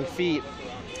fucking feet.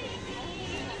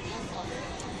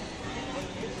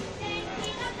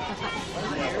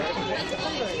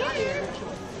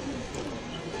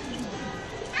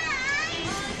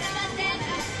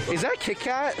 Is that Kit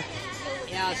Kat?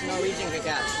 Yeah, it's Norwegian Kit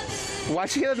Kat.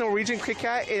 Why'd you get a Norwegian Kit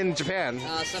Kat in Japan?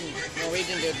 Some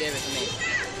Norwegian dude gave it to me.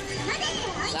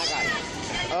 That guy.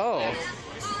 Oh.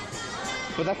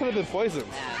 But that could have been poison.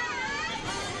 Yeah.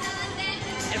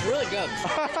 It's really good.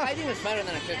 I think it's better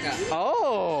than a Kit Kat.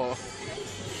 Oh.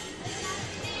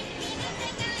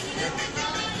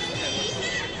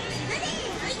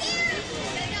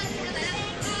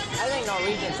 I think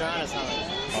Norwegians are on something.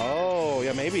 Oh,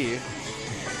 yeah, maybe.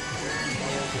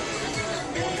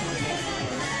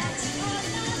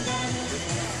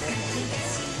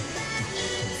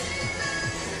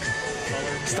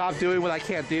 Stop doing what I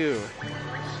can't do.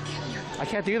 I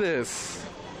can't do this.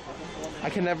 I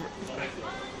can never.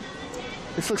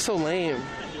 This looks so lame.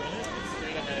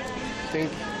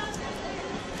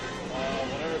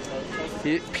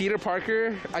 Peter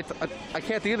Parker, I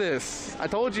can't do this. I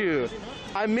told you.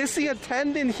 I'm missing a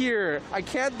tendon here. I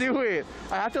can't do it.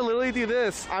 I have to literally do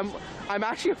this. I'm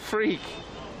actually a freak.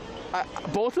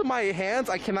 Both of my hands,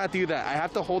 I cannot do that. I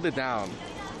have to hold it down.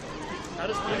 How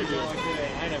does Peter do it? To the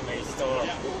anime store, and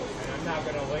I'm not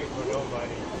gonna wait for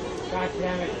nobody. God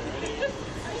damn it!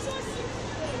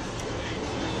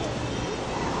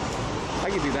 I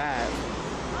can do that.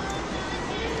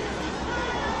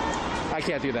 I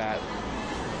can't do that.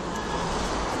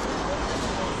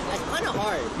 That's kind of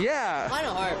hard. Yeah. Kind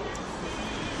of hard.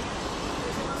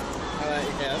 How about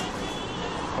you, Kev?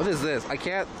 What is this? I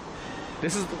can't.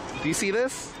 This is. Do you see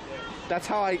this? That's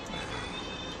how I.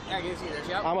 Yeah, you see this,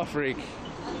 yep. I'm a freak.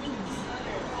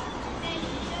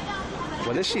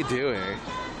 What is she doing?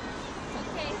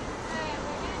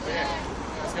 Okay,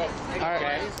 let's go. All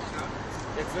right.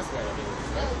 It's this way.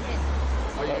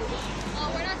 Oh,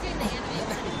 we're not doing the anime.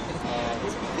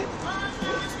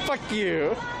 Fuck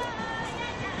you.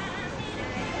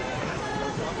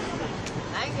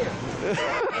 Thank you. It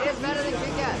is better than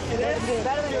Kit Kat. It is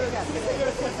better than Kit Kat.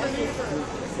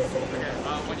 Okay,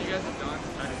 when you guys are done,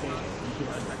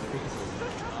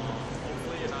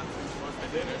 hopefully you're not too close to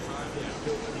dinner time.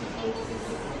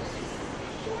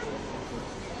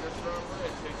 This rover,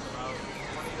 it takes about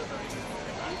 20 to 30 minutes to get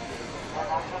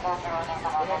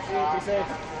back. Be safe.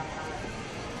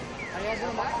 Are you guys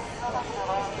going back?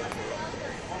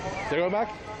 They're going back?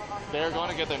 They're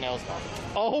going to get their nails done.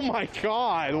 Oh my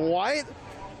god, what?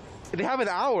 They have an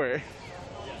hour.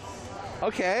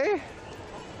 Okay.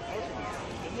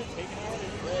 Didn't it take an hour?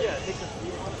 Yeah, it takes a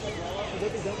few hours. They'll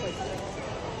be done by 6.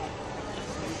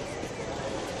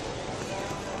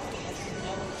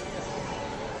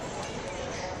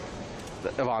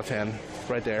 Avontan,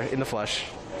 right there, in the flesh.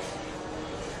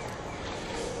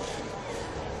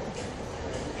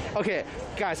 Okay,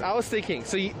 guys, I was thinking,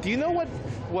 so do you know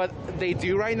what they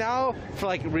do right now for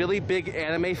like really big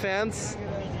anime fans?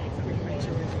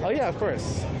 Oh yeah, of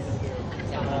course.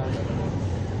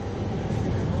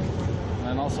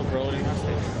 And also Brody on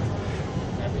stage.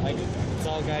 Like,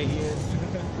 tall guy here.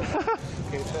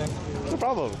 Okay, thank you. No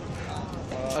problem.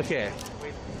 Okay.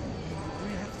 Wait, do we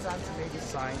have time to maybe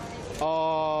sign?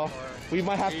 We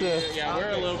might have to. Yeah,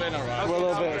 we're a little bit in a rush. We're a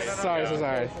little bit. Sorry, so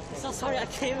sorry. So sorry, I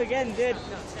came again, dude.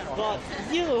 But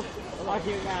you are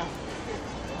here now.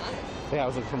 Yeah, I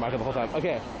was looking for Michael the whole time.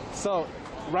 Okay, so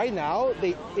right now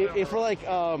if we're like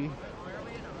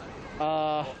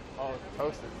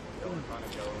Toasted.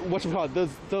 whatchamacallit,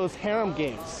 those harem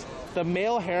games, the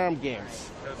male harem games,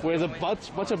 where there's a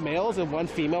bunch of males and one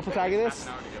female protagonist,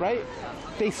 right?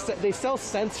 They sell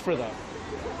scents for them.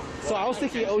 So I was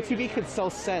thinking OTV could sell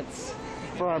scents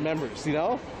for our members, you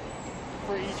know?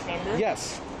 For each member?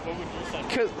 Yes. What would you send?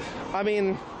 Cause I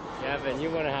mean. Yeah, but you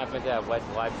wouldn't happen to have wet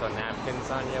wipes or napkins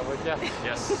on you, would you?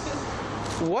 Yes.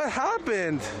 What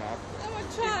happened? I'm a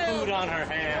child. Food on her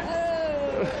hand.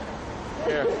 Oh.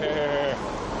 Here.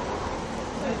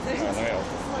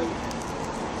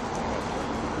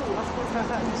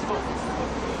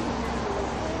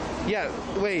 Yeah,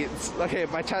 wait. Okay,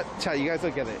 my chat, you guys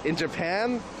don't get it. In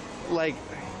Japan, like,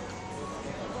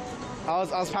 I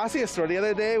was passing a store the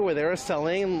other day where they were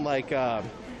selling like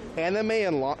anime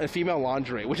and female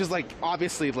lingerie, which is like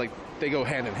obviously like they go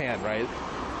hand in hand, right?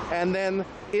 And then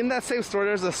in that same store,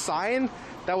 there's a sign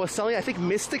that was selling, I think,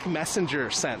 Mystic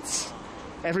Messenger scents.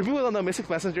 And for people who don't know, Mystic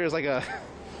Messenger is like a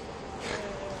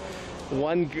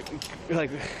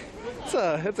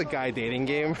it's a guy dating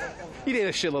game. You date a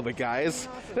shitload of guys.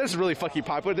 That's really fucking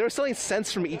popular. They were selling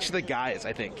scents from each of the guys,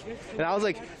 I think. And I was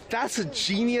like, that's a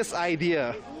genius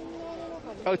idea.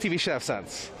 Oh, TV should have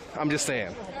scents. I'm just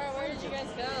saying. Where did you guys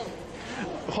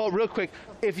go? Hold real quick.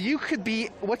 If you could be,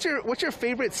 what's your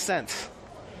favorite scent?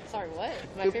 Sorry, what?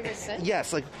 My favorite scent?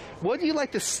 Yes, like, what do you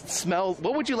like to smell?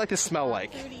 What would you like to smell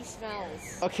like? Fruity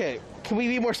smells. Okay, can we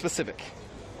be more specific?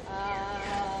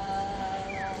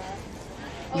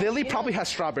 Lily probably has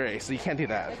strawberry, so you can't do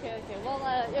that. Okay. Well,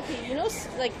 okay, you know,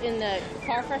 like in the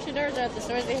car fresheners or at the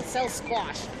stores, they sell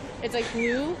squash. It's like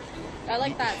new. I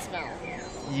like that smell.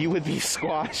 You would be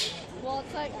squash. Well,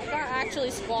 it's like not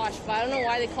actually squash, but I don't know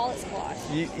why they call it squash.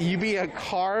 You be a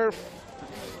car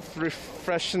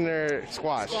refreshener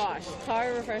squash. Squash.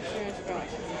 Car refreshener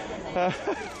squash.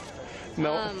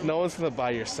 No one's gonna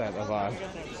buy your scent, Yvonne.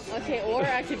 Okay, or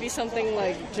I could be something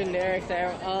like generic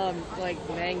there, like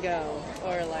mango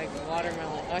or like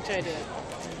watermelon. Actually, I did.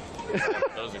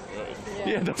 Those are good.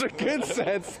 Yeah, those are good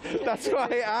scents. That's why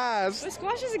I asked. But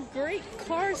squash is a great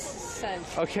car scent.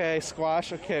 Okay,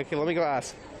 squash. Okay, let me go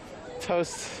ask.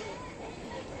 Toast.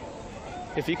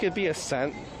 If you could be a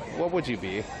scent, what would you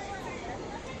be?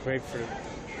 Grapefruit.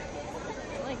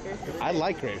 I like grapefruit. I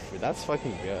like grapefruit. That's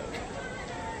fucking good.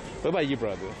 What about you,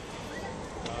 brother?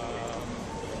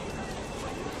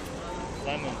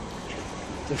 Lemon.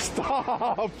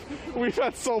 Stop! We've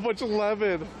had so much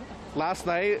lemon. Last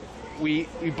night, we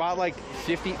bought like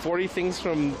 40 things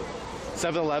from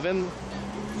 7-Eleven,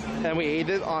 and we ate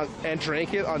it and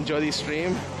drank it on Jody's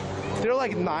stream. There were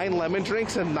like 9 lemon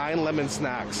drinks and 9 lemon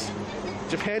snacks.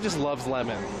 Japan just loves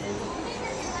lemon. No,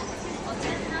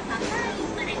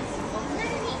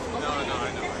 I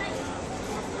know.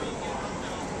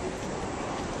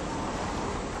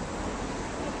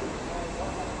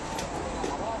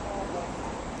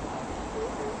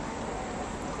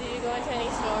 Go into any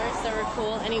stores that were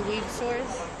cool? Any weeb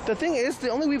stores? The thing is, the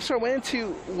only weeb store I went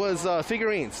into was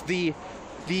figurines. The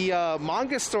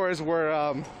manga stores were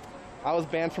I was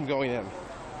banned from going in.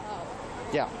 Oh.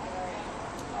 Yeah.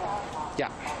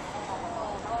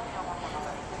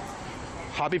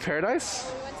 Hobby Paradise?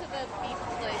 We went to the beef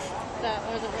place,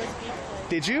 or the roast beef place.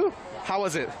 Did you? Yeah. How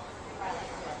was it? I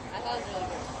thought it was really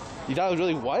good. You thought it was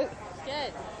really what?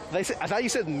 Good. I thought you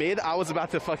said mid. I was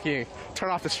about to fucking turn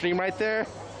off the stream right there. Yeah,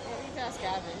 you can ask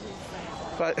Gavin.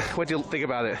 But what'd you think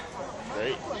about it?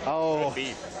 Great. Oh, Good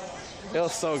beef. It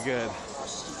was so good.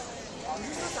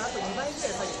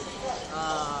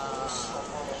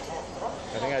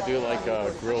 I think I do like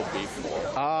grilled beef more.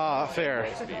 Ah, fair.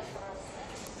 Roast beef.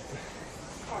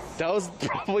 That was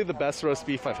probably the best roast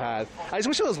beef I've had. I just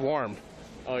wish it was warm.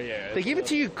 Oh yeah. They gave it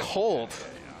to you cold.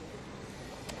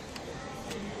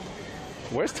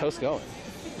 Where's Toast going?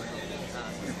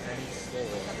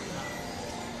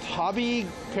 Hobby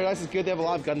Paradise is good. They have a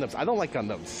lot of Gundams. I don't like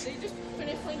Gundams. They just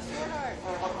finished playing Sword Art.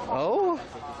 Oh?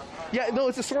 Yeah, no,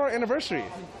 it's a Sword Art anniversary. Is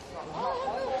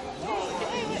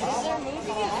there a movie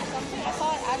or something? I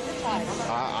saw it advertised.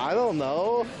 I don't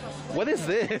know. What is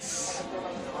this?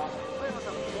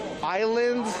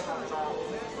 Island?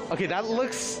 Okay, that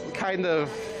looks kind of...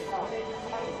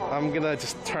 I'm gonna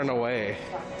just turn away.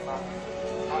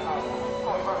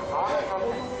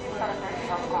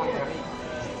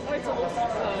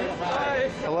 Hi.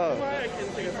 Hello. I can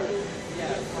take a photo.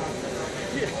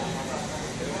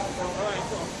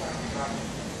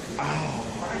 Ow.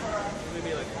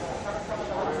 Maybe like.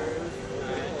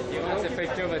 He wants a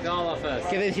picture with all of us.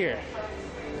 Get in here.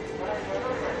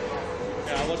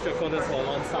 Yeah, I watched your content for a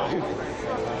long time.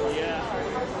 Yeah.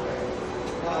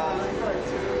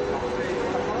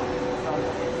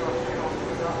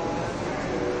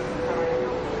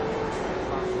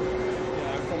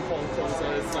 I'm from Hong Kong, so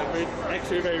it's like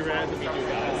actually very rare to meet you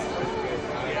guys.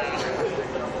 Yeah.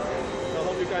 I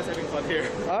hope you guys are having fun here.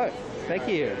 Alright, thank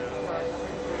you.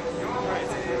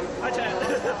 Hi, Chad.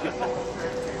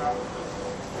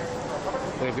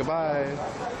 Wave goodbye.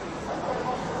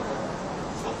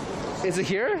 Is it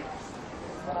here?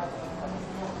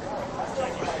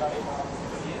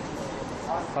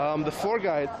 The floor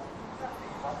guide.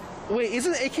 Wait,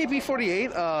 isn't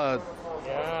AKB48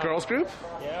 yeah. girls group?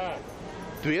 Yeah.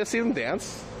 Do we ever see them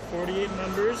dance? 48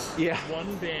 members. Yeah.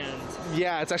 One band.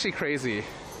 Yeah, it's actually crazy. I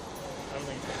don't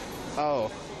think so.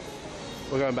 Oh.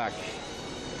 We're going back.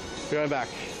 We're going back.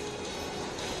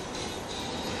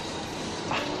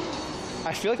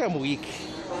 I feel like I'm weak.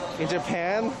 In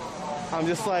Japan, I'm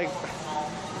just like,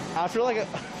 after like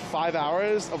 5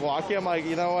 hours of walking, I'm like,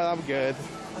 you know what, I'm good.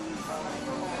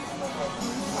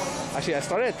 Actually, I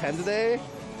started at 10 today.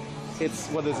 It's,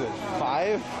 what is it,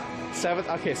 5? 7?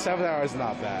 Okay, 7 hours is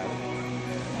not bad.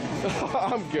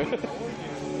 I'm good.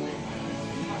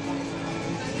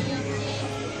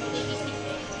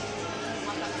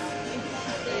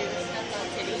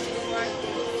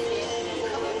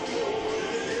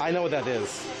 I know what that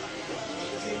is.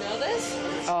 Do you know this?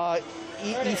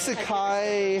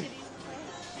 Isekai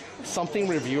something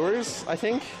reviewers, I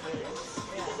think.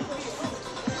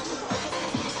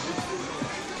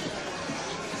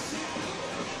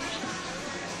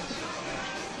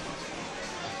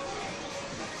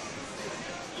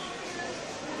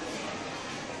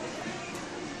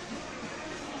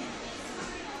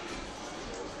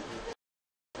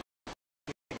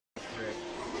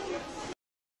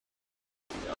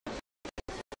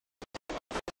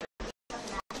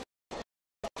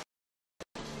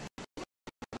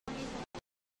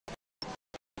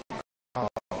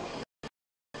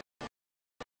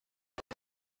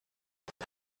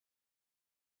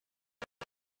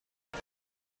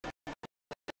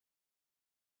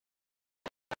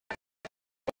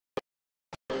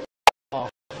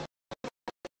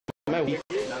 I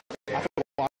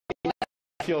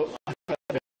feel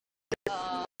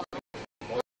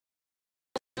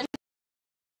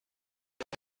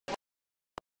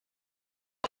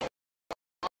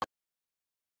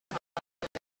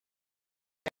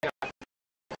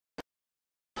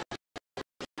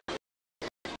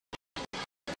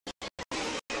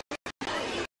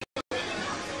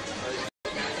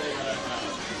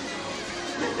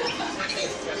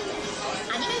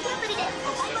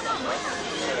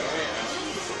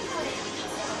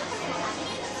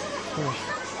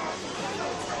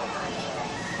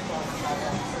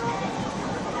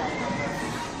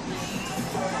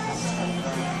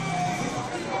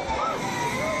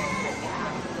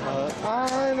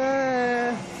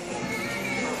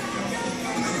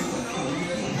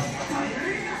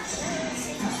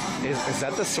Is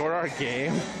that the Sword Art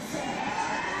game?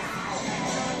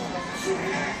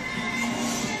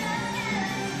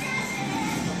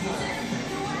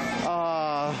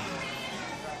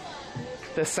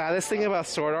 The saddest thing about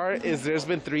Sword Art is there's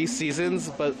been 3 seasons,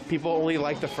 but people only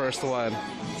like the first one.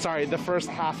 Sorry, the first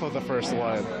half of the first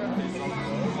one.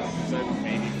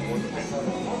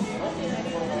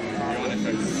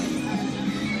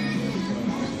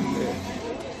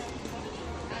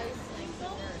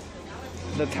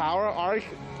 The Tower arc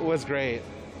was great,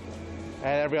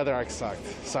 and every other arc sucked.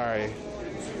 Sorry.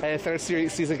 And the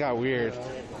 3rd season got weird.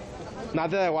 Not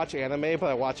that I watch anime, but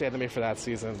I watch anime for that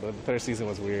season. But the 3rd season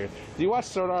was weird. Did you watch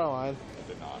Sword Art Online? I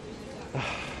did not.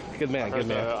 Good man, good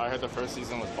man. I heard the 1st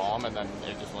season was bomb, and then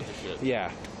it just went to shit. Yeah.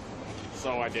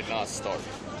 So I did not start.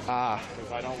 Ah.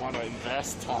 Because I don't want to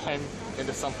invest time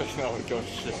into something that would go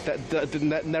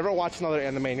shit. Never watch another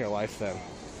anime in your life then.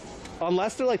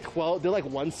 Unless they're like 12, they're like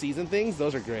 1 season things,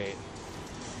 those are great.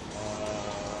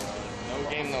 No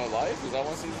Game, No Life? Was that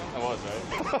 1 season? It was,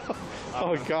 right?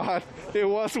 Oh god, it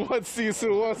was 1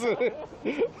 season, wasn't it?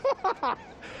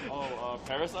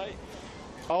 Parasite?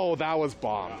 Oh, that was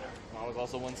bomb. That was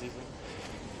also 1 season.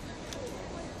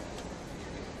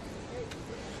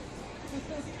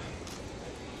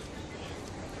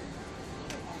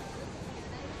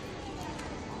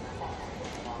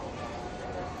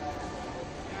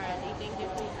 Alright, do you think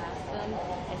if we asked them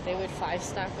if they would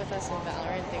 5-stack with us in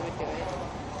Valorant, they would do it?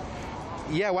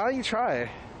 Yeah, why don't you try? If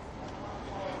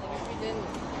we didn't,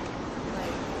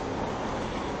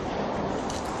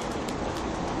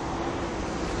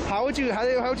 How would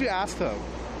you ask them?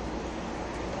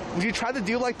 Would you try to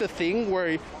do like the thing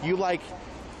where you like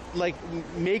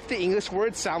make the English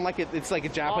word sound like it's like a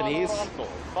Japanese?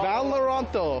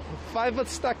 Valoranto.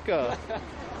 5-stacker.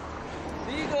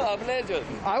 League of Legends.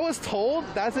 I was told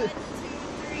that's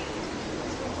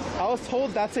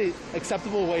a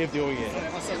acceptable way of doing it.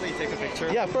 Let's take a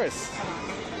picture. Yeah, of course.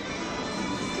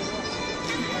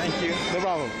 Thank you. No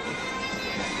problem.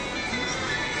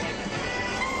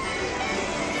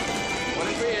 What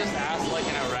if we just ask like a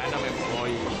random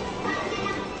employee?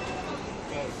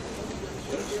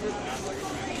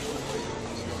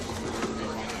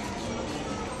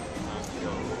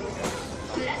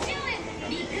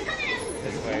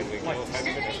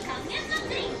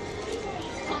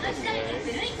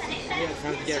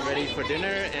 Time to get ready for dinner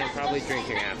and probably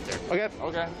drinking after. Okay.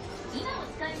 Okay.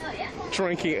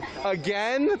 Drinking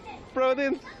again,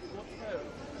 Brodin?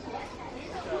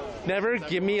 Never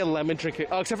give me a lemon drink.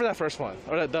 Oh, except for that first one.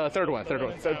 Or the third one.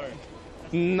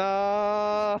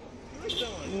 Nah.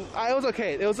 I was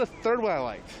okay. It was the third one I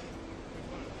liked.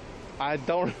 I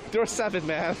don't. There were 7,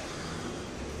 man.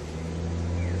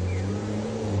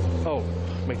 Oh,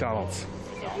 McDonald's.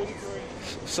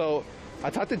 So,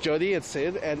 I talked to Jody and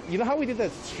Sid, and you know how we did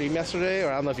that stream yesterday,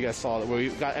 or I don't know if you guys saw it, where we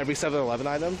got every 7-Eleven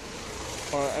item,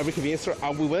 or every convenience store.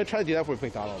 We want to try to do that with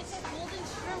McDonald's. Golden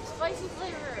shrimp spicy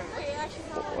flavor. Wait,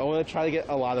 actually, I want to try to get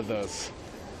a lot of those.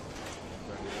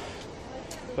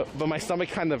 But my stomach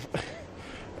kind of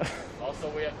Also,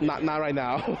 we have not right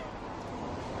now.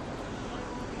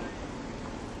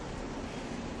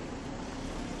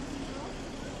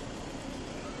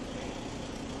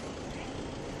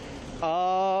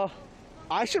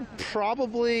 I should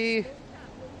probably.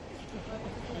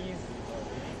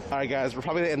 All right, guys, we're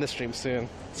probably gonna end the stream soon.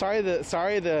 Sorry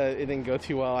it didn't go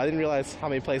too well. I didn't realize how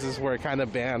many places were kind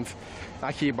of banned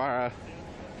AKIHABARA.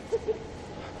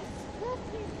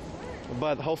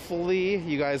 But hopefully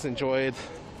you guys enjoyed.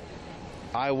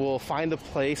 I will find a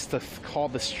place to call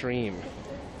the stream. Would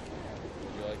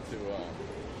you like to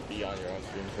be on your own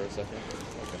stream for a second?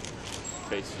 Okay.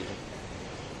 Face you.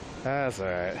 That's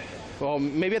alright. Well,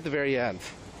 maybe at the very end.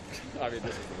 I mean,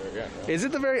 this is the very end, right? Is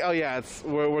it the very? Oh yeah, it's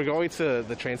we're going to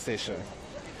the train station.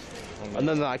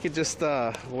 No, I could just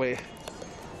wait.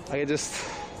 I could just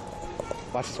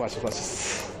watch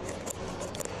this.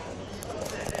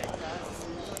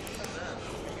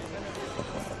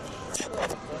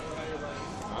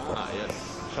 Yes.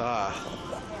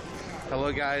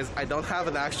 Hello guys, I don't have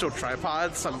an actual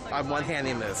tripod, so I'm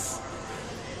one-handing this.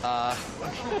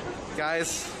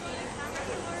 Guys,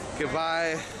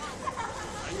 goodbye.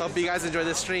 Hope you guys enjoy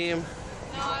the stream.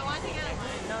 no, I want to get it.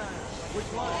 Which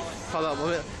one? Hold on,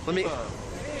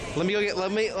 let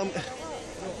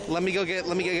me go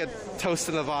get Toast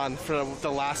and Yvonne for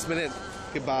the last minute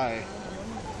goodbye.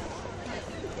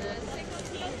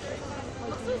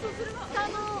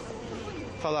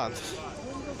 Hold on.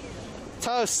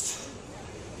 Toast!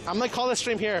 I'm gonna call the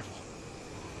stream here.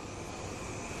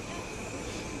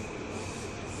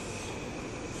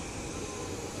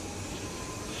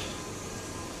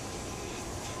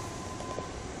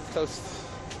 Toast.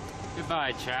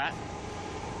 Goodbye, chat.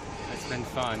 It's been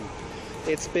fun.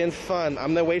 It's been fun.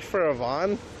 I'm gonna wait for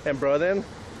Yvonne and Brodin,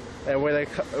 and we're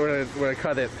gonna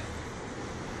cut it.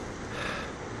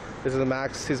 This is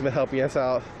Max. He's been helping us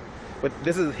out. But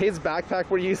this is his backpack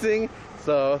we're using,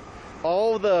 so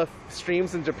all the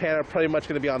streams in Japan are pretty much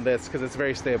going to be on this because it's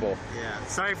very stable. Yeah.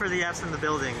 Sorry for the Fs in the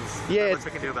buildings. Yeah, Not much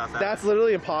we can do about that. That's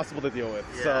literally impossible to deal with.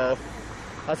 Yeah. So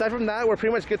aside from that, we're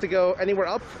pretty much good to go anywhere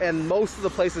up, and most of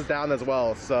the places down as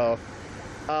well. So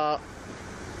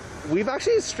we've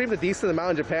actually streamed a decent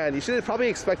amount in Japan. You should probably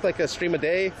expect like a stream a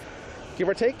day, give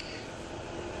or take.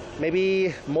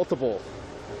 Maybe multiple,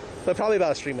 but probably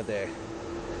about a stream a day.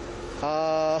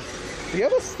 Do you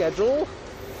have a schedule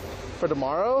for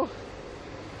tomorrow?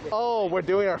 Oh, we're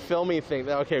doing our filming thing.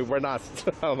 Okay, we're not.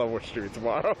 I don't know, we're streaming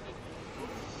tomorrow.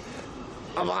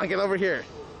 Come on, get over here.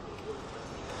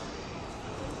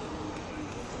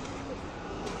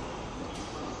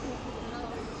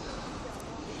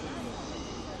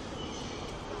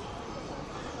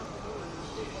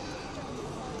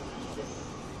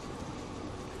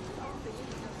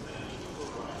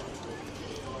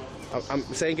 I'm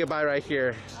saying goodbye right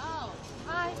here. Oh,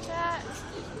 hi, chat.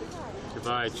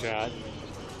 Goodbye, chat.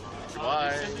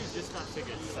 Bye. Just got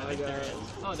tickets. I think they're in.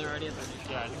 Oh, they're already at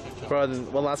the. Yeah, I think they're Bro,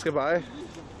 one last goodbye.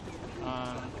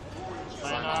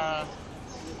 Sayonara.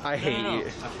 I hate you.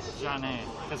 Jane,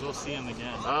 because we'll see him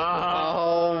again.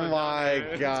 Oh my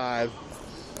god.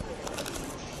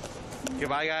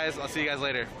 Goodbye, guys. I'll see you guys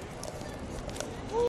later.